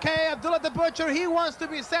Invader. Okay, Abdullah the Butcher, he wants to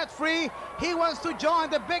be set free. He wants to join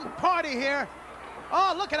the big party here.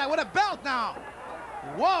 Oh, look at that, with a belt now.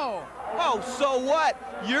 Whoa. Oh, so what?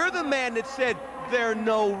 You're the man that said there are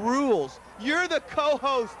no rules. You're the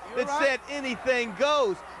co-host that said anything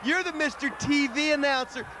goes. You're the Mr. TV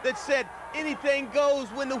announcer that said anything goes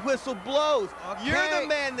when the whistle blows. Okay. You're the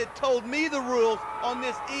man that told me the rules on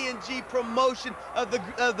this E&G promotion of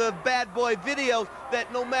the bad boy videos,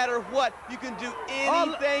 that no matter what, you can do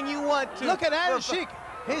anything you want to. Look at Iron Sheik.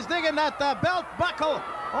 He's digging that belt buckle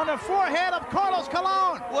on the forehead of Carlos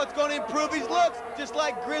Colón. What's going to improve his looks? Just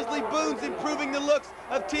like Grizzley Boone's improving the looks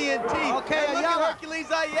of TNT. Okay, and look at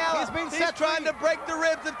Hércules Ayala. He's trying to break the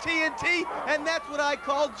ribs of TNT, and that's what I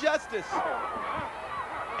call justice.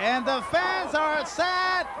 And the fans are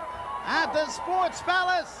sad at the Sports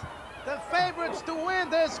Palace. The favorites to win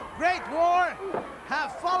this great war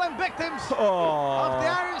have fallen victims of the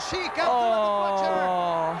Iron Sheik,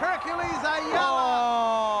 Abdullah the Butcher, Hércules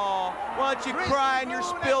Ayala. Why don't you cry in your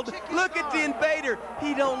spilled? Look at the Invader.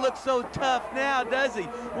 He don't look so tough now, does he?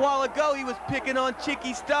 A while ago, he was picking on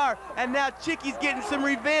Chicky Starr, and now Chicky's getting some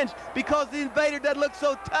revenge because the Invader doesn't look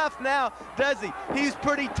so tough now, does he? He's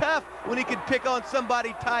pretty tough when he could pick on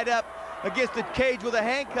somebody tied up against the cage with a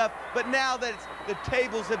handcuff, but now that the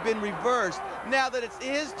tables have been reversed, now that it's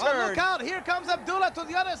his turn. Oh, look out, here comes Abdullah to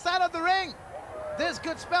the other side of the ring. This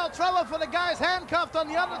could spell trouble for the guys handcuffed on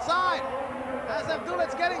the other side. As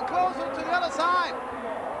Abdullah's getting closer to the other side,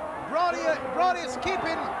 Brody is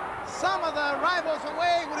keeping some of the rivals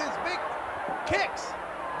away with his big kicks.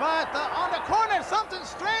 But on the corner, something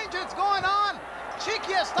strange is going on.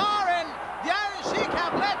 Chicky Starr and the Iron Sheik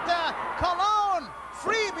have let Colón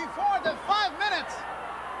free before the 5 minutes.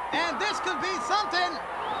 And this could be something.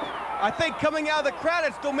 I think coming out of the crowd,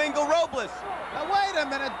 it's Domingo Robles. Now, wait a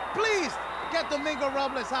minute, please get Domingo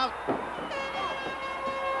Robles out.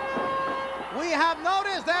 We have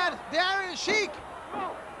noticed that the Iron Sheik,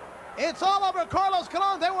 it's all over Carlos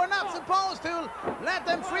Colón. They were not supposed to let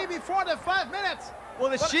them free before the 5 minutes. Well,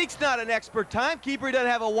 the Sheik's not an expert timekeeper. He doesn't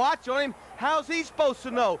have a watch on him. How's he supposed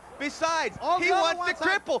to know? Besides, he wants to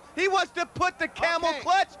cripple. He wants to put the camel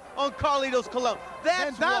clutch on Carlitos Colón.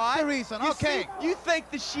 That's the reason. See, you think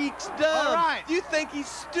the Sheik's dumb. All right. You think he's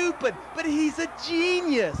stupid, but he's a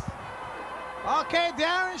genius. Okay, the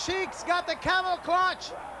Iron Sheik's got the camel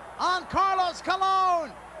clutch on Carlos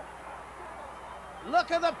Colón. Look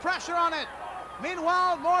at the pressure on it.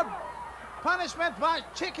 Meanwhile, more punishment by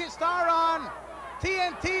Chicky Starr on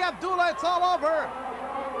TNT. Abdullah, it's all over.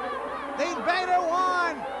 The Invader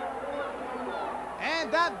won.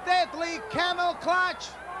 And that deadly camel clutch,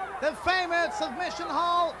 the famous submission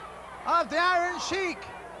hold of the Iron Sheik.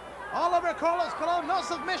 all over Carlos Colón. No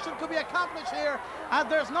submission could be accomplished here, and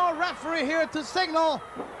there's no referee here to signal.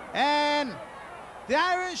 And the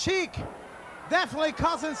Iron Sheik definitely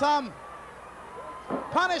causing some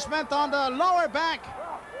punishment on the lower back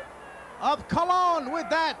of Colón with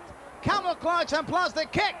that camel clutch, and plus the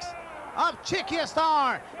kicks of Chicky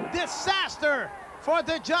Starr. Disaster for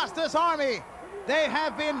the Justice Army. They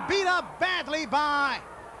have been beat up badly by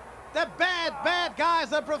the bad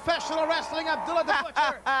guys of professional wrestling. Abdullah the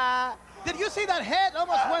Butcher. Did you see that head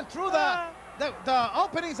almost went through the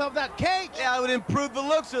openings of that cage? Yeah, it would improve the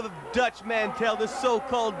looks of the Dutch Mantel, the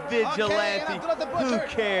so-called vigilante. Who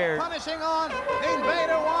cares? Punishing on the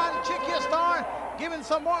Invader one. Chicky Starr giving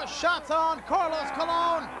some more shots on Carlos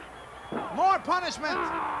Colón. More punishment.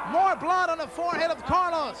 More blood on the forehead of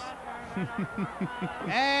Carlos.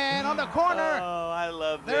 And on the corner, oh, I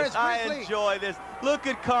love there this. is I Grizzley. enjoy this. Look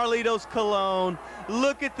at Carlitos Colón.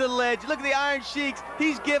 Look at the ledge. Look at the Iron Sheiks.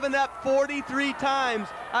 He's given up 43 times.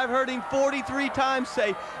 I've heard him 43 times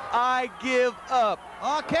say, I give up.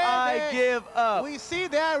 Okay, I give up. We see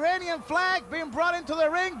the Iranian flag being brought into the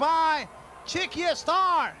ring by Chicky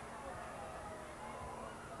Starr.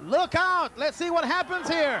 Look out. Let's see what happens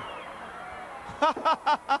here.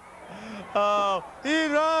 Oh,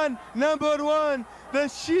 Iran #1, the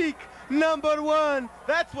Sheik #1.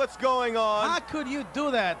 That's what's going on. How could you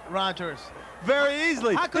do that, Rogers? Very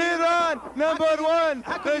easily. Iran #1,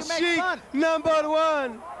 the Sheik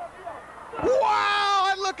 #1. Wow,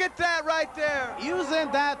 and look at that right there. Using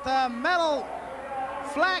that metal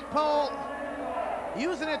flagpole,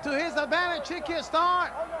 using it to his advantage, Chicky Starr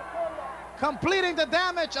completing the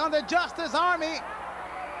damage on the Justice Army,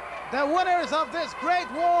 the winners of this great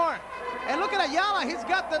war. And look at Ayala, he's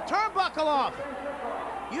got the turnbuckle off.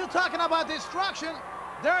 You talking about destruction?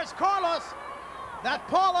 There's Carlos, that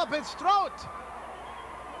pole up his throat.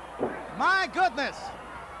 My goodness.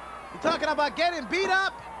 You're talking about getting beat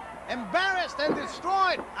up, embarrassed, and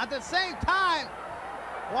destroyed at the same time,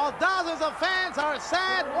 while thousands of fans are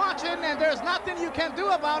sad watching, and there's nothing you can do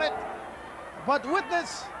about it but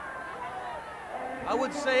witness. I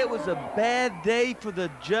would say it was a bad day for the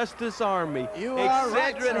Justice Army. You are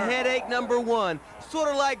right, Excedrin sir. headache #1. Sort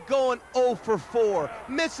of like going 0 for 4,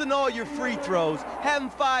 missing all your free throws,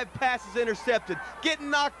 having 5 passes intercepted,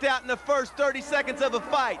 getting knocked out in the first 30 seconds of a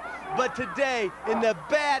fight. But today, in the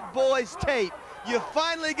Bad Boys tape, you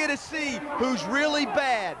finally get to see who's really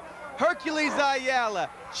bad. Hercules Ayala,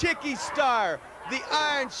 Chicky Starr, the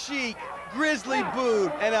Iron Sheik, Grizzley Boone,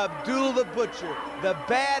 and Abdullah the Butcher, the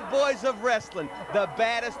bad boys of wrestling, the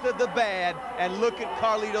baddest of the bad. And look at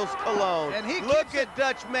Carlitos Colón. And he look keeps at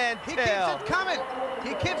Dutch Mantel. He keeps it coming.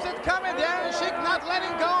 He keeps it coming. The Iron Sheik not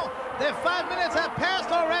letting go. The 5 minutes have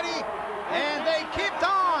passed already, and they kept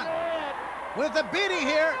on with the beating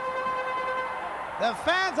here. The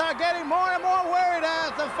fans are getting more and more worried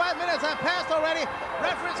as the 5 minutes have passed already.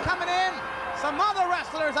 Referees coming in. Some other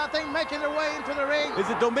wrestlers, I think, making their way into the ring. Is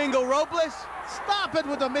it Domingo Robles? Stop it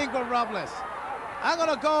with Domingo Robles. I'm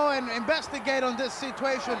going to go and investigate on this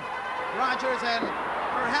situation, Rogers, and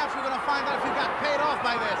perhaps we're going to find out if he got paid off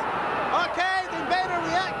by this. Okay, the Invader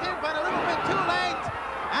reacted, but a little bit too late,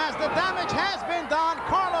 as the damage has been done.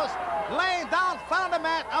 Carlos laying down, found a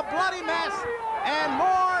mat, a bloody mess, and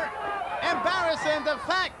more embarrassing, the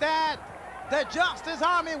fact that the Justice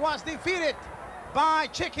Army was defeated by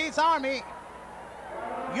Chicky's Army.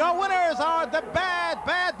 Your winners are the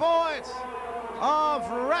bad boys of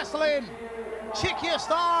wrestling. Chicky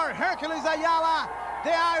Starr, Hercules Ayala,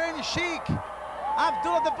 the Iron Sheik,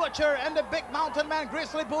 Abdullah the Butcher, and the Big Mountain Man,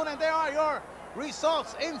 Grizzley Boone. And there are your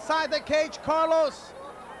results inside the cage. Carlos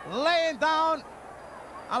laying down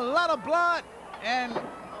a lot of blood, and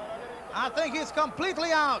I think he's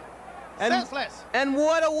completely out, senseless. And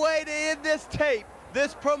what a way to end this tape.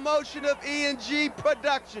 This promotion of E&G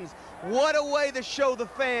Productions. What a way to show the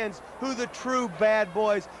fans who the true bad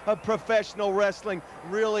boys of professional wrestling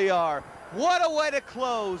really are. What a way to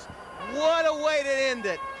close. What a way to end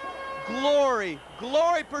it. Glory,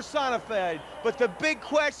 glory personified. But the big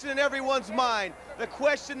question in everyone's mind, the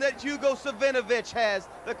question that Hugo Savinovich has,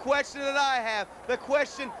 the question that I have, the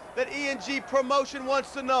question that E&G Promotion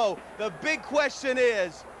wants to know, the big question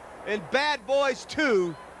is, in Bad Boys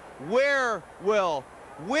 2, when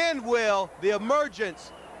will the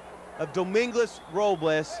emergence of Domingo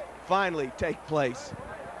Robles finally take place?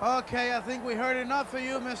 Okay, I think we heard enough of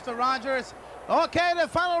you, Mr. Rogers. Okay, the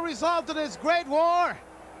final result of this great war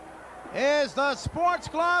is the Sports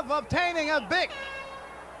Club obtaining a big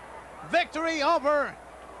victory over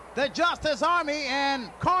the Justice Army,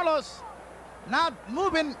 and Carlos not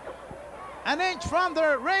moving an inch from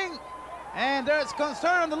the ring, and there's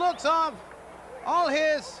concern on the looks of all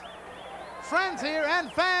his friends here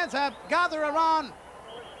and fans have gathered around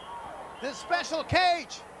this special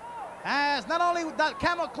cage, as not only that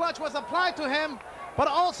camel clutch was applied to him, but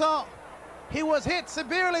also he was hit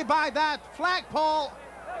severely by that flagpole,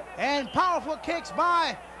 and powerful kicks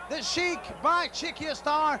by the Sheik, by Chicky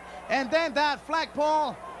Starr, and then that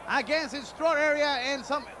flagpole against his throat area and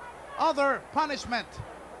some other punishment.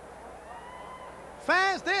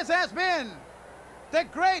 Fans, this has been the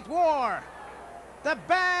Great War. The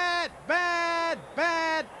bad, bad,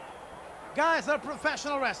 bad guys of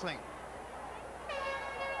professional wrestling.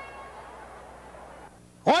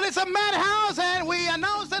 Well, it's a madhouse, and we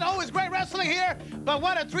announced that, oh, it's great wrestling here, but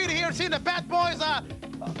what a treat here, seeing the Bad Boys.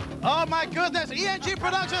 Oh, my goodness, ENG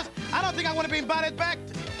Productions. I don't think I want to be invited back.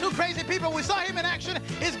 Two crazy people. We saw him in action.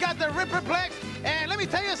 He's got the Ripperplex, and let me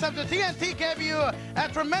tell you something. TNT gave you a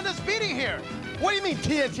tremendous beating here. What do you mean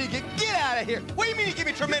TNT? Get out of here. What do you mean you give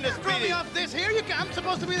me tremendous Throw me beating? off this here. I'm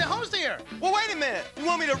supposed to be the host here. Well, wait a minute. You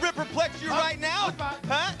want me to Ripperplex you right now?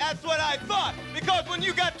 Huh? That's what I thought. Because when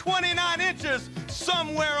you got 29 inches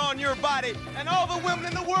somewhere on your body, and all the women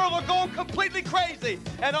in the world are going completely crazy,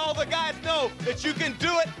 and all the guys know that you can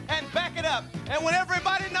do it and back it up, and when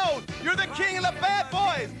everybody knows you're the king of the bad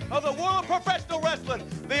boys of the world of professional wrestling,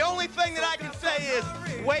 the only thing that I can say is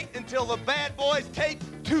wait until the Bad Boys Tape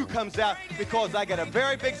 2 comes out, because I got a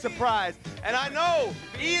very big surprise, and I know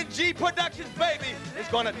ENG Productions, baby, is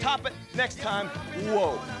going to top it next time.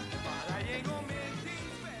 Whoa.